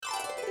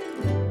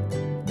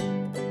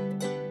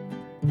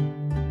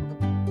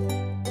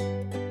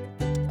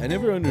I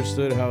never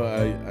understood how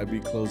I be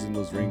closing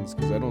those rings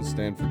because I don't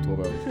stand for 12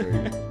 hours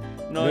straight.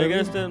 No, you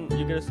gotta stand.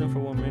 You gotta stand for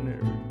 1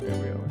 minute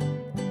every hour.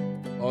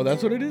 Oh,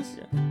 that's what it is?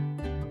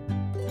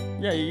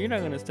 Yeah. Yeah, you're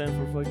not gonna stand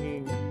for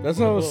fucking. That's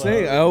what I was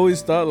saying. hours. I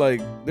always thought,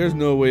 like, there's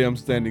no way I'm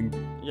standing.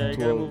 Yeah, you 12.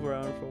 gotta move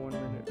around for 1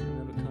 minute,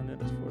 and it'll count it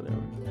as 4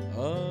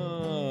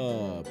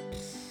 hours.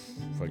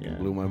 Fucking Yeah.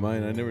 blew my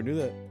mind. I never knew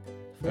that.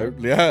 Fair.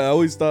 I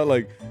always thought,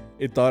 like,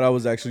 it thought I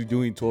was actually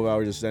doing 12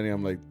 hours of standing.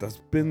 I'm like, that's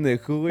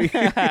pendejo,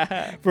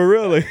 güey. For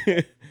real, like.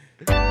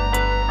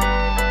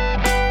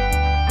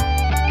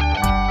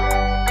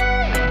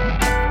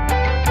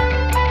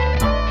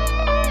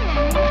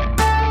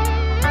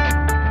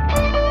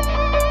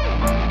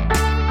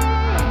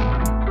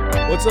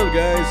 What's up,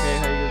 guys?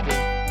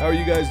 Hey, how you guys doing? How are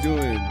you guys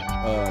doing?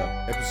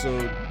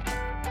 Episode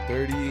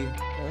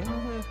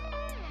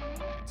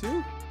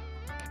 32?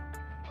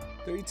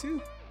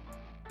 32?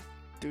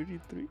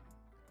 33.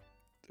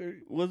 30.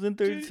 Wasn't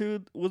 32?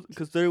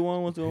 Because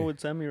 31 was the one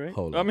with Sammy, right?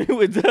 Hold I on. mean,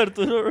 with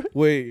Arturo, right?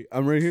 Wait,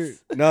 I'm right here.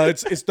 No,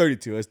 it's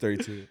 32. It's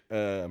 32.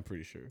 I'm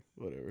pretty sure.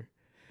 Whatever.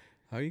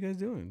 How are you guys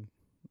doing?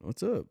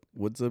 What's up?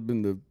 What's up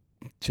in the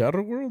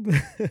charro world?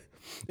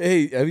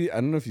 Hey, I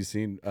don't know if you've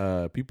seen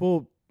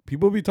people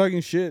be talking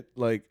shit,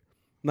 like,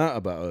 not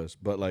about us,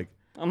 but like,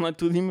 I'm like,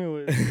 tú dime,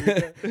 güey.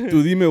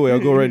 tú dime, güey, I'll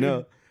go right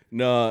now.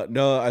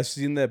 No, I've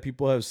seen that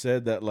people have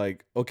said that,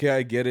 like, okay,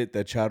 I get it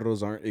that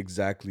charros aren't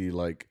exactly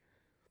like,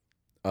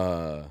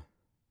 mariachis.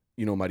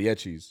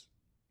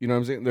 You know what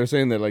I'm saying? They're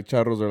saying that, like,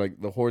 charros are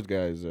like the horse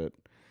guys that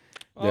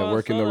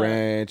work in the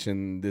ranch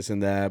and this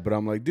and that. But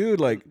I'm like, dude,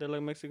 like, they're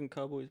like Mexican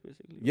cowboys,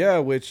 basically. yeah,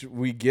 which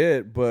we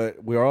get,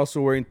 but we're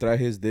also wearing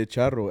trajes de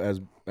charro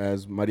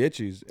as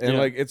mariachis. And,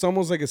 like, it's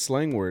almost like a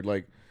slang word.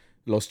 Like,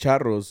 los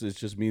charros, it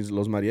just means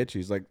los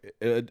mariachis. Like,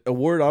 a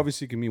word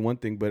obviously can mean one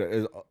thing,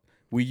 but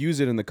we use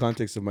it in the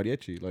context of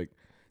mariachi. Like,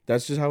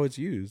 that's just how it's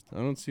used. I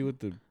don't see what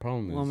the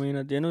problem is. Well, I mean,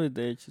 at the end of the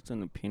day, it's just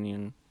an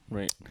opinion,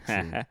 right?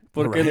 True.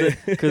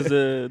 Because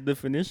the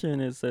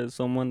definition, it says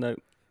someone that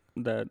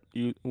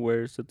you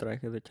wears the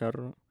traje de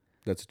charro.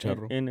 That's a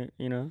charro. In it,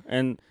 you know?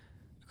 And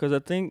because I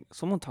think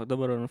someone talked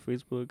about it on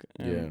Facebook,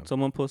 and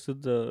someone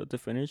posted the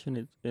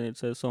definition, and it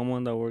says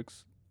someone that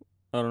works,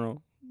 I don't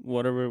know,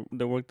 whatever,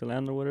 they work the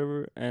land or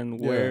whatever, and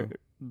wear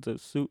the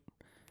suit.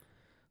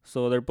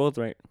 So they're both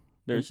right.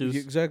 They're just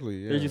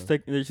exactly. Yeah.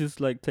 They're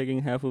just like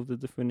taking half of the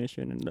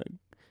definition and, like,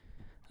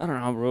 I don't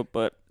know, bro,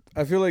 but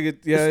I feel like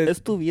it. Yeah, it's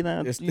tu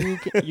vida.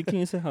 You can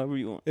use it however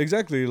you want.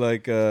 Exactly.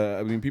 Like,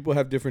 I mean, people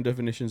have different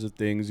definitions of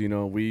things. You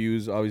know, we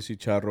use obviously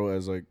charro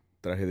as like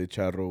traje de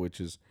charro,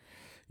 which is,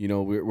 you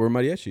know, we're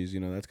mariachis.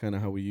 You know, that's kind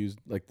of how we use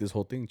like this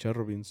whole thing.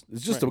 Charro beans.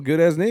 It's just a good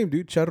ass name,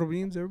 dude. Charro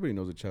beans. Everybody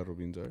knows what charro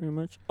beans are. Pretty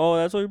much. Oh,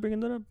 that's why you're bringing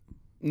that up?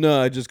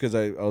 No, just because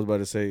I was about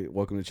to say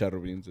welcome to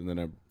charro beans, and then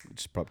I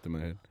just popped in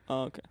my head.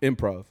 Oh, okay.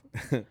 Improv.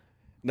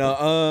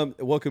 No,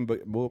 welcome back.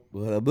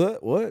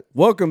 What?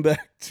 Welcome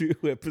back to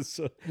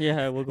episode.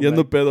 Yeah, welcome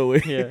Yendo back. pedo,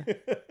 güey. Yeah.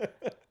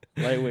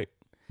 Lightweight.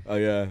 Oh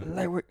yeah.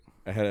 Lightweight.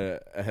 I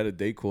had a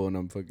Dayquil and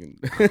I'm fucking.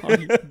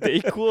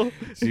 Dayquil?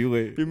 Sí,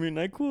 güey. You mean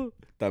NyQuil?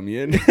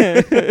 También.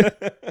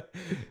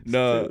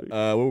 No,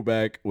 we're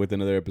back with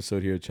another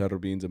episode here at Charro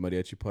Beans, a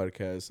mariachi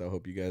podcast. I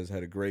hope you guys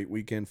had a great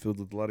weekend filled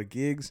with a lot of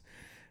gigs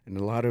and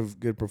a lot of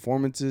good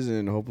performances,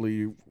 and hopefully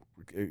you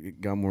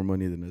got more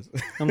money than us.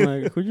 I'm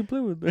like, who'd you play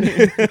with?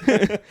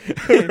 Right.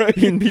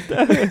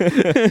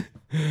 Invita.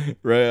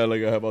 Right,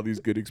 like I have all these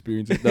good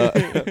experiences.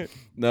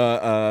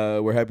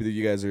 No, we're happy that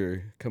you guys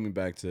are coming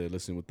back to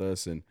listen with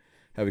us and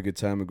have a good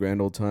time, a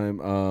grand old time.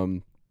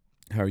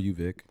 How are you,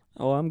 Vic?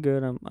 Oh, I'm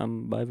good. I'm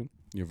vibing.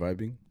 You're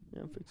vibing?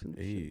 Yeah, I'm fixing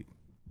this Hey. shit.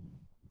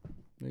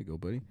 There you go,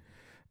 buddy.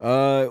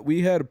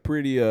 We had a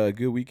pretty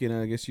good weekend,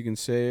 I guess you can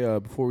say.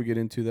 Before we get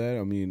into that,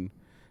 I mean,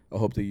 I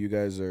hope that you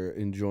guys are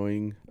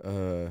enjoying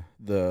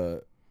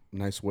the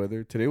nice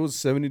weather. Today was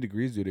 70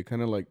 degrees, dude. It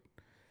kind of like,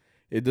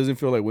 it doesn't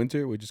feel like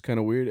winter, which is kind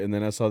of weird. And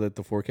then I saw that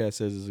the forecast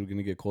says it's going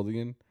to get cold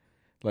again.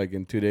 Like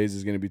in 2 days,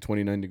 it's going to be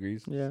 29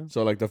 degrees. Yeah.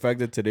 So like the fact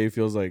that today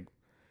feels like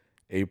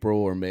April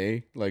or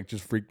May, like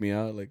just freaked me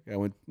out. Like I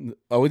went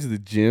to the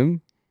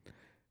gym.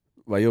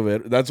 Va a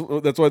llover.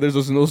 That's why there's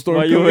a snowstorm.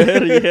 Va a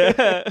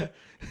llover,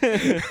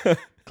 yeah.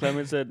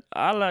 Clement said,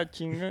 "A la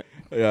chinga."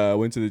 Yeah, I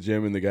went to the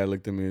gym and the guy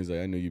looked at me and was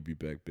like, "I know you'd be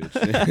back, bitch."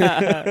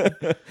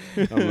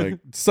 I'm like,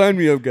 "Sign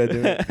me up,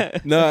 goddamn."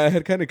 No, I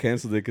had kind of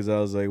canceled it because I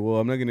was like, "Well,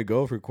 I'm not gonna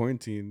go for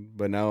quarantine."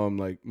 But now I'm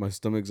like, my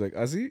stomach's like,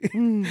 "I see." I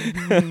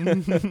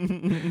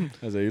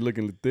was like, "You're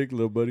looking thick,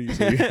 little buddy."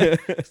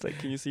 It's like,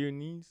 can you see your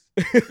knees?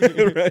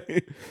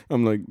 Right?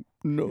 I'm like,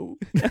 no.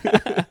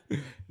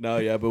 No,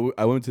 yeah, but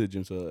I went to the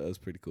gym, so that was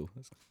pretty cool.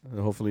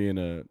 Hopefully, in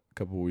a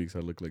couple of weeks, I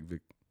look like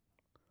Vic,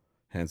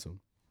 handsome.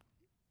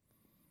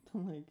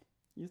 I'm like,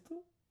 you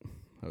still?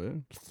 Oh, yeah.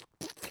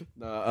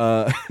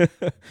 Nah,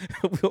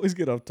 we always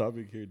get off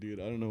topic here, dude.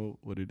 I don't know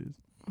what it is.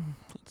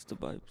 It's the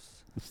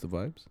vibes. It's the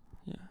vibes?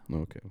 Yeah.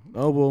 Okay.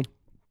 Oh, well,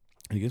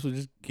 I guess we'll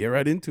just get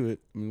right into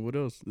it. I mean, what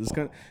else?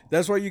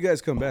 That's why you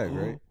guys come back,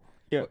 right?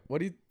 Yeah.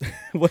 What do you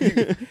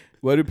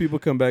Why do people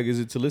come back? Is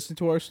it to listen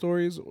to our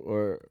stories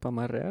or Pa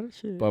marrear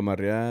shit. pa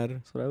marrear?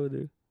 That's what I would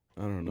do.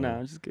 I don't know. Nah,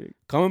 I'm just kidding.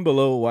 Comment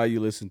below why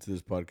you listen to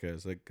this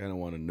podcast. I kind of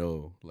want to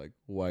know, like,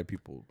 why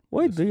people.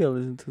 Why do you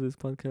listen to this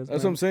podcast?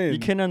 That's what I'm saying. You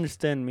can't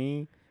understand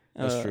me.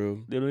 That's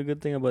true. The only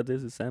good thing about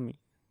this is Sammy.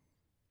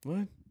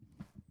 What?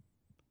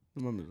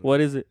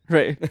 What is it?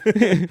 Right.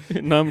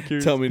 No, I'm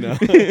curious. Tell me now.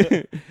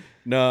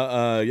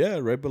 Yeah,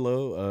 right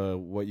below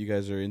what you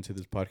guys are into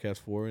this podcast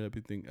for. I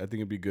think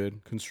it'd be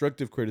good.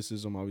 Constructive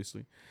criticism,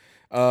 obviously.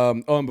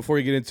 And before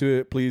you get into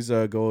it, please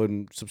go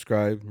and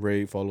subscribe,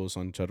 rate, follow us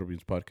on Charro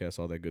Beans Podcast,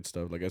 all that good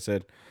stuff. Like I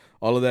said,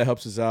 all of that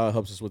helps us out,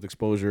 helps us with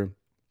exposure,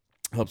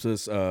 helps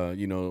us,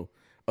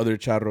 other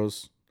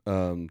charros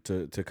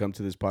to come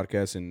to this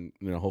podcast, and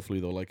hopefully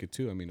they'll like it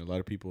too. I mean, a lot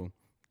of people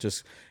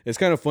it's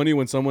kind of funny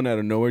when someone out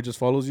of nowhere just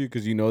follows you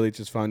because they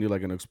just found you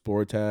like an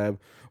explore tab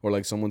or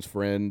like someone's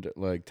friend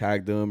like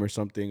tagged them or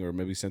something or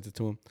maybe sent it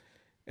to them,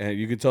 and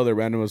you can tell they're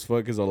random as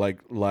fuck because they'll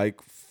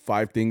like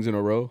 5 things in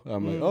a row.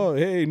 I'm like, oh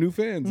hey, new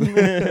fans.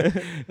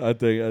 I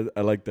think I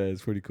like that.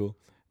 It's pretty cool.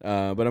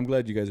 But I'm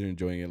glad you guys are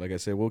enjoying it. Like I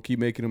said, we'll keep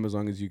making them as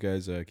long as you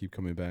guys keep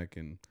coming back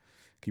and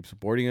keep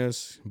supporting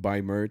us.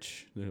 Buy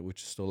merch,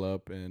 which is still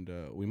up, and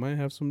we might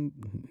have some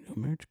new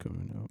merch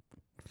coming out.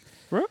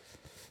 Bro?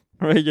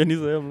 Right, Jenny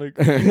said, I'm like,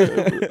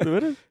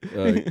 what is?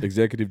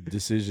 Executive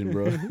decision,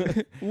 bro.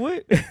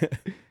 What?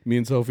 Me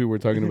and Sophie were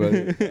talking about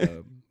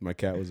it. My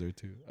cat was there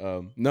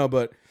too. No,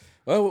 but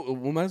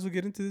we might as well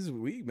get into this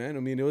week, man. I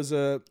mean, it was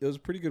a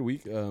pretty good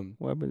week.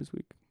 What happened this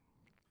week?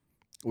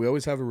 We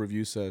always have a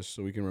review sesh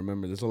so we can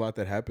remember. There's a lot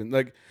that happened.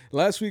 Like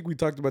last week, we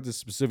talked about this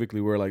specifically.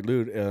 We're like,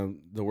 dude,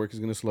 the work is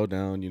gonna slow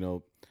down.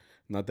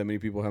 Not that many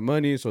people have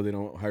money, so they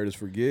don't hire us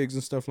for gigs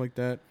and stuff like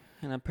that.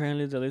 And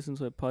apparently they listen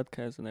to a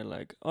podcast and they're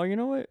like, oh, you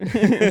know what?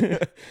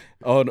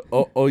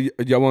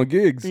 Y'all want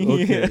gigs?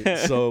 Okay.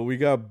 Yeah. So we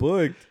got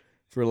booked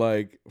for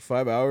like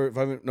 5 hours.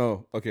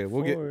 No, okay.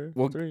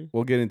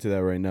 We'll get into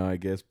that right now, I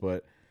guess.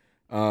 But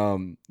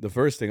the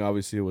first thing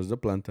obviously was the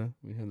planta.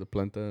 We had the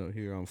planta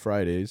here on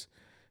Fridays,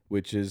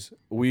 which is,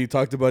 we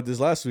talked about this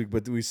last week,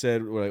 but we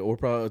said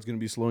it's gonna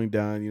be slowing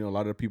down. A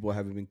lot of people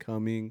haven't been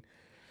coming.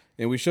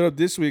 And we showed up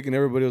this week, and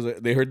everybody was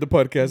like, they heard the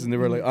podcast, and they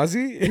were like,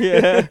 Ozzy?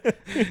 Yeah.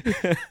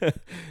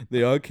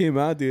 They all came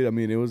out, dude. I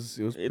mean,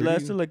 it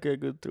lasted like a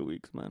good 3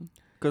 weeks, man.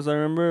 Because I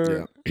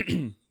remember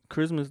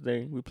Christmas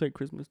Day. We played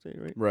Christmas Day,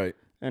 right? Right.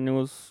 And it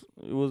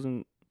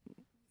wasn't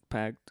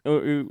packed.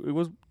 It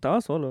was,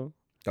 estaba solo.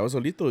 That was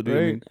solito, dude. Right?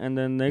 I mean, and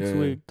then next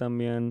week,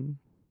 también.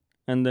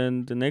 And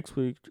then the next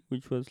week,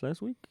 which was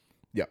last week?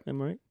 Yeah.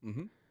 Am I right?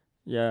 Mm-hmm.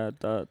 Yeah,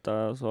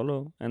 estaba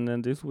solo. And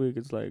then this week,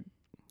 it's like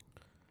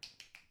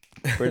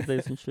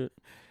birthdays and shit.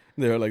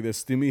 They're like the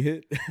stimmy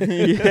hit.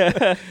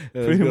 Yeah,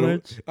 pretty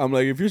much. I'm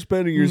like, if you're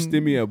spending your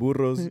stimmy at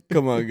Burros,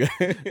 come on,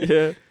 guy.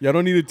 Yeah. Y'all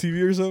don't need a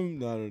TV or something?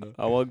 No, I don't know.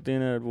 I walked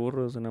in at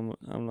Burros and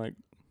I'm like,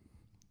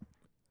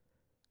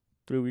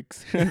 3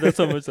 weeks. That's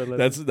how much I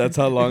lasted. That's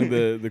how long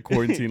the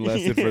quarantine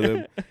lasted for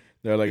them.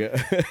 They're like,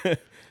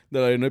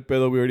 no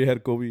pedo, we already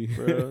had COVID.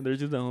 Bro, they're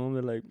just at home.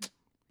 They're like,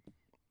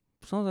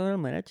 sounds like a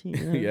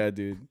mariachi. Yeah,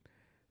 dude.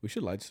 We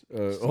should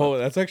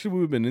that's actually what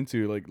we've been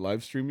into, like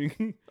live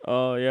streaming.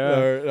 Oh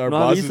yeah, our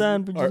boss is, our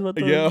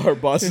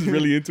boss is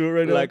really into it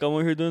right now. Like I'm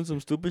over here doing some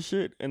stupid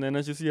shit, and then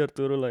I just see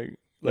Arturo like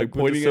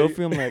pointing with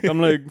the selfie. I'm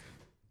like,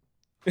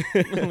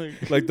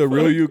 like the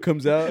real you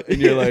comes out,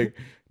 and you're like,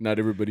 not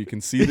everybody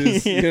can see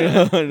this.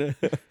 Yeah.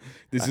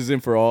 This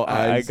isn't for all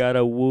eyes. I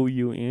gotta woo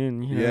you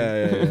in.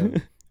 Yeah.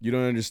 You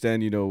don't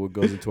understand, what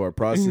goes into our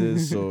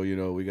process. So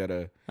we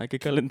gotta. Hay que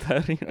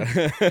calentar.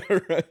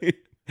 Right.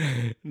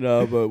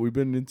 No, but we've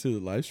been into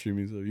live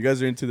streaming. So if you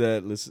guys are into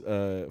that, let's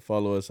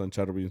follow us on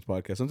Charro Beans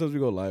Podcast. Sometimes we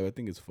go live. I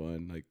think it's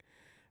fun. Like,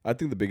 I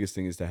think the biggest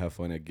thing is to have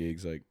fun at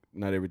gigs. Like,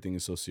 not everything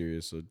is so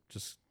serious. So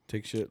just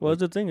take shit. Well,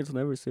 the thing, it's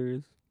never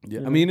serious.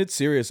 Yeah, I mean, it's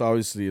serious,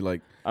 obviously.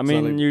 Like, I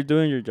mean, you're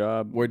doing your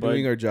job. We're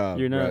doing our job.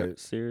 You're not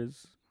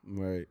serious.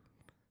 Right.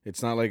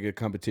 It's not like a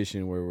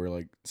competition where we're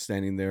like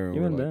standing there. And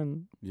even we're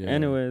then. Yeah.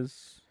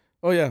 Anyways.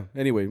 Oh, yeah.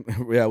 Anyway,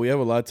 yeah, we have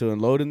a lot to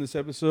unload in this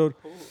episode.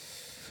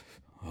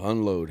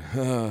 Unload.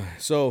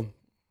 So,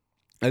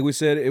 like we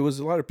said, it was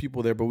a lot of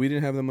people there, but we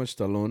didn't have that much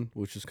talon,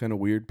 which is kind of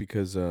weird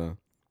because I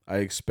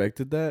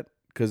expected that.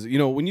 Because,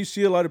 when you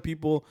see a lot of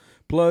people,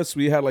 plus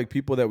we had like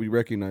people that we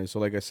recognize.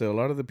 So, like I said, a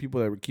lot of the people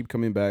that keep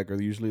coming back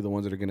are usually the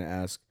ones that are going to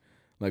ask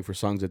like for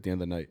songs at the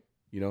end of the night,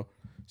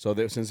 So,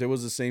 since it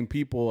was the same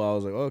people, I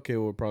was like, okay,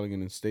 well, we're probably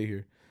going to stay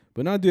here.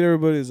 But now, dude,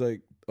 everybody's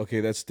like, okay,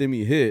 that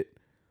stimmy hit.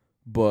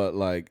 But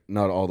like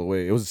not all the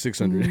way. It was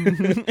 600.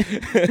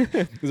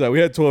 It's like we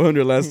had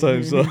 1,200 last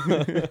time, so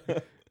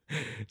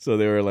so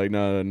they were like,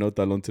 no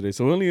talon today.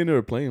 So we only ended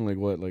up playing like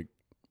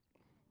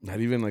not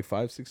even like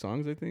 5-6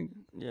 songs, I think.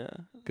 Yeah.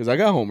 Because I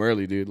got home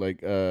early, dude.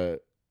 Like I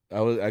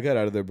got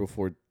out of there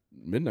before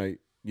midnight,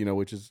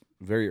 which is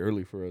very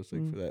early for us,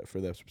 like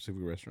for that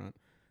specific restaurant.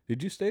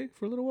 Did you stay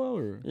for a little while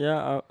or?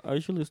 Yeah, I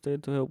usually stay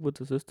to help with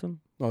the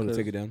system. Oh, to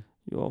take it down.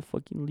 You all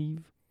fucking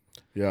leave.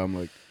 Yeah, I'm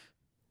like.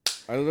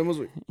 I almost.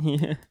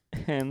 Yeah,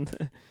 and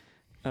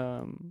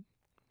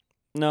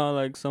No,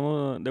 like some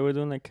of they were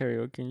doing like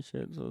karaoke and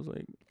shit. So I was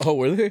like, Oh,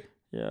 were they?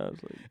 yeah, I was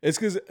like, It's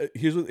because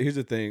here's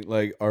the thing.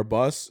 Like our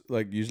boss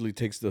like usually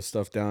takes the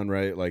stuff down,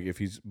 right? Like if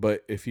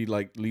he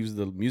like leaves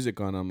the music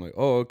on, I'm like,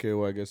 oh okay,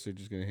 well I guess they're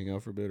just gonna hang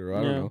out for a bit, or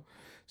I don't yeah, know.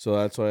 So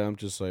that's why I'm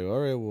just like, all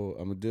right, well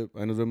I'm a dip.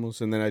 I know them,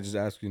 and then I just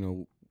ask,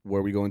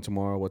 where we going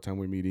tomorrow, what time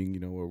we're meeting,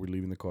 where we're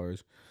leaving the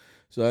cars.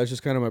 So that's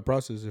just kind of my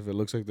process. If it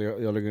looks like they're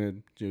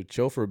gonna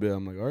chill for a bit,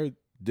 I'm like, all right,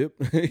 dip,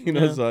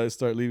 yeah, So I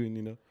start leaving.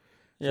 So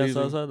yeah. So I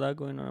usually, saw that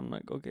going on. I'm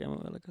like, okay, I'm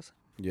gonna like I said.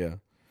 yeah.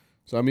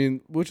 So I mean,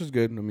 which is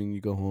good. I mean,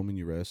 you go home and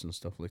you rest and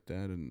stuff like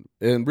that,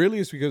 and really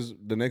it's because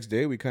the next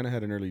day we kind of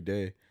had an early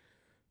day,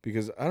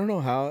 because I don't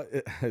know how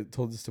I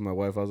told this to my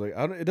wife. I was like,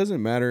 it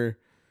doesn't matter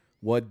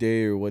what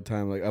day or what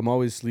time. Like I'm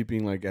always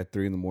sleeping like at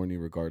 3 a.m.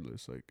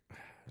 regardless. Like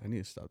I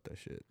need to stop that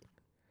shit.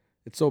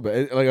 It's so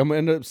bad. Like I'm gonna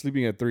end up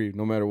sleeping at 3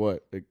 no matter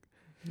what. Like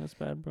That's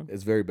bad, bro.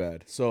 it's very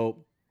bad.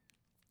 So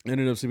I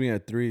ended up sleeping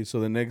at 3. So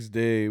the next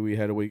day we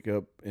had to wake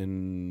up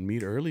and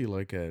meet early,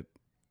 like at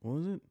what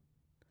was it?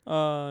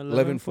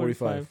 11:45,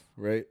 11:45.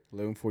 right?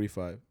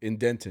 11:45 in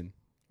Denton,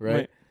 right?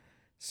 Right.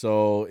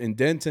 So in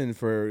Denton,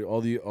 for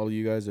all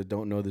you guys that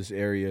don't know this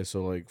area,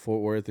 so like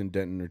Fort Worth and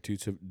Denton are two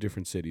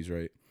different cities,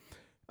 right?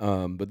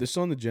 But they're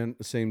still in the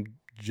same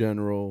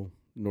general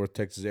North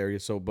Texas area.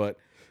 So, but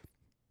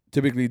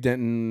typically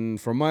Denton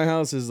from my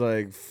house is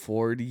like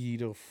 40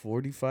 to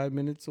 45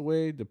 minutes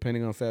away,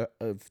 depending on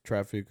of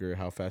traffic or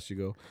how fast you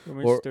go. For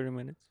me, it's Or 30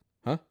 minutes.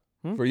 huh?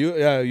 Hmm? For you,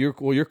 yeah, you're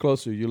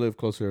closer. You live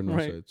closer on the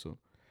north Right. side, so.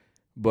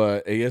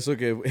 But I guess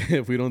okay,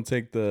 if we don't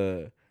take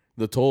the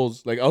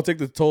tolls, like I'll take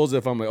the tolls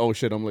if I'm like, oh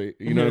shit, I'm late.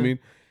 You know what I mean?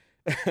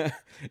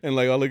 And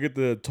like I'll look at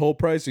the toll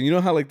price, and you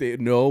know how like they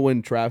know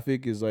when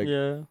traffic is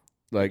Yeah.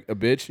 like a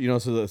bitch,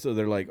 so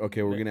they're like,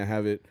 okay, we're gonna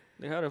have it.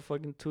 They had a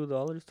fucking $2,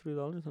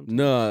 $3 something.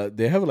 No,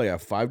 they have it like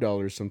at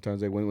 $5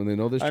 sometimes. Like when they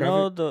know there's I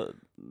traffic. know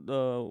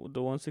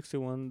the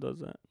 161 does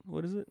that.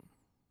 What is it?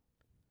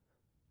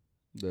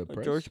 The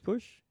price? George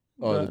Bush.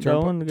 Oh, That- the that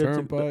one gets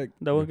turnpike.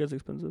 that one gets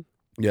expensive.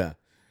 Yeah.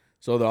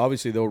 So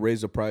obviously they'll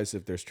raise the price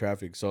if there's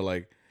traffic. So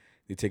like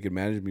they take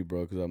advantage of me,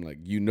 bro, because I'm like,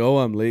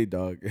 I'm late,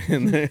 dog,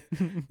 and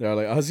they're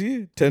like, I'll see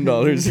you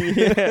 $10.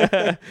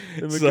 Yeah,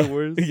 they make it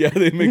worse. Yeah,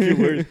 they make it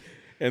worse.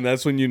 And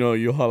that's when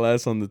you haul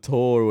ass on the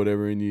toll or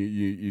whatever, and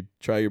you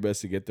try your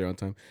best to get there on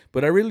time.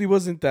 But I really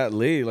wasn't that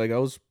late. Like I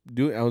was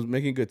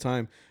making good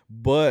time.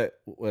 But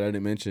what I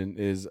didn't mention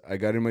is I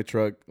got in my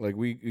truck. Like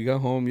we got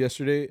home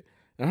yesterday.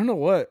 I don't know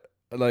what.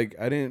 Like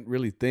I didn't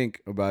really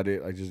think about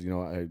it. I just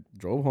I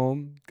drove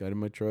home, got in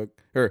my truck,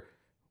 or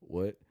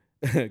what?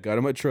 Got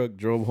in my truck,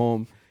 drove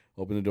home,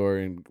 opened the door,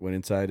 and went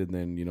inside, and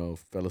then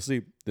fell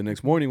asleep. The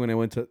next morning when I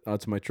went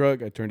out to my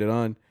truck, I turned it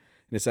on, and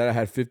it said I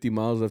had 50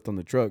 miles left on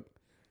the truck.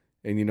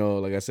 And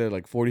like I said,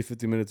 like 40,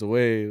 50 minutes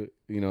away,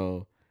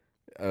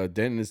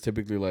 Denton is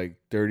typically like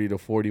 30 to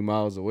 40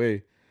 miles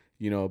away,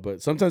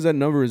 but sometimes that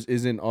number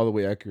isn't all the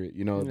way accurate,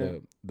 Yeah.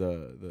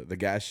 the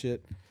gas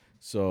shit.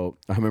 So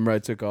I remember I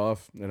took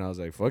off and I was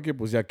like, fuck it,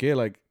 pues ya que,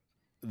 like,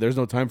 there's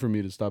no time for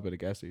me to stop at a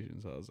gas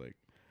station. So I was like,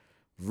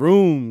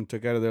 vroom,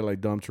 took out of there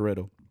like Dom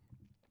Toretto.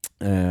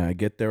 I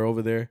get there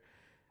over there.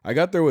 I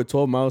got there with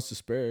 12 miles to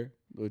spare,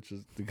 which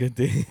is the good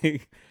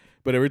thing.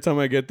 But every time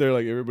I get there,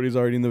 like everybody's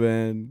already in the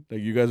van. Like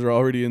you guys are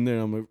already in there.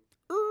 I'm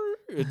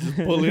like, just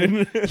pull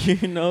in.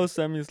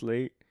 Sammy's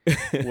late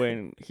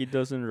when he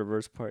doesn't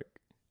reverse park.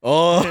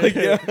 Oh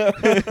yeah.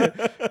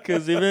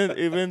 Because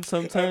even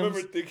sometimes, I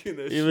remember thinking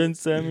that. Even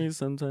Sammy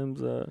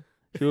sometimes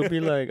he would be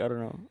like, I don't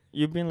know,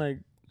 you've been like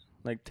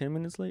 10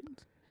 minutes late,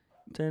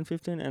 10,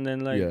 15, and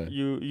then like Yeah.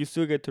 you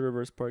still get to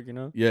reverse park,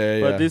 Yeah.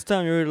 But this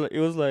time it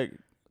was like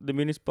the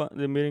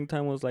meeting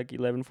time was like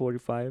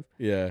 11:45.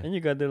 Yeah. And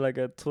you got there like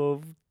at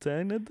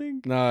 12:10, I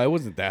think. No, it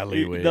wasn't that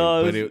late.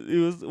 No, it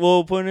was.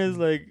 Well, point is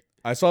like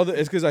it's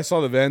because I saw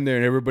the van there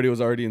and everybody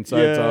was already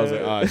inside, Yeah. so I was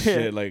like, ah,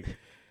 shit, like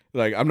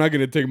I'm not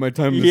gonna take my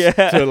time Yeah.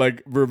 to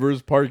like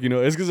reverse park.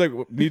 It's because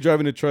like me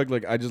driving a truck,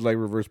 like I just like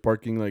reverse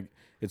parking. Like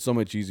it's so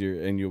much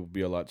easier and you'll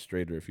be a lot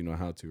straighter if you know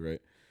how to,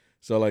 right?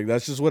 So like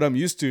that's just what I'm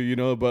used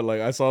to, But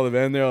like I saw the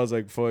van there, I was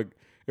like, fuck,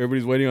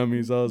 everybody's waiting on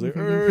me, so I was like,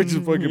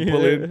 just fucking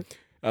pull in.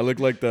 I look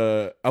like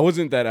I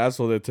wasn't that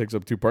asshole that takes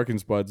up 2 parking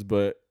spots,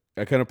 but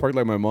I kind of parked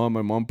like my mom.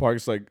 My mom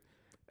parks like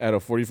at a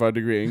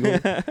 45-degree angle,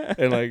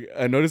 and like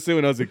I noticed it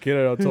when I was a kid.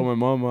 I told my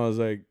mom, I was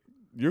like,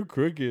 "You're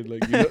crooked,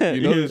 like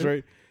you know this,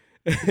 right?"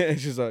 And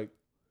she's like,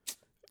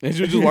 and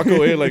she would just walk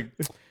away like,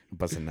 "No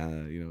pasa nada,"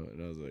 And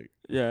I was like,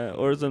 Yeah,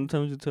 or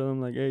sometimes you tell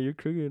them like, "Hey, you're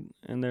crooked,"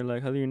 and they're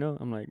like, "How do you know?"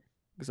 I'm like,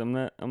 "Cause I'm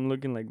not. I'm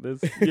looking like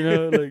this, like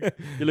you're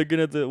looking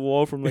at the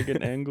wall from like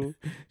an angle."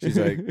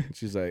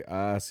 She's like,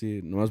 ah,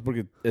 sí, nomás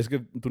porque es que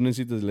tú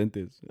necesitas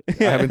lentes.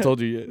 I haven't told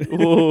you yet.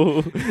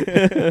 Whoa.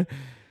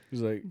 She's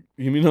like,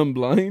 you mean I'm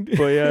blind?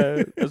 But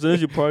yeah, as soon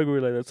as you park,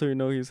 we're like, that's how you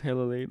know he's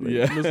hella late. Like,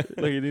 Yeah.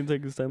 Like he didn't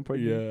take his time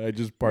parking. Yeah, I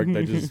just parked.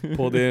 I just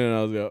pulled in and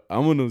I was like,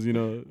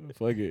 vámonos,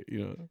 fuck it,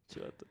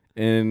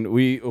 And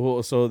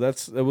so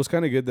that was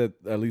kind of good that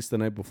at least the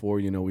night before,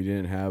 we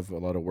didn't have a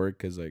lot of work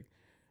because like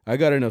I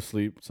got enough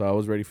sleep, so I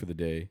was ready for the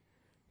day.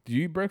 Do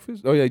you eat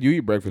breakfast? Oh yeah, you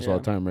eat breakfast all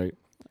the time, right?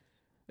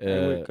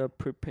 I wake up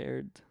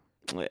prepared.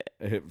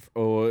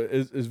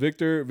 Is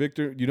Victor?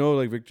 You know,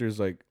 like Victor's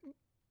like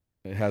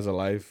has a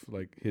life,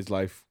 like his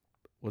life.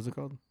 What's it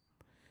called?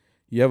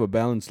 You have a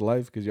balanced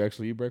life because you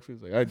actually eat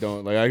breakfast. Like I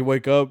don't. Like I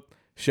wake up,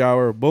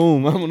 shower,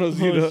 boom. I'm gonna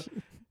see the.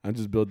 I'm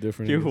just built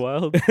different. You're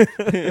wild.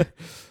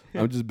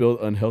 I'm just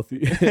built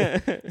unhealthy.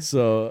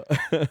 So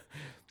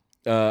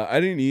I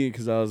didn't eat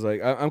because I was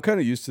like, I'm kind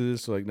of used to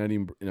this. So like not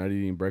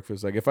eating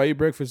breakfast. Like if I eat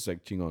breakfast, it's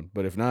like chingon.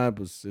 But if not,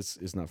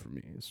 it's not for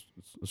me.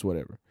 It's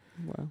whatever.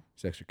 Wow.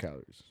 It's extra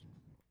calories.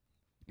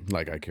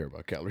 Like I care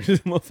about calories,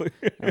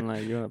 motherfucker. I'm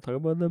like, you wanna talk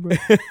about that, bro?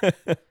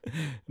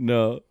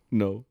 No.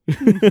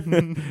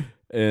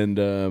 And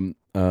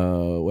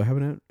what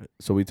happened?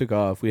 So we took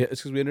off.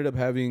 It's because we ended up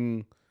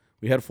having.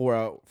 We had 4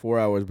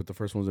 hours, but the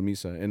first one was a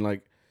misa, and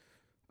like.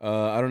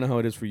 I don't know how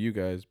it is for you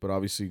guys, but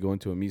obviously going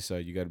to a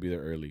misa, you got to be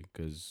there early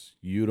because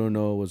you don't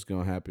know what's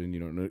gonna happen. You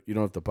don't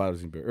know if the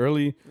padre's gonna be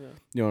early. Yeah.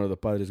 You don't know if the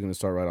padre's gonna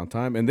start right on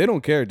time, and they don't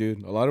care,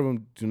 dude. A lot of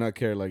them do not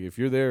care. Like if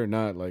you're there or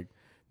not, like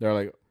they're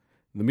like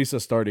the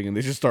misa's starting, and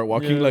they just start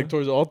walking like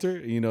towards the altar.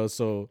 You know,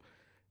 so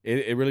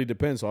it really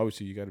depends. So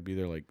obviously you got to be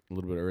there like a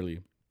little bit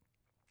early.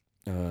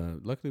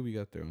 Luckily we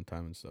got there on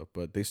time and stuff,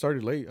 but they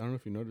started late. I don't know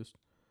if you noticed.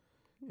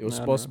 It was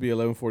supposed to be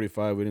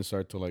 11:45. We didn't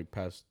start till like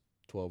past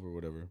 12 or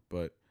whatever,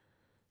 but.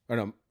 Or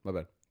no, my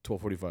bad.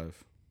 12:45,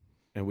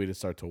 and we didn't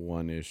start till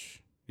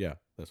 1-ish. Yeah,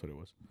 that's what it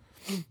was.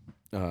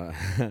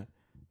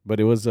 But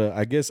it was.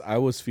 I guess I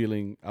was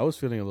feeling a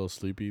little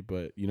sleepy.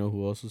 But you know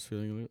who else was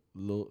feeling a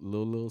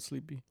little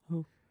sleepy?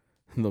 Who?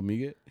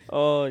 Lomiguet.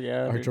 Oh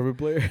yeah, our trumpet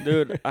player.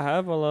 Dude, I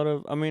have a lot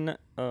of. I mean,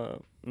 no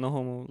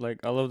homo. Like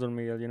I love Don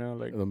Miguel. You know,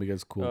 like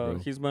Lomiguet's cool, bro.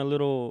 He's my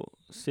little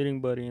sitting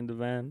buddy in the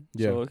van.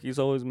 Yeah. So he's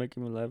always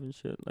making me laugh and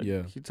shit. Like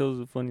he tells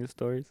the funniest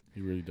stories.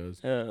 He really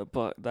does.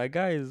 But that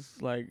guy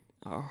is like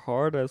a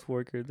hard ass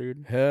worker,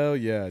 dude. Hell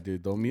yeah,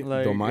 dude. Don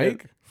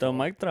Mike. Don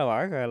Mike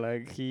trabaja.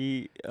 Like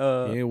he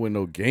ain't win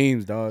no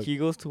games, dog. He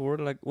goes to work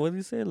like what did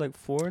he say? Like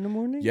 4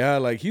 a.m? Yeah,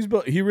 like he's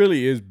built. He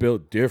really is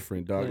built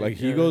different, dog. Like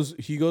he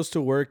goes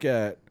to work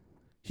at.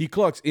 He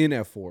clocks in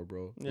at 4,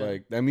 bro. Yeah.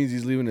 Like that means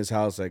he's leaving his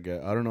house like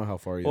I don't know how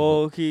far he is.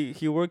 Oh,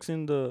 he works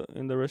in the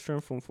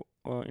restaurant from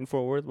in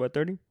Fort Worth by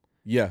 30.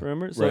 Yeah,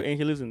 remember? So and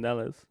he lives in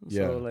Dallas.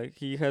 Yeah. So like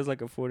he has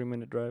like a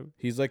 40-minute drive.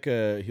 He's like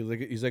a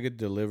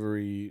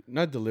delivery,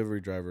 not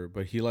delivery driver,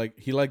 but he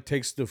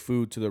takes the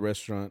food to the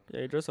restaurant.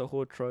 Yeah, he drives a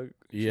whole truck.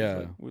 Yeah,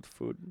 like, with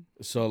food.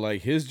 So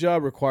like his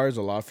job requires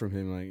a lot from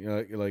him.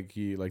 Like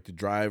he to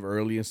drive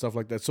early and stuff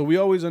like that. So we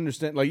always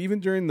understand. Like even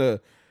during the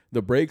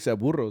breaks at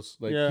Burros,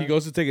 like he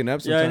goes to take a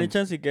nap sometimes. Yeah, any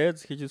chance he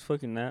gets, he just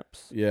fucking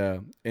naps. Yeah,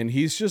 and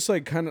he's just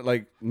like kind of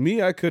like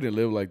me. I couldn't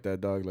live like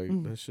that, dog. Like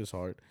that's just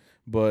hard.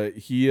 But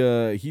he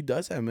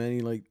does that,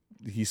 man.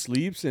 He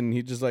sleeps and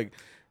he just like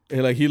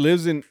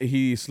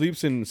he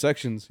sleeps in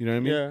sections. You know what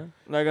I mean? Yeah,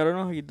 like I don't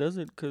know how he does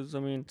it, cause I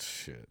mean,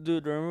 shit.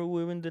 Dude, remember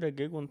we even did a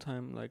gig one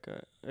time, like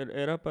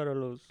era para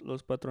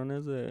los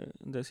patrones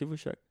de Seafood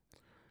Shack.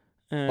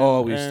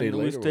 And, we stayed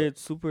late. We stayed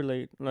super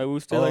late. Like we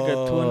stayed like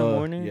at 2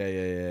 a.m. Yeah.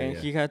 And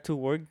he had to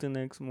work the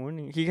next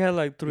morning. He had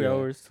like 3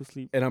 hours to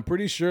sleep. And I'm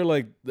pretty sure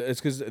like it's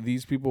because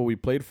these people we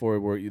played for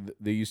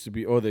they used to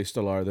be, or they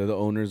still are. They're the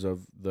owners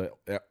of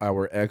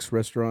our ex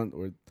restaurant.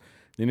 Or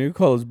they need to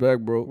call us back,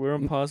 bro. We're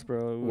on pause,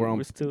 bro.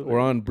 We're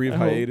on brief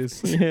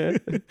hiatus. Yeah.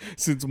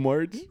 Since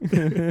March.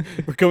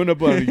 We're coming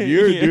up on a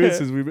year, dude,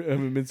 since we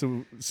haven't been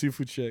to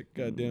Seafood Shack.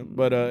 Goddamn.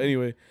 But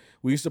anyway.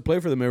 We used to play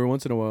for them every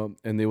once in a while,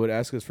 and they would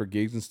ask us for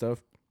gigs and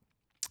stuff.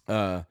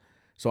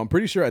 So I'm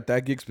pretty sure at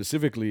that gig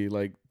specifically,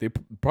 like they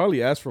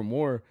probably asked for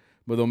more,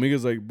 but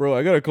Dominguez like, bro,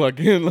 I gotta clock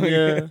in,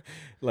 like,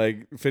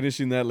 like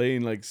finishing that late.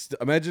 And, like,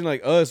 imagine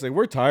like us, like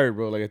we're tired,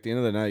 bro. Like at the end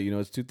of the night, you know,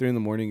 it's 2-3 in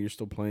the morning, you're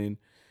still playing,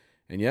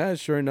 and yeah,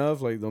 sure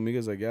enough, like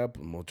Dominguez like, yeah,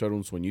 pues me voy a echar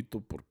un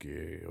sueñito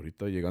porque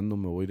ahorita llegando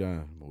me voy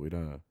a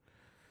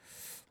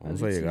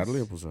vamos a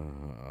llegarle pues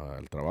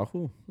al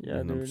trabajo. Yeah,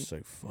 and dude. I'm just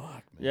like,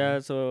 fuck, man. Yeah,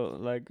 so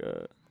like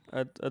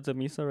at the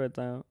misa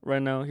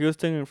right now, he was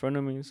standing in front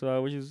of me, so I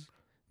was just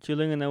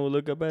chilling, and I would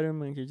look up at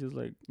him, and he just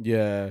like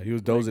he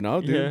was dozing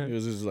out, dude. Yeah. He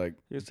was just like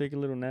he was taking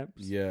little naps.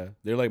 Yeah,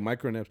 they're like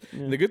micro naps.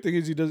 Yeah. And the good thing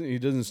is he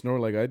doesn't snore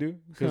like I do,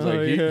 because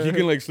like he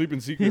can like sleep in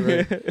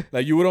secret, right?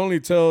 Like you would only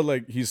tell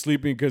like he's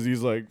sleeping because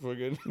he's like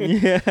fucking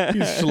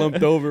he's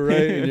slumped over,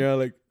 right? And you're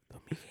like,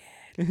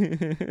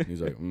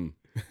 he's like, and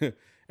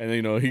then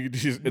you know he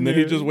just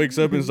wakes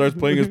up and starts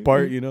playing his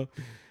part, you know.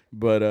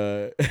 But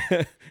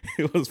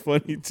it was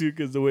funny too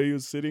because the way he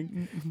was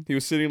sitting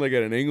like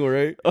at an angle,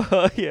 right?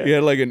 Oh yeah. He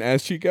had like an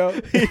ass cheek out.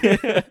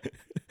 Yeah.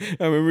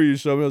 I remember you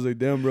showed me. I was like,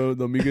 "Damn, bro,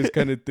 Dominguez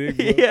kind of thick."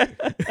 Bro. Yeah.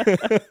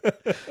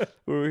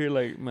 We were here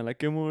like, "Me la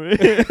quemo."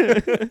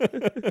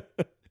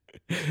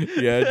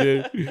 Yeah,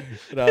 dude.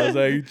 And I was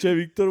like, "Che,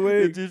 Victor,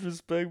 wait."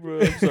 Disrespect,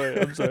 bro.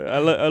 I'm sorry. I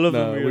love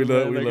him. We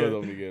love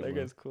Dominguez. That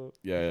guy's cool.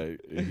 Yeah,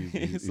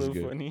 he's so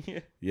good.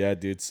 funny. Yeah,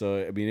 dude.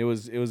 So I mean, it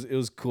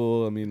was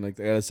cool. I mean, like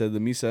I said, the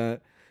misa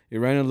it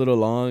ran a little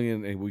long,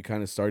 and we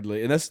kind of started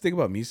late. And that's the thing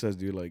about misas,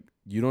 dude. Like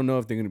you don't know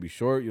if they're gonna be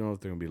short. You don't know if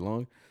they're gonna be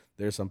long.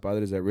 There's some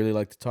padres that really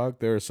like to talk.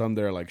 There are some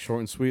that are like short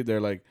and sweet. They're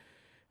like,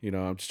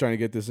 I'm just trying to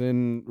get this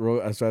in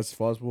as fast as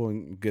possible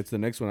and get to the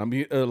next one. I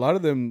mean, a lot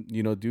of them,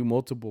 do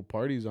multiple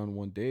parties on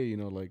one day.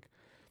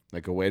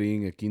 Like a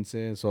wedding, a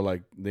quince. So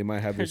like they might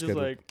have their They're just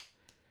schedule. like,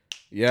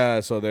 Yeah,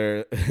 so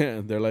they're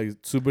they're like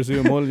super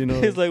mall,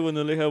 it's like when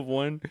they only have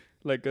one,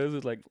 like us,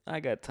 it's like,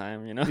 I got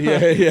time,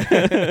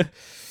 Yeah.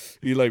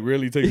 He like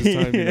really takes his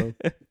time,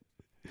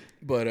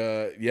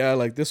 But yeah,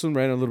 like this one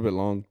ran a little bit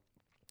long.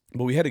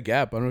 But we had a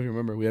gap. I don't know if you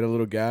remember. We had a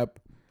little gap.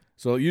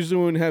 So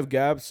usually when we have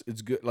gaps,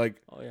 it's good.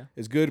 Like, Oh yeah,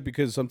 it's good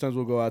because sometimes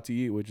we'll go out to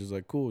eat, which is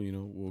like cool.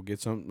 We'll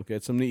get something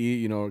to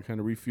eat. Kind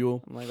of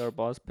refuel. I'm like our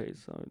boss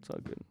pays, so it's all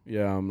good.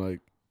 Yeah, I'm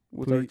like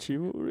With our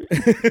chivo,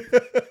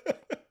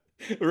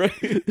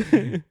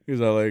 right.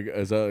 He's all like,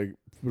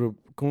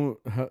 pero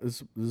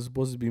this is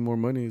supposed to be more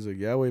money. He's like,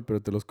 yeah, wait, pero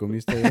te los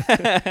comiste.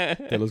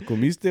 Te los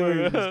comiste.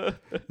 He's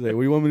like,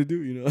 what do you want me to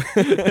do?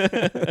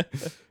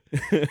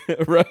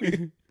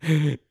 Right.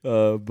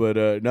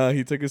 But no,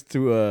 he took us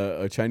to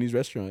a Chinese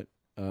restaurant.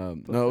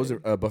 No, it was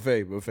a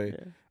buffet. Yeah.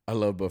 I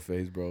love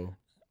buffets, bro.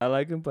 I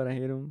like them, but I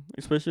hate them,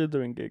 especially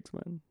during gigs,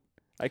 man.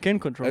 I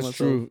can't control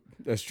myself.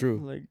 That's true.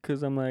 Like,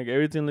 cause I'm like,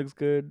 everything looks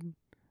good,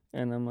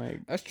 and I'm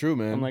like, that's true,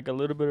 man. I'm like a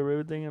little bit of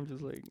everything. I'm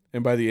just like,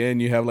 and by the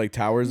end, you have like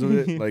towers of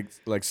it,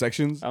 like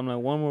sections. I'm like,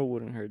 one more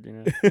wouldn't hurt,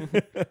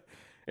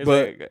 It's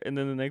like, and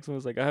then the next one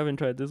was like, I haven't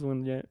tried this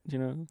one yet,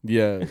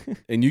 Yeah,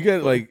 and you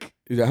get like,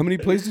 how many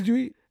plates did you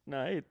eat?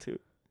 Nah, I ate 2.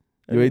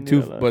 You ate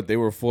 2, but they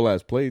were full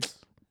ass plates.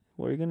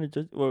 What are you gonna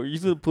judge? Well, you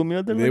should put me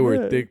out there. They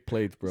were thick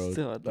plates, bro.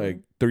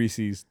 Like 3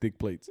 C's thick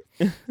plates.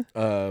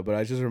 But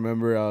I just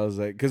remember I was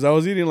like, because I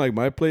was eating like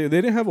my plate. They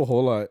didn't have a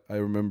whole lot. I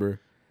remember.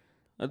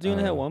 I think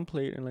I had 1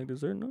 plate and like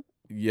dessert, no?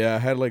 Yeah, I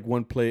had like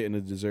 1 plate and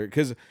a dessert.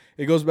 Because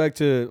it goes back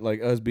to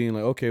like us being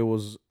like, okay,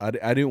 I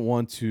didn't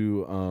want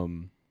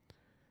to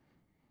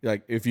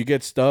like if you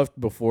get stuffed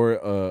before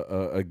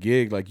a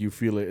gig, like you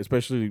feel it.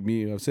 Especially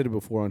me, I've said it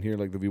before on here.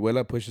 Like the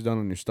vihuela pushes down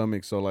on your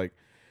stomach, so like.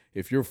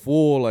 If you're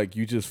full, like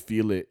you just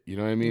feel it, you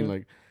know what I mean? Yeah.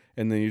 Like,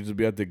 and then you just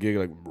be at the gig,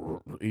 like,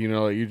 like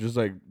you're just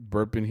like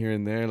burping here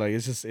and there. Like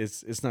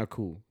it's not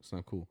cool. It's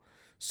not cool.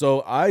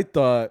 So I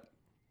thought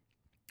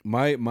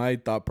my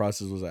thought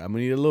process was like, I'm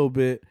gonna eat a little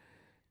bit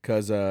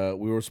because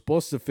we were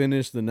supposed to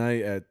finish the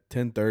night at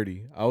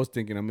 10:30. I was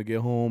thinking I'm gonna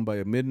get home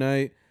by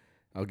midnight.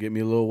 I'll get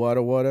me a little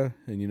water,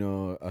 and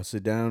I'll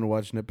sit down and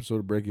watch an episode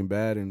of Breaking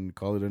Bad and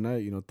call it a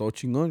night. Todo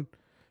chingón.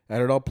 I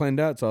had it all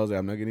planned out, so I was like,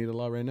 I'm not gonna eat a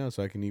lot right now,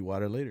 so I can eat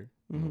water later.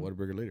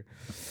 Whataburger later.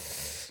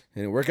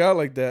 And it worked out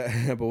like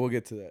that, but we'll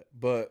get to that.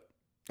 But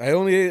I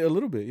only ate a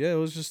little bit. Yeah, it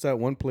was just that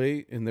 1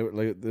 plate, and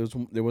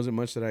there wasn't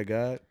much that I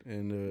got.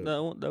 And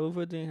that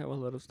buffet didn't have a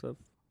lot of stuff.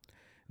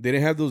 They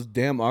didn't have those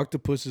damn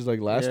octopuses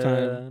like last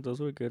time. Yeah, those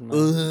were good, man.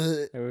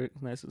 They were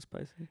nice and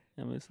spicy.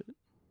 I miss it.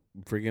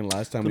 Freaking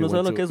last time we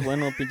went lo que es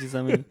bueno, pinches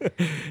amigos.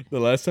 The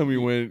last time we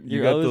went,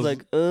 you're always those...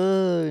 like,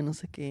 no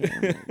sé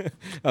qué.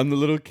 I'm the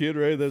little kid,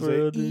 right? That's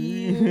like,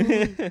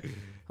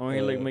 I'm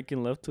here like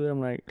making love to it. I'm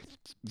like,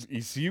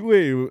 you see,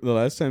 wait. The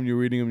last time you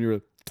were eating them, you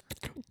were.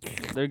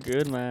 They're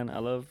good, man. I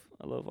love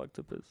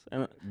octopus,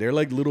 and they're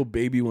like little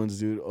baby ones,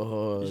 dude.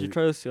 Oh, you should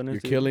try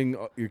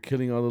the You're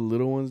killing all the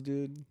little ones,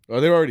 dude.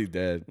 Oh, they're already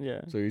dead.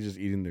 Yeah. So you're just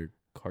eating their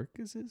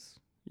carcasses.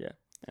 Yeah.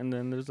 And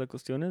then there's like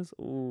cuestiones.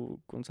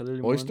 Con sal de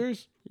limón.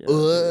 Oysters? Yeah.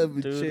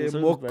 Dude,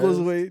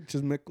 mocos, wait.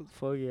 Just mecos.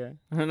 Fuck yeah.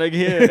 Like,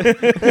 yeah.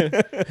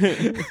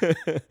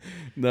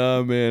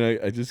 Nah, man.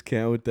 I just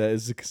can't with that.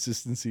 It's the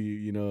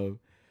consistency,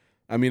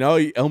 I mean, I'll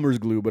eat Elmer's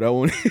glue, but I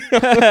won't.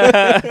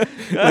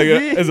 Like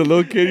as a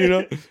little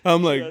kid,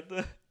 I'm like,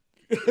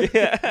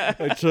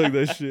 I chug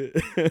that shit.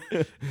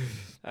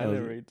 I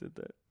never ate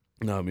that.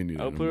 No, me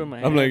neither. I'll put it in my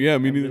hand. I'm like, yeah,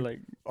 me neither. Like,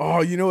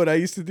 oh, you know what I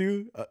used to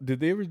do? Did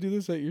they ever do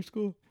this at your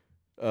school?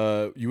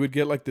 You would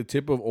get like the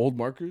tip of old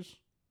markers.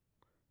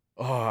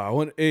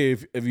 Oh, hey,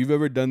 if you've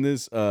ever done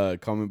this,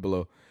 comment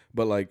below.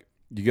 But like,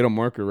 you get a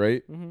marker,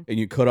 right? Mm-hmm. And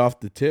you cut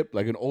off the tip,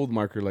 like an old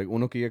marker, like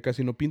uno que ya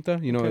casi no pinta.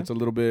 Okay. It's a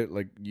little bit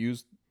like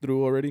used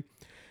through already.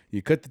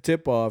 You cut the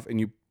tip off and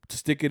you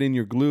stick it in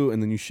your glue,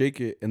 and then you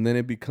shake it, and then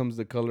it becomes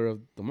the color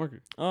of the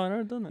marker. Oh, I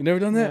never done that. You never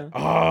done that?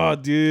 Yeah. Oh,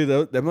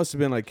 dude, that must have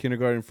been like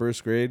kindergarten,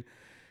 first grade.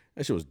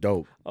 That shit was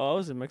dope. Oh, I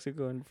was in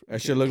Mexico. And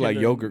that shit looked like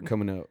yogurt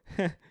coming out.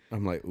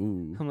 I'm like,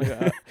 ooh. I'm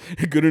like,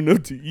 good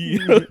enough to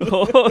eat.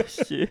 Oh,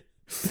 shit.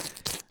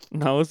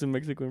 No, I was in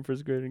Mexico in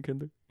first grade in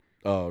kinder.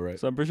 Oh, right.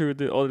 So I'm pretty sure we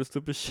did all the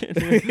stupid shit.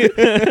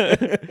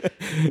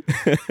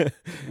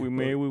 We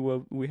made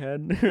what we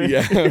had.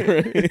 Yeah,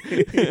 right.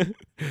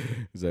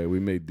 It's like we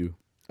made do.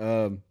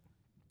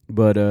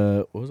 But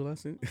what was the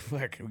last thing?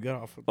 Fuck, we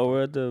got off.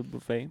 We're at the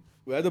buffet.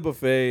 We're at the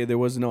buffet. There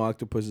was no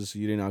octopuses, so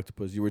you didn't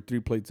octopus. You were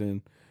 3 plates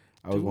in.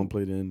 I was 1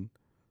 plate in.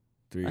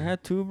 3. I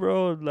had 2,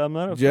 bro. I'm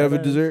not a. Did you have a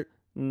dessert?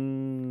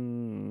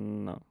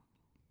 No.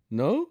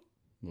 No?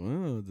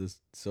 Wow, this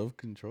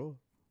self-control.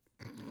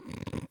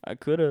 I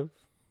could have,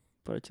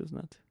 but I chose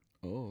not to.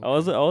 Oh.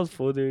 Okay. I was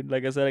full, dude.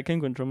 Like I said, I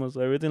can't control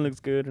myself. Everything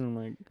looks good, and I'm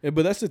like. Yeah,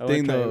 but that's the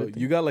thing, though.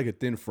 Everything. You got like a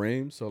thin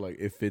frame, so like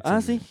it fits.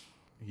 See.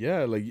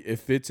 Yeah, like it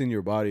fits in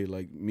your body.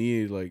 Like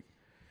me, like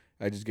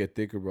I just get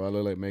thicker, bro. I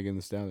look like Megan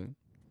Thee Stallion.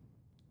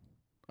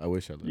 I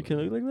wish I looked. You can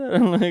look like that.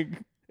 I'm like,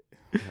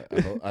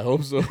 I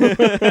hope so.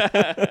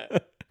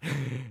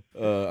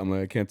 I'm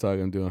like, I can't talk.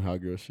 I'm doing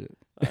hot girl shit.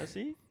 I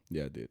see.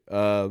 Yeah, I did.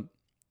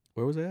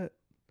 Where was I at?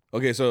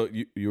 Okay, so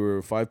you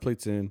were 5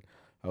 plates in.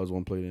 I was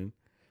 1 plate in.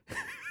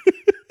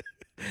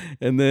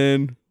 And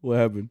then what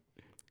happened?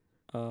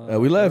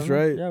 We left,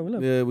 right? Yeah, we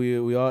left. Yeah,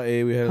 we all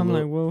ate. We had. I'm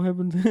like, what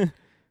happened?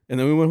 And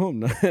then we went home.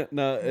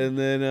 No, and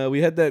then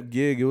we had that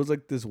gig. It was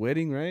like this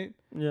wedding, right?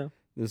 Yeah.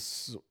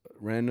 This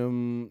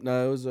random.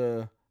 No, it was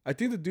I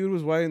think the dude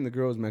was white and the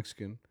girl was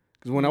Mexican.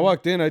 Because when I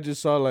walked in, I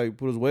just saw like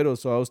puros güeros,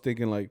 so I was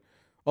thinking like,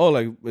 oh,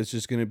 like it's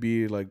just gonna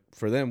be like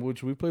for them,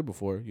 which we played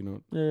before, you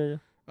know.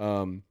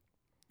 Yeah.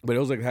 But it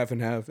was like half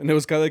and half, and it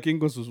was cada quien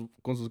con sus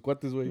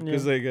cuates, way.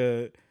 Because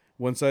like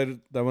one side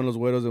daban los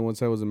güeros and one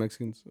side was the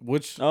Mexicans,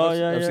 which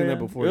I've seen that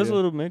before. It was a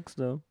little mix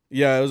though.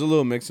 Yeah, it was a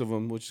little mix of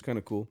them, which is kind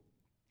of cool.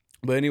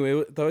 But anyway,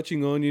 estaba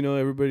chingón, you know,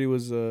 everybody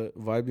was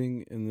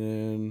vibing, and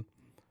then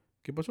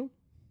 ¿qué pasó?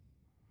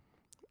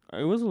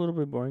 It was a little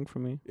bit boring for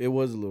me. It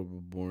was a little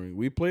bit boring.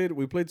 We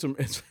played some.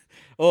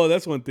 Oh,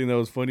 that's one thing that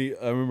was funny.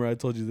 I remember I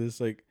told you this.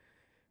 Like,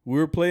 we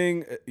were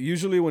playing.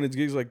 Usually, when it's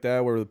gigs like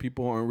that, where the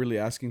people aren't really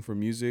asking for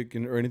music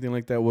or anything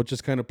like that, we'll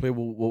just kind of play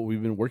what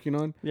we've been working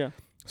on. Yeah.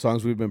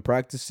 Songs we've been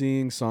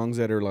practicing, songs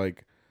that are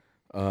like,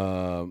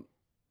 or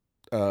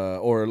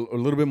a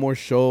little bit more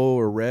show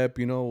or rep,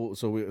 you know.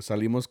 So we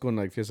salimos con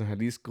like Fiesta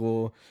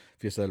Jalisco,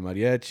 Fiesta del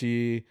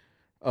Mariachi.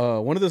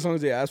 One of the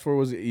songs they asked for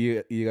was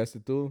Y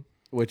Llegaste Tú,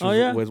 which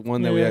was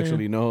one that we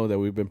actually know that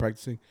we've been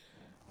practicing.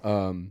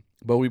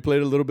 But we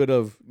played a little bit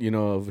of, you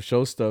know, of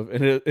show stuff,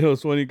 and it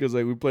was funny because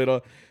like we played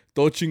all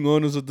todo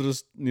chingón,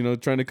 nosotros, you know,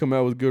 trying to come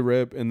out with good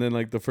rep, and then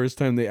like the first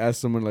time they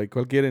asked someone like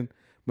 ¿Cuál quieren?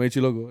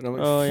 Mariachi Loco, and I'm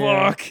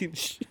like, fucking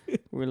shit.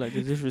 We're like,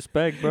 it's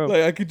disrespect, bro.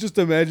 Like I could just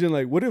imagine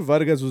like, what if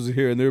Vargas was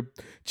here and they're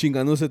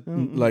chingándose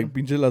like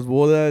pinche las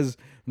bodas,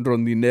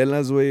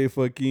 rondinelas, way,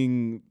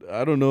 fucking,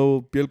 I don't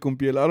know, piel con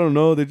piel, I don't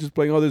know. They're just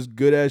playing all this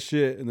good ass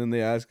shit, and then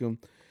they ask them,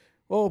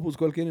 oh, pues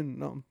 ¿cuál quieren?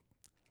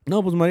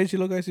 No, pues Mariachi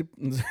Loca, si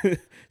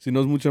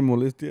no es mucha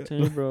molestia. Tell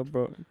you,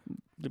 bro,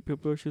 the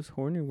people are just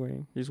horny,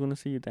 way. They just want to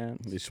see you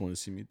dance. They just want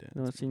to see me dance. They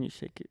want to see you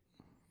shake it.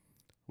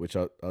 Which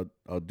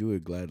I'll do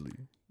it gladly.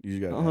 You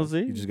just gotta ask.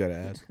 You just gotta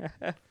ask.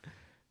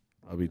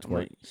 I'll be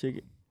twerk. Shake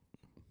it.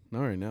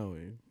 Not right now,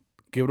 way.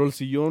 Quebró el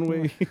sillón,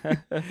 way.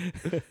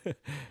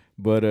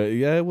 But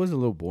yeah, it was a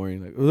little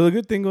boring. Like, the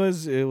good thing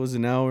was it was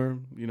an hour,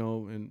 you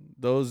know, and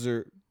those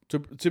are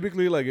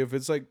typically like if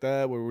it's like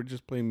that where we're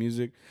just playing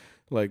music,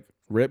 like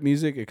rap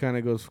music, it kind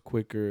of goes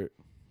quicker.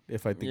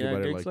 If I think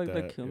about it like that.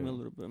 That killed me a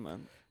little bit,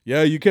 man.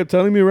 Yeah, you kept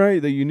telling me,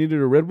 right, that you needed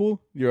a Red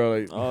Bull. You're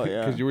like, oh yeah,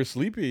 because you were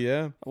sleepy.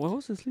 Yeah. What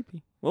was it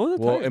sleepy? What was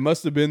it? Well, it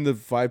must have been the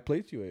 5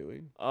 plates you ate.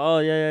 Wait. Oh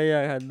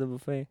yeah. I had the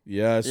buffet.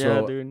 Yeah. So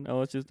yeah, dude, I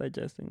was just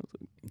digesting.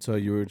 So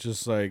you were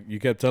just like, you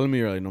kept telling me,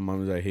 you're like, no,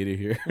 mames, I hate it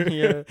here.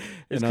 Yeah,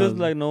 it's because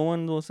like no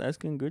one was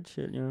asking good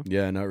shit, you know.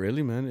 Yeah, not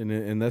really, man.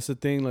 And that's the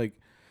thing. Like,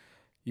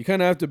 you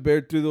kind of have to bear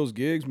through those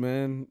gigs,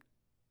 man.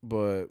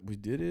 But we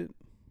did it.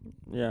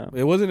 Yeah.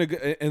 It wasn't a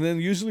good. And then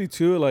usually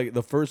too, like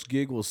the first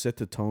gig will set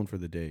the tone for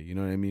the day. You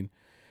know what I mean?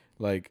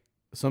 Like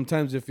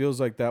sometimes it feels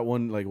like that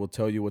one like will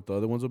tell you what the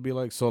other ones will be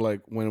like. So like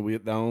when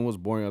that one was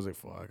boring, I was like,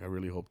 fuck, I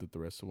really hope that the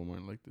rest of them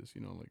aren't like this.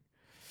 You know, like,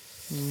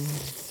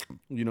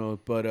 you know.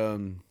 But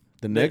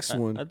the next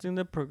one, I think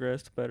they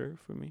progressed better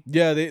for me.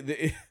 Yeah,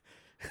 they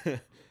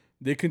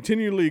they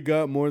continually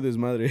got more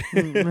desmadre,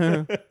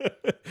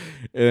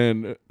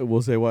 and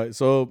we'll say why.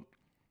 So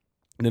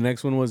the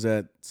next one was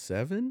at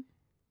 7,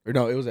 or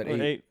no, it was at 8.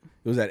 It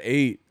was at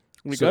 8.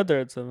 We got there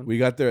at 7. We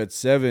got there at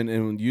 7,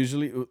 and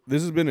usually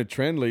this has been a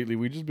trend lately.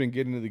 We just been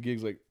getting to the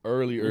gigs like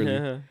early,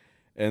 yeah.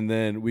 And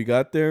then we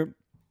got there,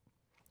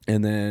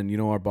 and then you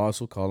know our boss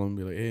will call him and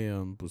be like, "Hey,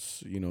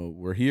 pues, you know,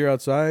 we're here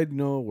outside. You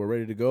know, we're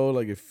ready to go.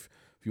 Like if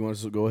you want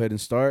us to go ahead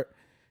and start."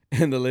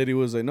 And the lady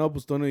was like, "No,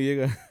 pues tú no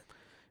llega."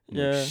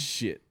 Yeah. Like,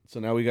 shit.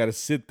 So now we got to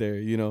sit there,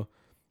 you know.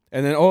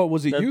 And then, oh,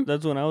 was it you?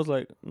 That's when I was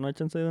like, no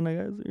chance de una,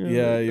 guys. You know,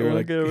 yeah, you were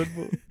like, get a Red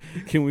Bull.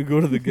 Can we go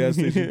to the gas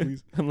station,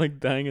 please? I'm like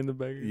dying in the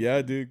back.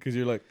 Yeah, dude, because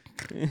you're like,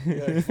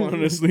 yeah,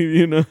 falling asleep,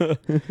 you know.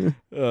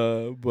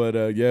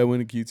 But yeah, I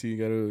went to QT,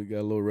 got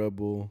a little Red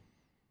Bull.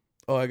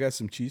 Oh, I got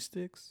some cheese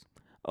sticks.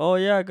 Oh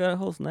yeah, I got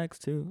whole snacks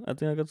too. I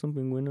think I got some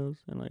pinguinos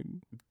and like.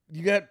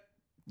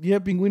 You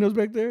have pinguinos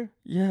back there?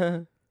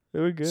 Yeah. They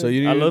were good. So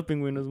I love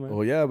pinguinos, man.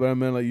 Oh yeah, but I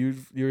mean, like you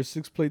were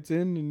 6 plates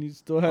in, and you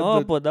still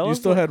had. But that you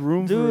still had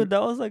room. Dude,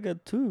 that was like a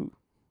 2,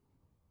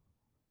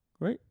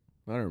 right?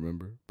 I don't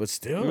remember, but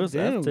still, it was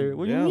damn, after.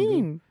 What do you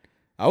mean? Dude.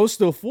 I was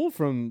still full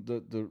from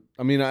the.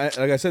 I mean, like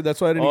I said,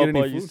 that's why I didn't get any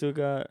but food. You still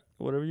got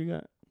whatever you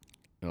got.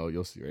 Oh,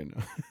 you'll see right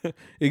now.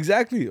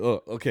 Exactly.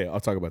 Oh, okay. I'll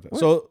talk about that. What?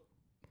 So,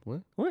 what?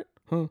 What?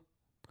 Huh?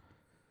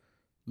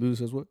 Lou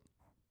says what?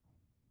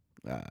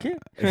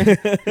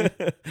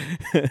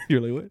 You're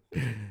like,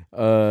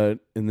 what?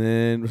 And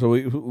then so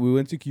we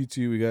went to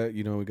Q2.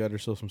 We got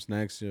ourselves some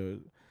snacks,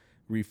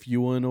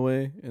 refueling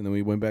away, and then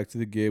we went back to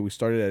the gig. We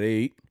started at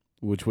 8,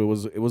 which it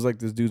was like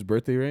this dude's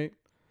birthday, right?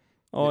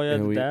 Oh yeah,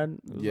 and the dad.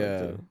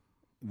 Yeah.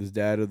 this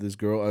dad of this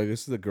girl. I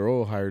guess the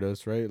girl hired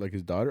us, right? Like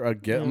his daughter.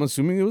 I'm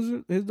assuming it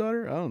was his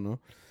daughter. I don't know.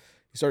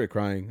 He started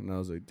crying, and I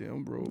was like,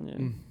 "Damn, bro."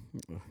 Yeah.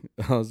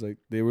 I was like,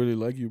 "They really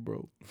like you,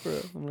 bro."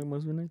 I'm like,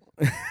 must be nice.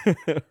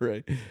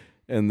 Right.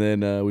 And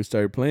then we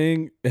started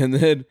playing, and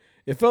then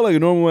it felt like a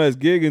normal ass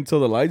gig until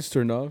the lights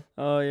turned off.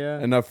 Oh yeah.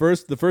 And the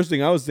first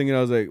thing I was thinking,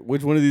 I was like,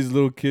 which one of these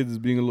little kids is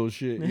being a little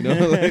shit? You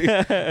know, like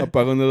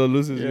apagando las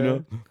luces. You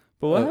know.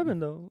 But what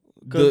happened though?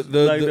 Because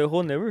the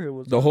whole neighborhood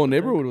was. The whole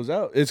neighborhood was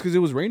out. It's because it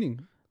was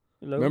raining.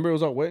 Remember, it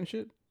was all wet and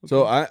shit. Okay.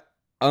 So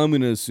I'm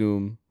gonna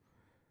assume,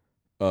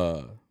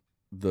 the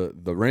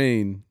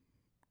rain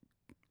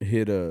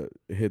hit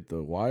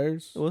the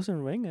wires. It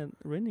wasn't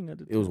raining at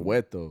the time. It was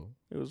wet though.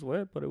 It was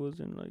wet, but it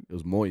wasn't like. It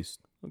was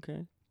moist.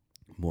 Okay.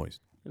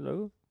 Moist.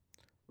 Hello.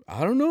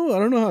 I don't know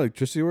how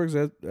electricity works.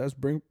 That's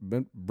Brent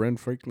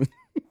Franklin.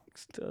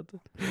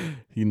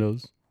 He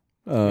knows.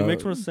 It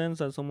makes more sense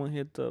that someone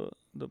hit the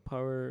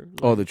power.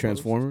 The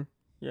transformer.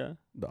 Yeah.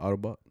 The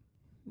Autobot.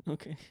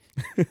 Okay.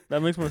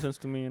 That makes more sense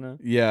to me, you know.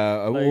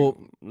 Yeah.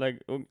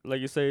 Like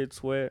you say,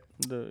 it's wet.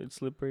 It's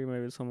slippery.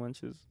 Maybe someone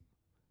just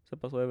se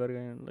pasó de verga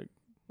and like,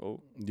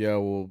 oh. Yeah.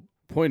 Well,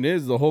 point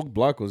is, the whole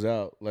block was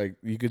out. Like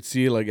you could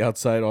see, like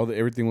outside,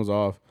 everything was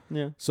off.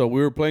 Yeah. So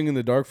we were playing in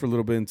the dark for a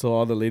little bit until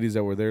all the ladies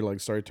that were there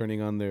like started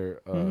turning on their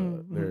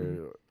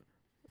 ¿qué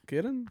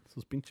eran?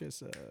 Sus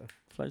pinches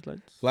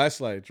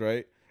flashlights,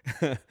 right?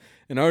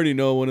 And I already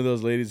know one of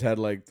those ladies had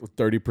like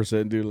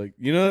 30%, dude. Like,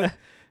 you know,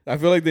 I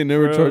feel like they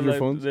never charge your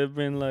phones. They've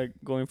been like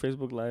going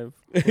Facebook Live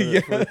for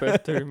the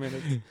past 30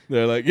 minutes.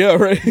 They're like, yeah,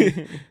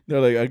 right.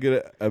 They're like,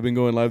 I've been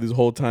going live this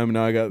whole time, and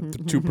now I got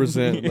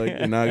 2%. Like,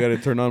 and now I got to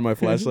turn on my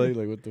flashlight.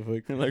 Like, what the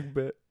fuck? Like,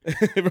 bet.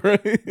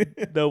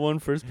 Right? That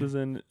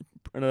 1%,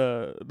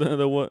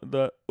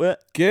 the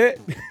what? ¿Qué?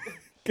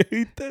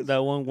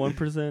 That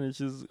 1% is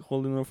just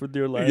holding on for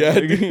dear life. Yeah,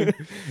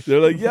 they're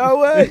like, yeah,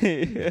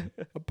 wey,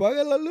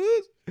 apaga la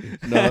luz.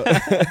 No,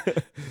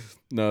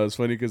 no, it's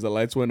funny because the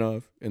lights went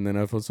off, and then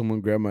I felt someone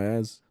grab my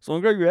ass.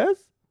 Someone grab your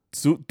ass?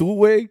 Tú,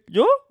 wey.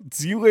 Yo?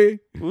 Sí, wey.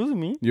 It was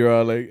me. You're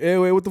all like, hey,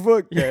 wait, what the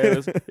fuck? Yeah,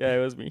 it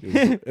was me.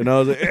 And I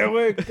was like, hey,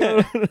 wait.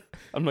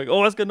 I'm like,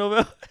 oh, es que no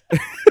veo.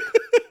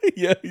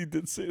 Yeah, you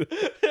did say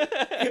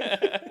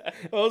that.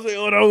 I was like,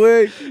 oh, no,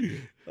 wey.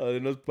 De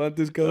no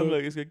espantes, cabrón. I'm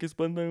like, es que aquí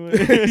espantan,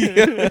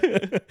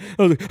 güey.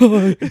 I was like, la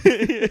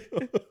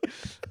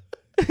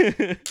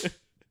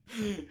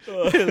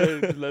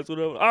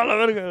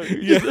verga.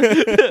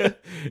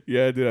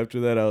 Yeah, dude,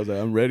 after that, I was like,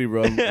 I'm ready,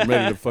 bro. I'm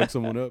ready to fuck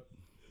someone up.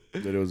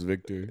 Then it was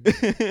Victor.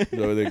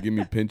 So they give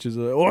me pinches.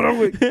 Like, oh, no,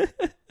 wait.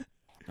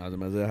 I was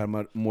like, I had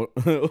my more.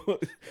 I'm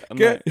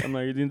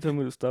like, you didn't tell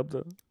me to stop,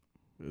 though.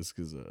 It's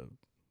because,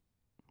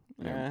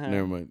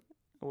 never mind.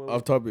 Well,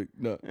 off topic.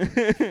 No.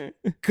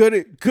 Cut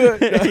it.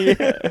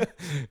 Yeah.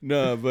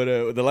 No,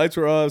 but the lights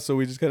were off, so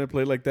we just kind of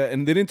played like that.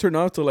 And they didn't turn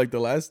off till like the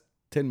last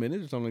 10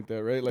 minutes or something like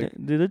that, right? Like,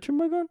 did they turn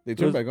back on? They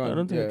turned back on. I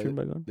don't think they turned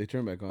back on. They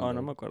turned back on. Oh,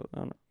 no me acuerdo. I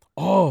don't know.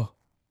 Oh.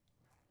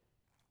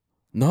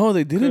 No,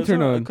 they didn't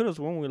turn on. I could have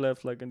sworn we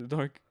left like in the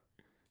dark.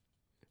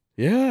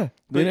 Yeah.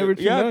 They never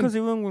turned on. Yeah, because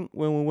even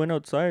when we went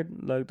outside,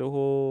 like the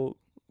whole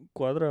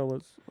quadra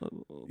was...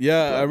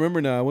 yeah, I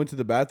remember now. I went to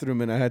the bathroom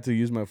and I had to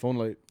use my phone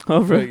light.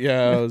 Oh, right.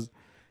 Yeah,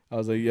 I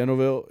was like, yeah,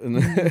 Novell. And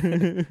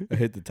then I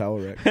hit the towel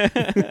rack.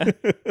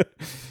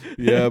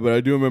 Yeah, but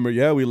I do remember,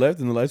 we left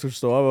and the lights were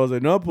still off. I was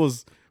like, no,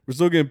 pues, we're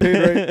still getting paid,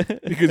 right?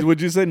 Because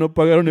what'd you say? No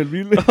pagaron el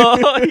bill.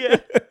 Oh, yeah.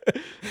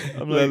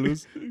 I'm like,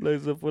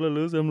 se fue la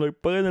luz. I'm like,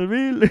 paguen el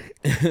bill.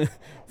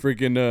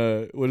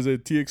 Freaking, what is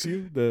it,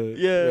 TXU?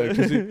 Yeah.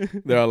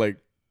 They're all like,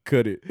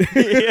 cut it.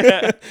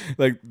 Yeah.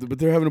 Like, but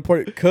they're having a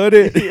party. Cut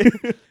it. Yeah.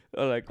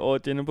 Like,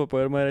 tienen para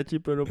pagar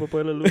mariachi, pero no para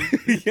pagar la luz.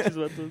 Yeah.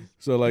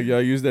 So, like,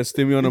 y'all use that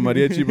stimmy on a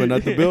mariachi, but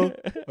not the bill?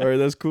 All right,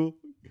 that's cool.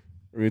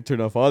 We're going to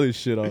turn off all this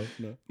shit off.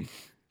 No.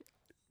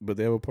 But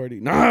they have a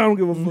party. Nah, I don't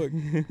give a fuck.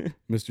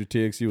 Mr.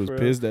 TXU was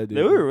pissed that day.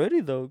 They were ready,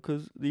 though,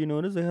 because do you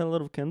notice they had a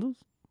lot of candles?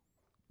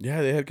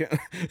 Yeah, they had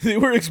they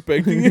were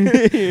expecting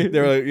it. They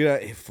were like,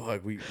 hey,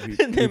 fuck.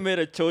 They made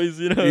a choice,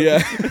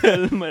 Yeah.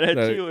 El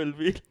mariachi o el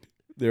bill.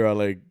 They were all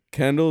like,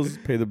 candles,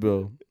 pay the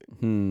bill.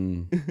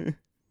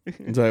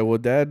 It's like, well,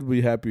 Dad would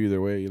be happy either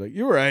way. You're like,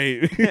 you're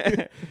right.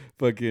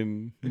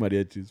 Fucking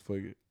mariachis, fuck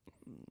it.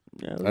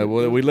 Yeah,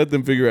 we let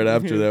them figure it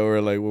after that. We're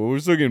like, well, we're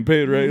still getting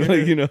paid, right?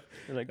 Like, They're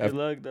like, good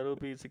luck, that'll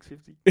be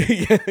 $650.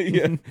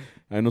 Yeah.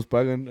 Ahí nos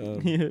pagan.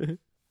 Yeah.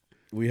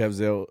 We have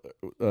Zelle,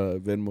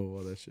 Venmo,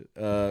 all that shit.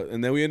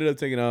 And then we ended up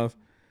taking off.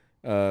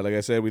 Like I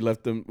said, we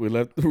left them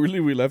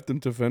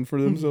to fend for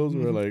themselves.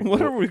 We're like,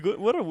 what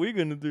are we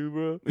gonna do,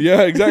 bro?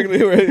 Yeah,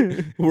 exactly,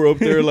 right. We're up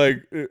there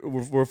like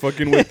we're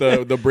fucking with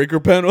the breaker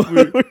panel.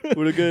 We're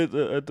the guy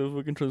at the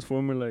fucking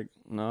transformer, like,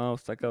 no,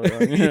 está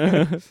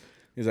cabrón.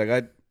 He's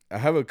like, I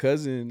have a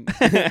cousin.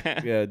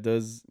 Yeah,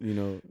 does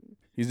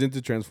he's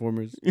into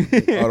Transformers,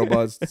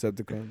 Autobots,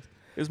 Decepticons.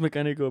 Es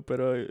mecánico,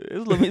 pero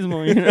es lo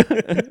mismo, you know?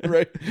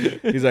 Right.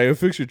 He's like, I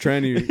fix your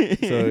tranny.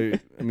 So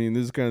I mean,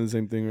 this is kind of the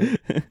same thing, right?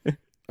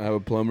 I have a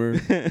plumber.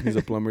 He's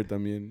a plumber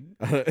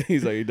también.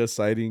 He's like, he does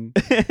siding.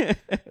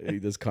 He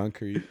does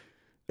concrete.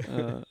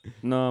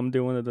 No, I'm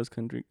the one that does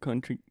country.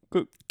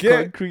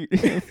 Get- Concrete.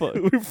 Fuck.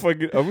 We're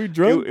fucking. Are we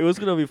drunk? It was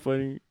gonna be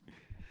funny.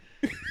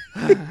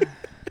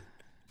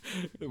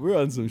 We're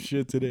on some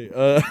shit today.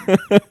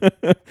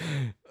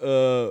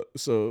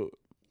 So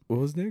what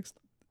was next?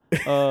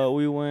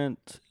 We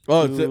went.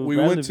 Oh, to we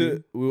Valley went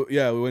View.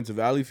 to we went to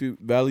Valley.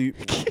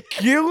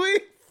 Kiwi.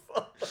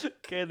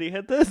 ¿Qué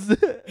dijiste?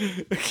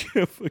 I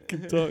can't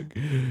fucking talk.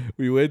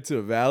 We went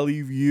to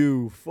Valley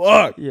View.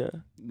 Fuck. Yeah.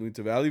 We went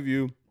to Valley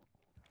View,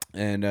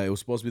 and it was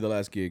supposed to be the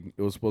last gig.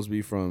 It was supposed to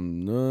be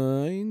from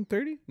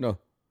 9:30. No.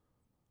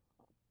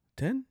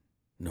 10.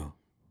 No.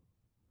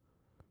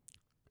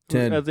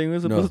 10. I think it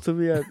was supposed to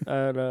be at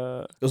It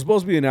was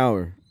supposed to be an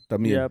hour.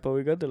 También. yeah, but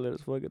we got the late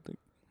as fuck, I think.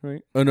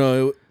 Right? Oh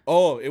no!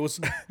 It was.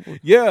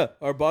 Yeah,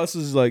 our boss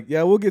is like,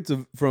 yeah, we'll get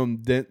to from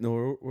Dent.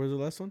 No, where's the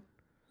last one?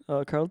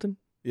 Carlton?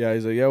 Yeah,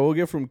 he's like, yeah, we'll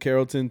get from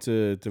Carrollton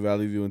to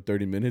Valley View in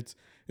 30 minutes,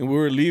 and we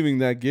were leaving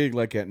that gig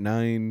like at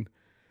 9,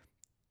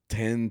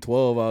 10,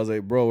 12. I was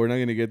like, bro, we're not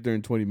gonna get there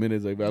in 20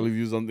 minutes. Like Valley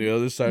View's on the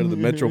other side of the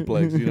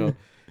Metroplex, you know.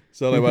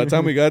 So like by the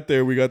time we got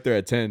there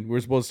at 10. We were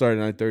supposed to start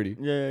at 9:30.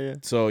 Yeah.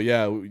 So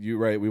yeah, you're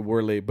right. We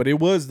were late, but it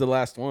was the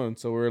last one.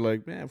 So we were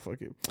like, man,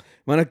 fuck it.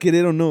 Van a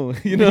querer o no,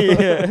 you know?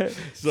 Yeah.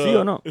 So, Sí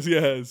o no?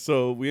 Yeah.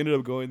 So we ended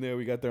up going there.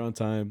 We got there on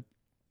time.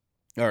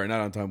 Or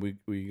not on time.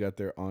 We got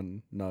there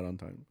not on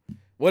time.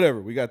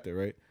 Whatever. We got there,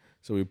 right?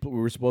 So we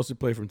were supposed to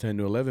play from 10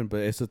 to 11,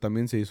 but esa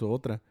también se hizo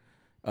otra.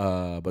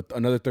 But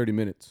another 30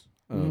 minutes.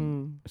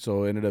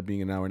 So it ended up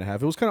being an hour and a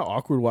half. It was kind of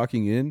awkward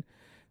walking in.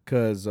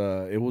 Because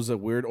it was a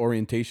weird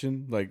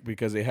orientation, like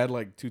because they had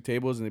like two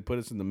tables and they put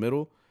us in the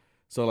middle.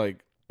 So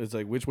like it's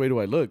like, which way do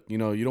I look? You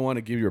know, you don't want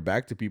to give your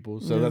back to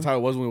people. So that's how it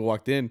was when we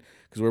walked in,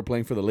 because we were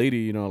playing for the lady,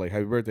 you know, like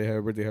happy birthday,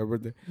 happy birthday, happy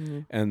birthday.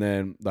 And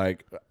then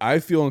like I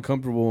feel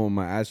uncomfortable when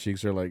my ass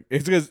cheeks are like,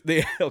 it's because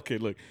they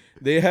look,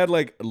 they had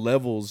like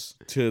levels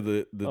to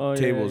the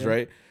tables,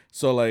 right?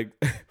 So like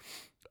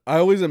I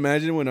always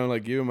imagine when I'm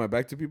like giving my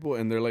back to people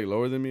and they're like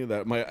lower than me,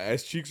 that my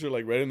ass cheeks are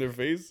like right in their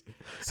face.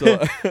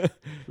 So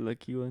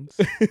lucky ones.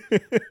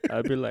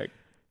 I'd be like,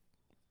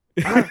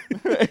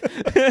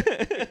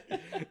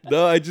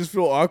 no, I just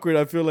feel awkward.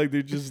 I feel like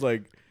they're just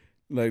like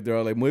they're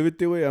all like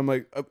muévete way. I'm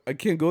like I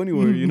can't go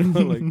anywhere, you know.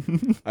 Like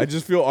I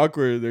just feel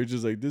awkward. They're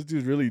just like, this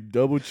dude's really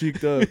double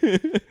cheeked up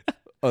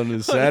on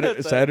a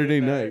Saturday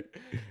night.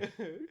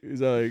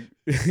 He's like,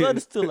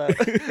 sun's still out.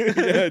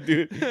 Yeah,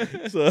 dude.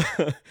 So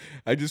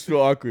I just feel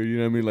awkward. You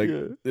know what I mean? Like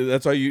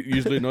that's why you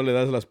usually no le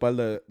das la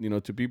espalda, you know,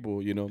 to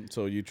people. You know,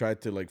 so you try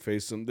to like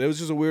face them. There was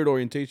just a weird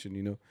orientation,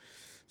 you know.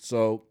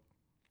 So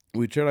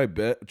we tried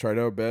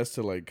our best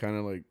to like kind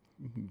of like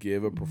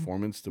give a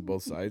performance to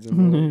both sides,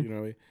 and you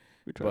know.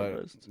 We tried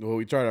our best. Well,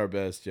 we tried our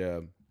best.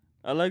 Yeah.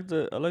 I like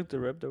the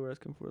rep that we're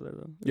asking for there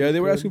though. Yeah, they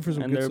were asking for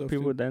some and good there stuff. And there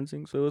were people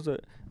dancing, so it was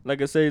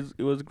like I say,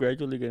 it was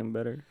gradually getting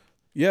better.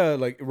 Yeah,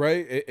 like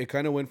right. It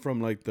kind of went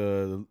from like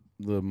the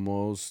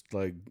most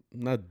like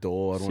not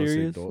dull. I don't want to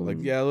say dull. Like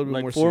a little bit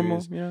like more formal,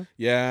 serious.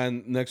 Yeah,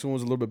 and next one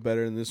was a little bit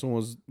better, and this one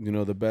was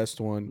the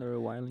best one. They were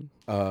whiling.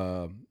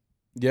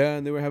 Yeah,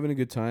 and they were having a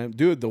good time,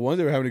 dude. The ones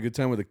that were having a good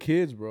time were the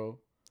kids, bro.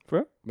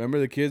 Bro, remember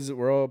the kids that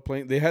were all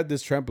playing? They had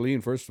this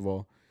trampoline first of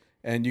all,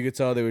 and you could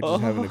tell they were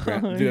just having a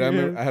great. Dude, I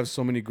remember I have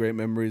so many great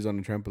memories on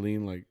the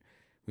trampoline. Like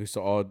we used to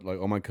all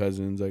my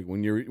cousins. Like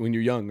when you're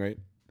young, right?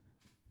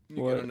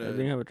 Well, I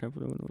didn't have a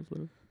trampoline when I was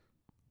little.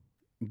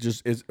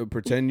 Just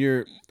pretend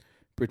you're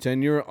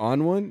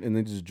on one and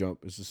then just jump.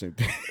 It's the same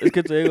thing. Es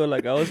que te digo,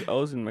 like I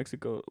was in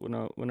Mexico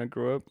when I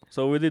grew up,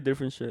 so we did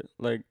different shit.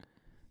 Like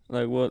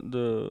what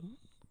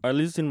at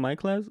least in my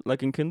class,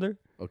 like in kinder,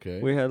 okay,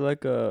 we had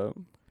like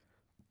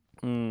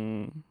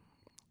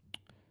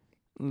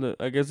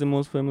I guess the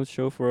most famous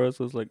show for us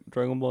was like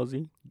Dragon Ball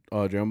Z.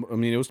 Oh, I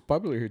mean, it was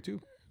popular here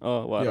too.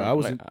 Oh, well, yeah, I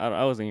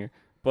wasn't here,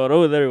 but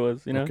over there it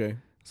was, you know. Okay.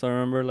 So I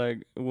remember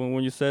like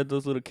when you said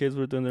those little kids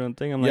were doing their own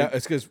thing, I'm like, yeah,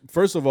 it's because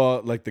first of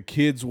all, like the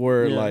kids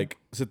were like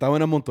se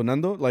estaban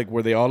amontonando, like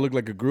where they all look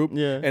like a group.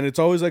 Yeah. And it's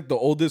always like the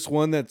oldest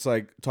one that's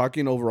like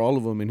talking over all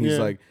of them, and he's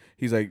like,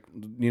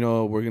 you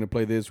know, we're gonna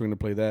play this, we're gonna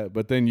play that.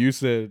 But then you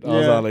said, I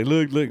was all like,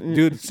 look,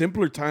 dude,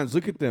 simpler times.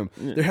 Look at them.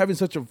 They're having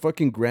such a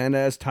fucking grand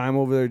ass time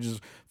over there,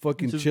 just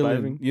fucking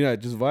chilling. Vibing.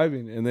 Just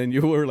vibing. And then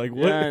you were like,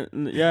 what?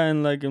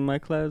 And like in my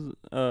class,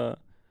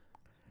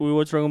 we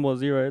watch Dragon Ball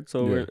Z, right?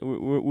 So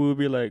we would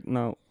be like,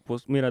 no,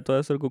 pues mira, tú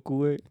eres el Goku,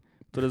 güey.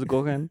 Tú eres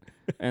Gohan.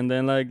 And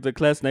then like the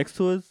class next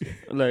to us,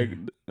 like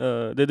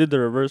they did the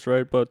reverse,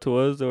 right? But to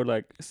us, they were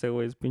like, ese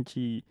güey es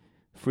pinche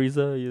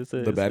Frieza.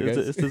 The bad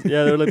guys?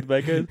 Yeah, they were like the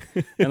bad guys.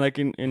 And like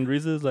in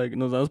recess, like,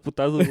 nos damos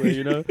putazos, güey,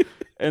 you know?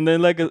 And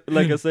then like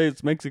I say,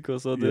 it's Mexico,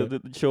 so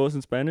the show was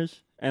in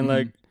Spanish. And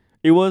like,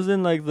 it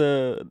wasn't like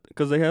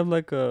because they have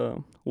like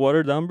a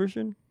watered down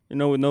version. You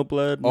know, with no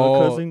blood,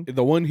 no cussing.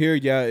 The one here,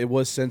 it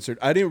was censored.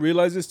 I didn't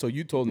realize this till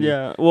you told me.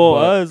 Yeah, well,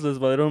 us, les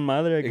valieron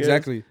madre, I guess.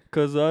 Exactly.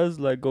 Because us,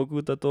 like,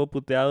 Goku está todo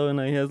puteado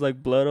and he has,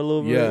 like, blood all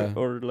over it.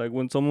 Or, like,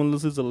 when someone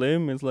loses a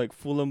limb, it's, like,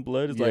 full on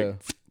blood. It's like...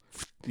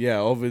 Yeah,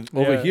 over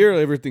here,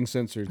 everything's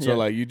censored. So,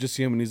 like, you just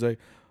see him and he's like,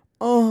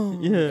 oh,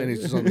 Yeah. and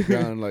he's just on the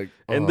ground like,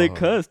 oh. And they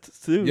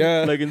cussed too.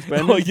 Yeah. Like in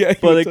Spanish. Oh, yeah.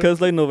 But they cussed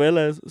like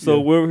novelas. So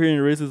Yeah. we're hearing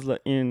recess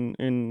like in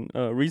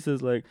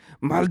recess like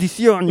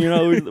maldición, you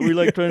know, we're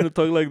like trying to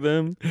talk like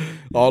them.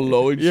 All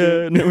low and shit.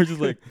 Yeah, and then we're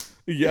just like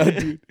yeah,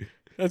 dude.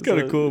 That's kind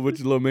of So- cool. A bunch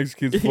of little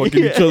Mexicans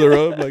fucking each other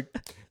up. Like,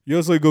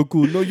 yo soy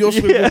Goku. No, yo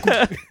soy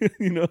Goku.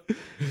 You know?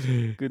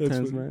 Good That's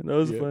times, funny. man. That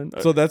was Yeah. fun.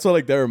 So that's what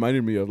like that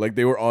reminded me of. Like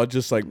they were all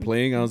just like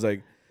playing. I was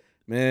like,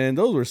 man,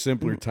 those were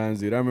simpler times,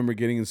 dude. I remember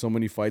getting in so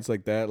many fights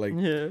like that. Like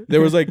yeah. there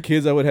was like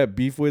kids I would have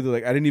beef with.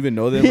 Like I didn't even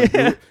know them. Like,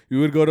 Yeah. we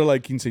would go to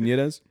like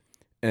quinceañeras,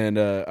 and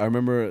I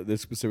remember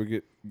this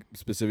specific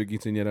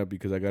quinceañera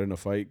because I got in a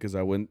fight because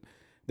I went.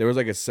 There was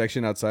like a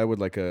section outside with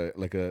like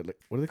what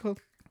are they called?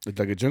 It's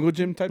like a jungle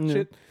gym type Yeah.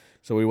 shit.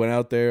 So we went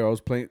out there. I was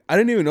playing. I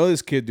didn't even know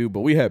this kid, dude, but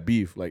we had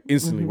beef. Like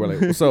instantly, we're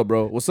like, "What's up,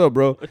 bro? What's up,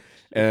 bro?"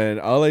 And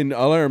all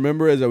I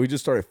remember is that we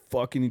just started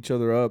fucking each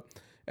other up,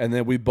 and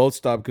then we both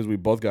stopped because we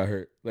both got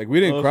hurt. Like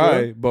we didn't Oh, cry,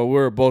 for real? but we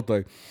were both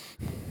like,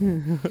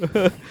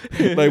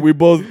 like we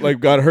both like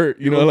got hurt.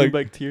 You know, holding like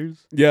back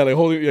tears. yeah, like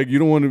holding like you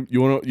don't want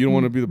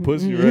to be the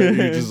pussy, right?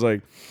 You're just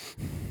like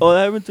Oh,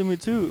 that happened to me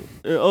too.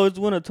 It's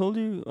when I told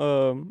you,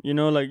 you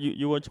know, like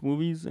you watch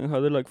movies and how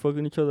they're like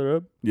fucking each other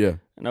up, yeah.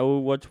 and I would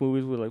watch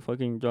movies with like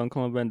fucking John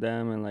Claude Van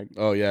Damme and like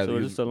Oh yeah,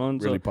 Sylvester he's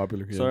Stallone. really So,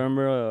 popular. Yeah. so I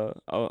remember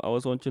I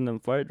was watching them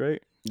fight,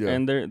 right? yeah.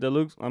 And they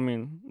looks. I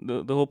mean,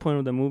 the whole point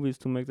of the movie is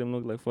to make them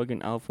look like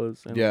fucking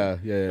alphas. And yeah,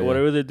 yeah, yeah.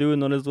 whatever they do,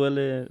 no les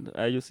duele,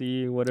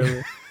 IUC,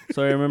 whatever.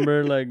 So I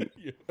remember like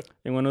Yeah.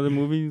 in one of the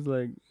movies,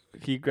 like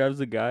he grabs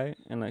the guy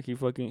and like he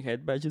fucking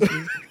head badges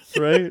him,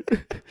 right?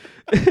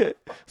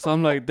 So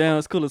I'm like, damn,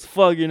 that's cool as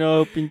fuck, you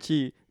know,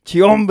 pinche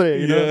hombre,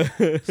 you know.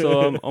 Yeah.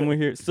 So I'm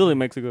here, still in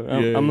Mexico.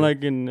 I'm Yeah.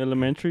 like in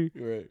elementary,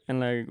 Right. and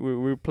like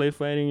we play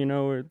fighting, you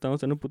know, we're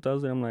estamos en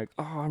putados, and I'm like,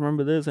 oh, I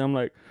remember this, and I'm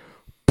like,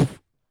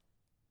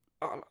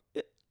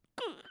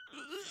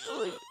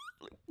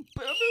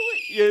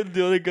 yeah,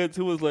 the other guy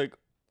too was like,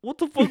 what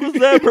the fuck was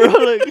that, bro?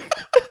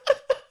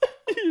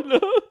 Like, you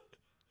know.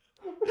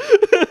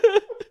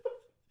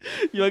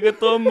 Yo acá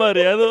todo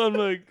mareado, I'm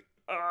like,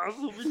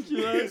 su pinche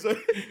madre.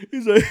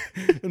 He's like,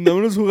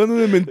 andámonos jugando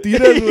de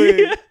mentiras,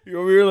 güey. You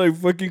over here like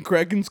fucking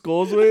cracking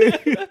skulls, güey.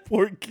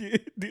 Poor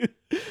kid, dude.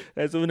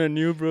 That's when I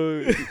knew,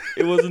 bro.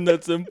 It wasn't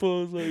that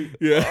simple. It's like,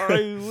 Yeah.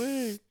 ay,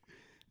 güey.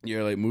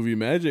 You're like movie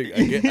magic.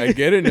 I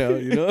get it now,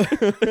 you know?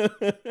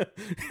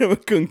 You have a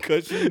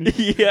concussion.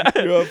 Yeah.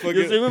 You're all Yo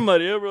fucking, se me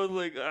mareé, bro. I was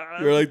like, ah.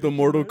 you're like the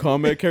Mortal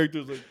Kombat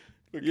characters. Like,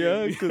 okay.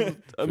 Yeah, because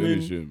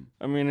Finish him.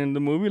 I mean, in the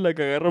movie, like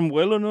agarran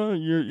vuelo, no?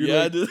 You're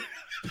Yeah, like, dude.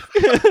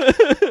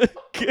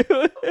 ¿Qué,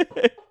 güey?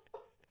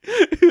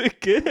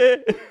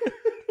 ¿Qué?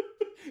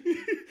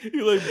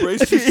 You like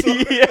brace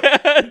yourself.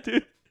 Yeah,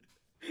 dude.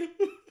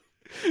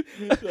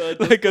 No,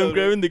 Like I'm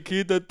grabbing the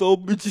kid that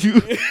told me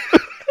you.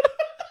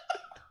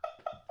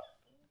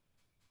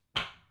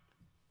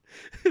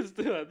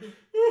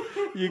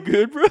 You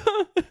good, bro?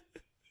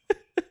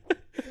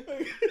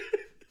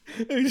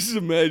 I just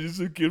imagine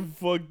some kid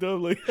fucked up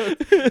like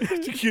after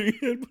getting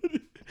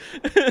headbutted.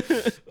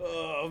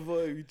 Oh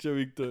fuck, pinche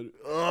Victor.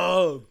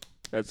 Oh.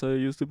 That's how it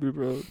used to be,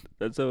 bro.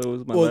 That's how it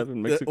was my life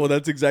in Mexico. Well,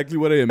 that's exactly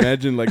what I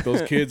imagine. Like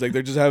those kids, like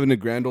they're just having a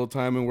grand old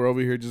time, and we're over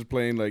here just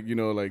playing, like, you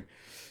know, like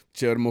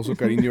Che Hermoso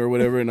Cariño or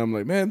whatever. And I'm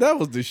like, man, that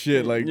was the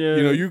shit. Like, Yeah.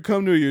 you know, you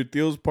come to your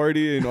Theo's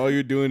party and all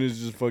you're doing is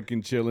just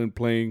fucking chilling,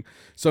 playing.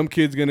 Some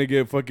kid's gonna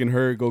get fucking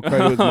hurt, go cry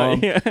to his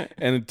mom, Yeah.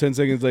 and then 10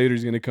 seconds later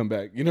he's gonna come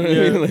back. You know what I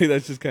Yeah. mean? Like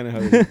that's just kind of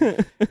how it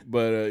is.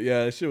 But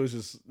yeah, that shit was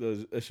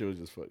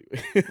just funny.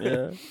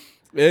 Yeah.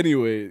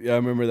 Anyway, yeah, I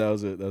remember that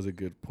was a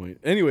good point.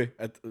 Anyway,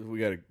 we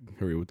gotta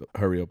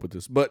hurry up with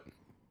this. But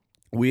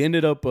we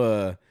ended up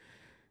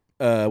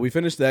we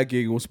finished that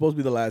gig. It was supposed to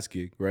be the last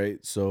gig,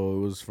 right? So it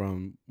was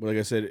from, like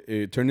I said,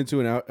 it turned into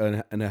an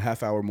hour and a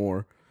half hour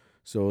more.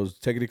 So it was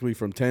technically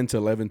from 10 to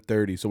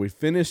 11:30. So we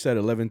finished at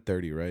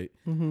 11:30, right?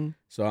 Mm-hmm.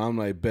 So I'm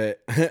like, bet.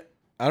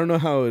 I don't know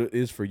how it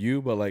is for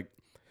you, but like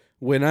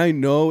when I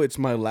know it's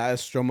my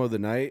last strum of the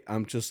night,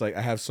 I'm just like,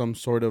 I have some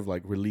sort of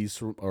like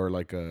release or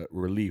like a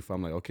relief.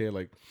 I'm like, okay,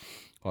 like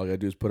all I gotta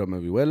do is put up my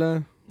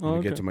vihuela,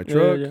 get to my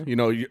truck. Yeah. You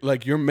know,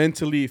 you're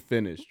mentally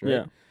finished, right?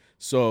 Yeah.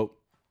 So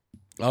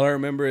all I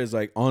remember is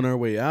like on our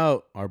way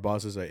out, our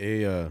boss is like,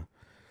 hey,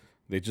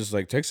 they just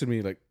like texted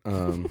me like,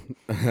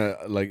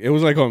 like it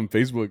was like on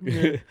Facebook.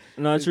 Yeah.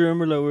 And I just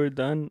remember like we were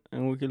done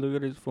and we could look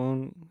at his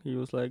phone. He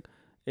was like,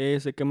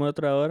 se quemó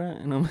otra hora.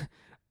 And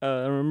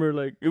I remember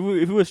like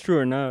if it was true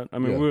or not. I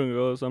mean, Yeah. we were gonna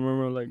go, so I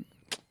remember like,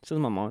 this is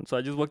my mom. So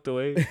I just walked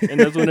away. And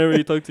that's whenever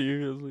he talked to you.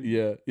 He was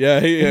like, Yeah.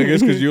 Hey, I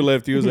guess because you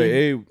left, he was like,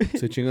 hey,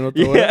 se chingan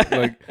otra hora? Yeah.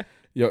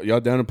 Like, y'all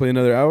down to play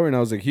another hour? And I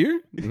was like,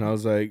 here? And I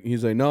was like,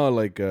 he's like, no,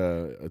 like,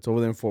 it's over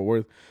there in Fort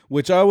Worth.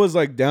 Which I was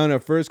like down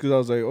at first because I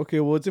was like, okay,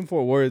 well, it's in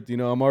Fort Worth. You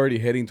know, I'm already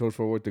heading towards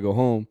Fort Worth to go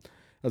home.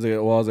 I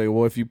was like,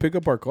 well, if you pick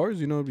up our cars,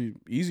 you know, it'd be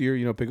easier.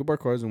 You know, pick up our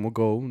cars and we'll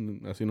go.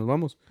 And así nos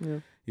vamos. yeah.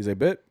 He's like,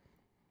 bet.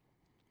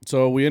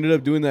 So we ended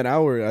up doing that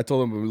hour. I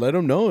told him, let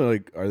them know,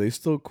 like, are they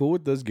still cool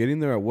with us getting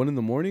there at 1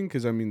 a.m?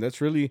 Because, I mean, that's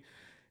really,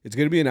 it's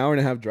gonna be an hour and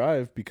a half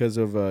drive because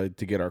of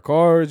to get our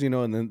cars, you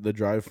know, and then the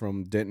drive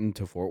from Denton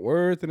to Fort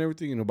Worth and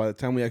everything. You know, by the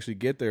time we actually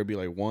get there, it'll be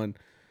like 1.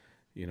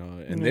 You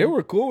know, and they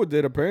were cool with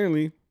it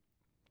apparently.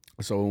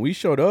 So when we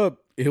showed up,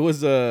 it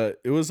was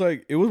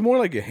more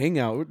like a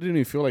hangout. It didn't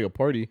even feel like a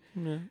party.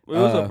 Yeah,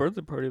 well, it was a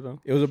birthday party though.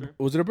 It was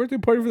was it a birthday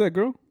party for that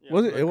girl? Yeah,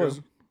 was it? It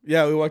was.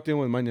 Yeah, we walked in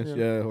with Mañas.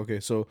 Yeah. Okay.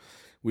 So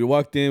we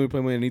walked in. We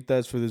played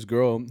Mañanitas for this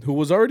girl who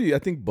was already, I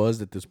think,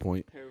 buzzed at this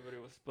point. Everybody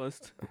was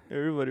buzzed.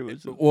 Everybody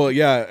was. Just well,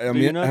 yeah. I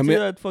mean, I mean,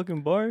 that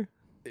fucking bar.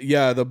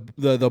 Yeah,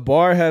 the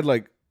bar had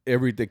like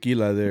every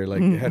tequila there.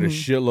 Like it had a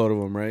shitload of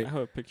them, right? I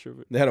have a picture of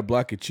it. They had a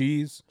block of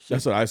cheese.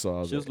 That's what I saw. I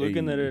was just like,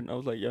 looking at it, and I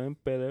was like, "Yeah, I'm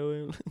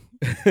pedo."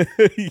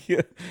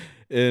 Yeah,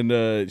 and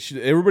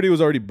everybody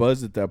was already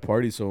buzzed at that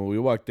party. So when we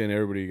walked in,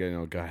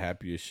 everybody got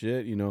happy as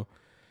shit, you know.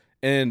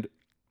 And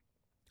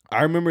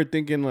I remember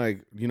thinking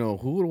like, you know,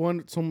 who would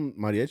want some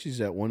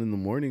mariachis at 1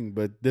 a.m?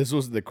 But this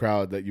was the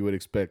crowd that you would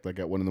expect like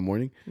at 1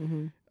 a.m.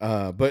 Mm-hmm.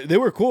 But they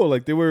were cool.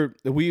 Like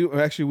we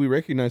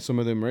recognized some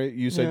of them, right?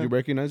 You said you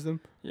recognized them.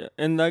 Yeah,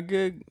 and that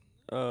gig,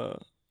 it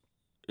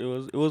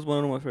was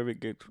one of my favorite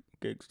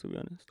gigs to be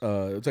honest.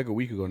 It's like a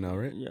week ago now,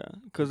 right? Yeah,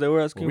 because they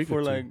were asking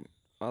for like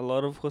a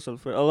lot of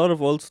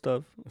old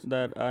stuff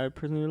that I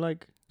personally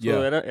like.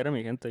 So era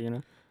mi gente, you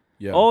know.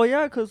 Yeah. Oh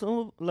yeah, because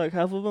like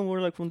half of them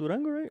were like from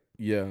Durango, right?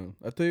 Yeah,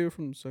 I thought you were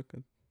from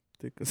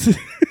Zacatecas.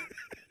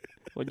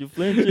 What you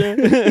flinch?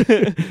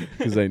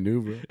 Because I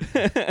knew, bro.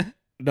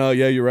 No,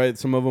 yeah, you're right.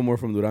 Some of them were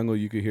from Durango.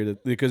 You could hear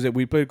that because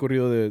we played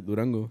Corrido de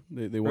Durango.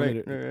 They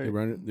wanted it.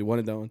 Right. They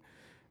wanted that one.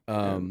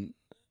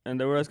 And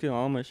they were asking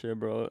all my shit,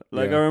 bro.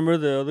 Like I remember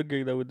the other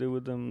gig that we did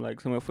with them,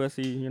 like some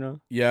fussy, you know.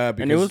 Yeah,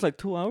 because and it was like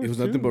 2 hours. It was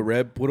nothing but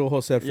rap, puro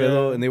Jose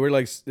Alfredo, and they were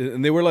like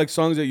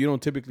songs that you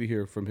don't typically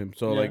hear from him.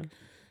 So like.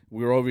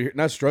 We were over here,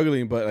 not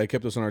struggling, but I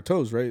kept us on our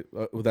toes, right?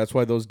 That's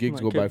why those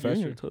gigs go by faster.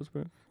 Your toes,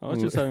 bro. I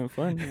was just having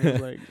fun. I was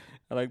like,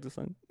 I like the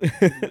song.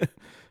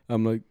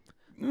 I'm like,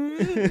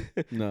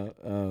 no.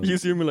 You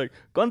see me like,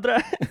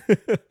 contra.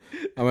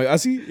 I'm like,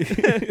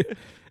 así.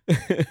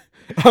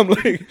 I'm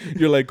like,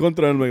 you're like,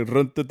 contra. I'm like,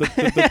 run.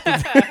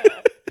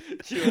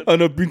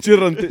 On a pinche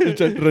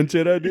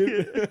ranchera,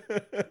 dude.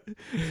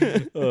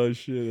 Oh,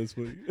 shit, that's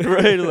funny.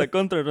 Right, like,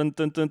 contra, run,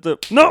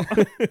 no!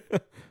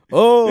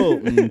 Oh,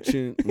 ya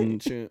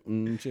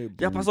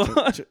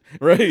pasó.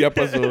 Right, ya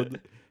pasó.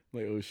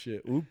 Like, oh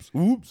shit, oops.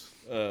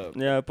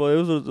 Yeah, but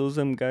it was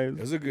them guys.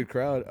 It was a good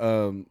crowd.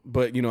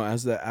 But you know,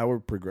 as the hour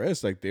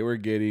progressed, like they were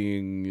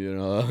getting, you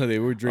know, they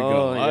were drinking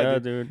a lot. Yeah,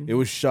 dude. It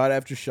was shot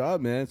after shot,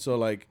 man. So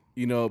like,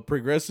 you know,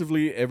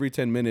 progressively every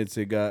 10 minutes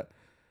it got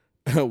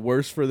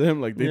worse for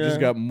them. Like they just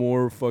got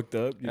more fucked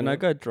up. And I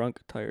got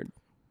tired.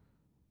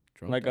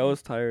 Like I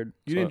was tired.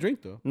 You didn't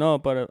drink though. No,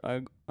 but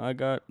I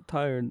got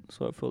tired,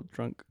 so I felt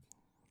drunk.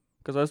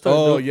 Cause I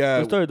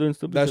started doing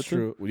stupid. That's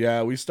true. Too.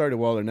 Yeah, we started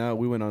Waller Now.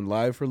 We went on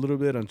live for a little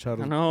bit on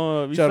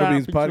Charo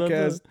Beans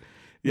podcast.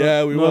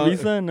 Yeah, we went.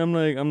 Visa, and I'm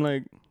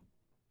like,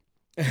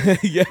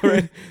 yeah,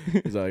 right.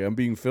 He's like, I'm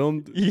being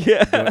filmed.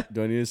 Yeah.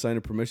 Do I need to sign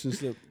a permission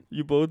slip?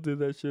 You both did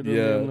that shit.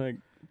 Yeah. I'm like,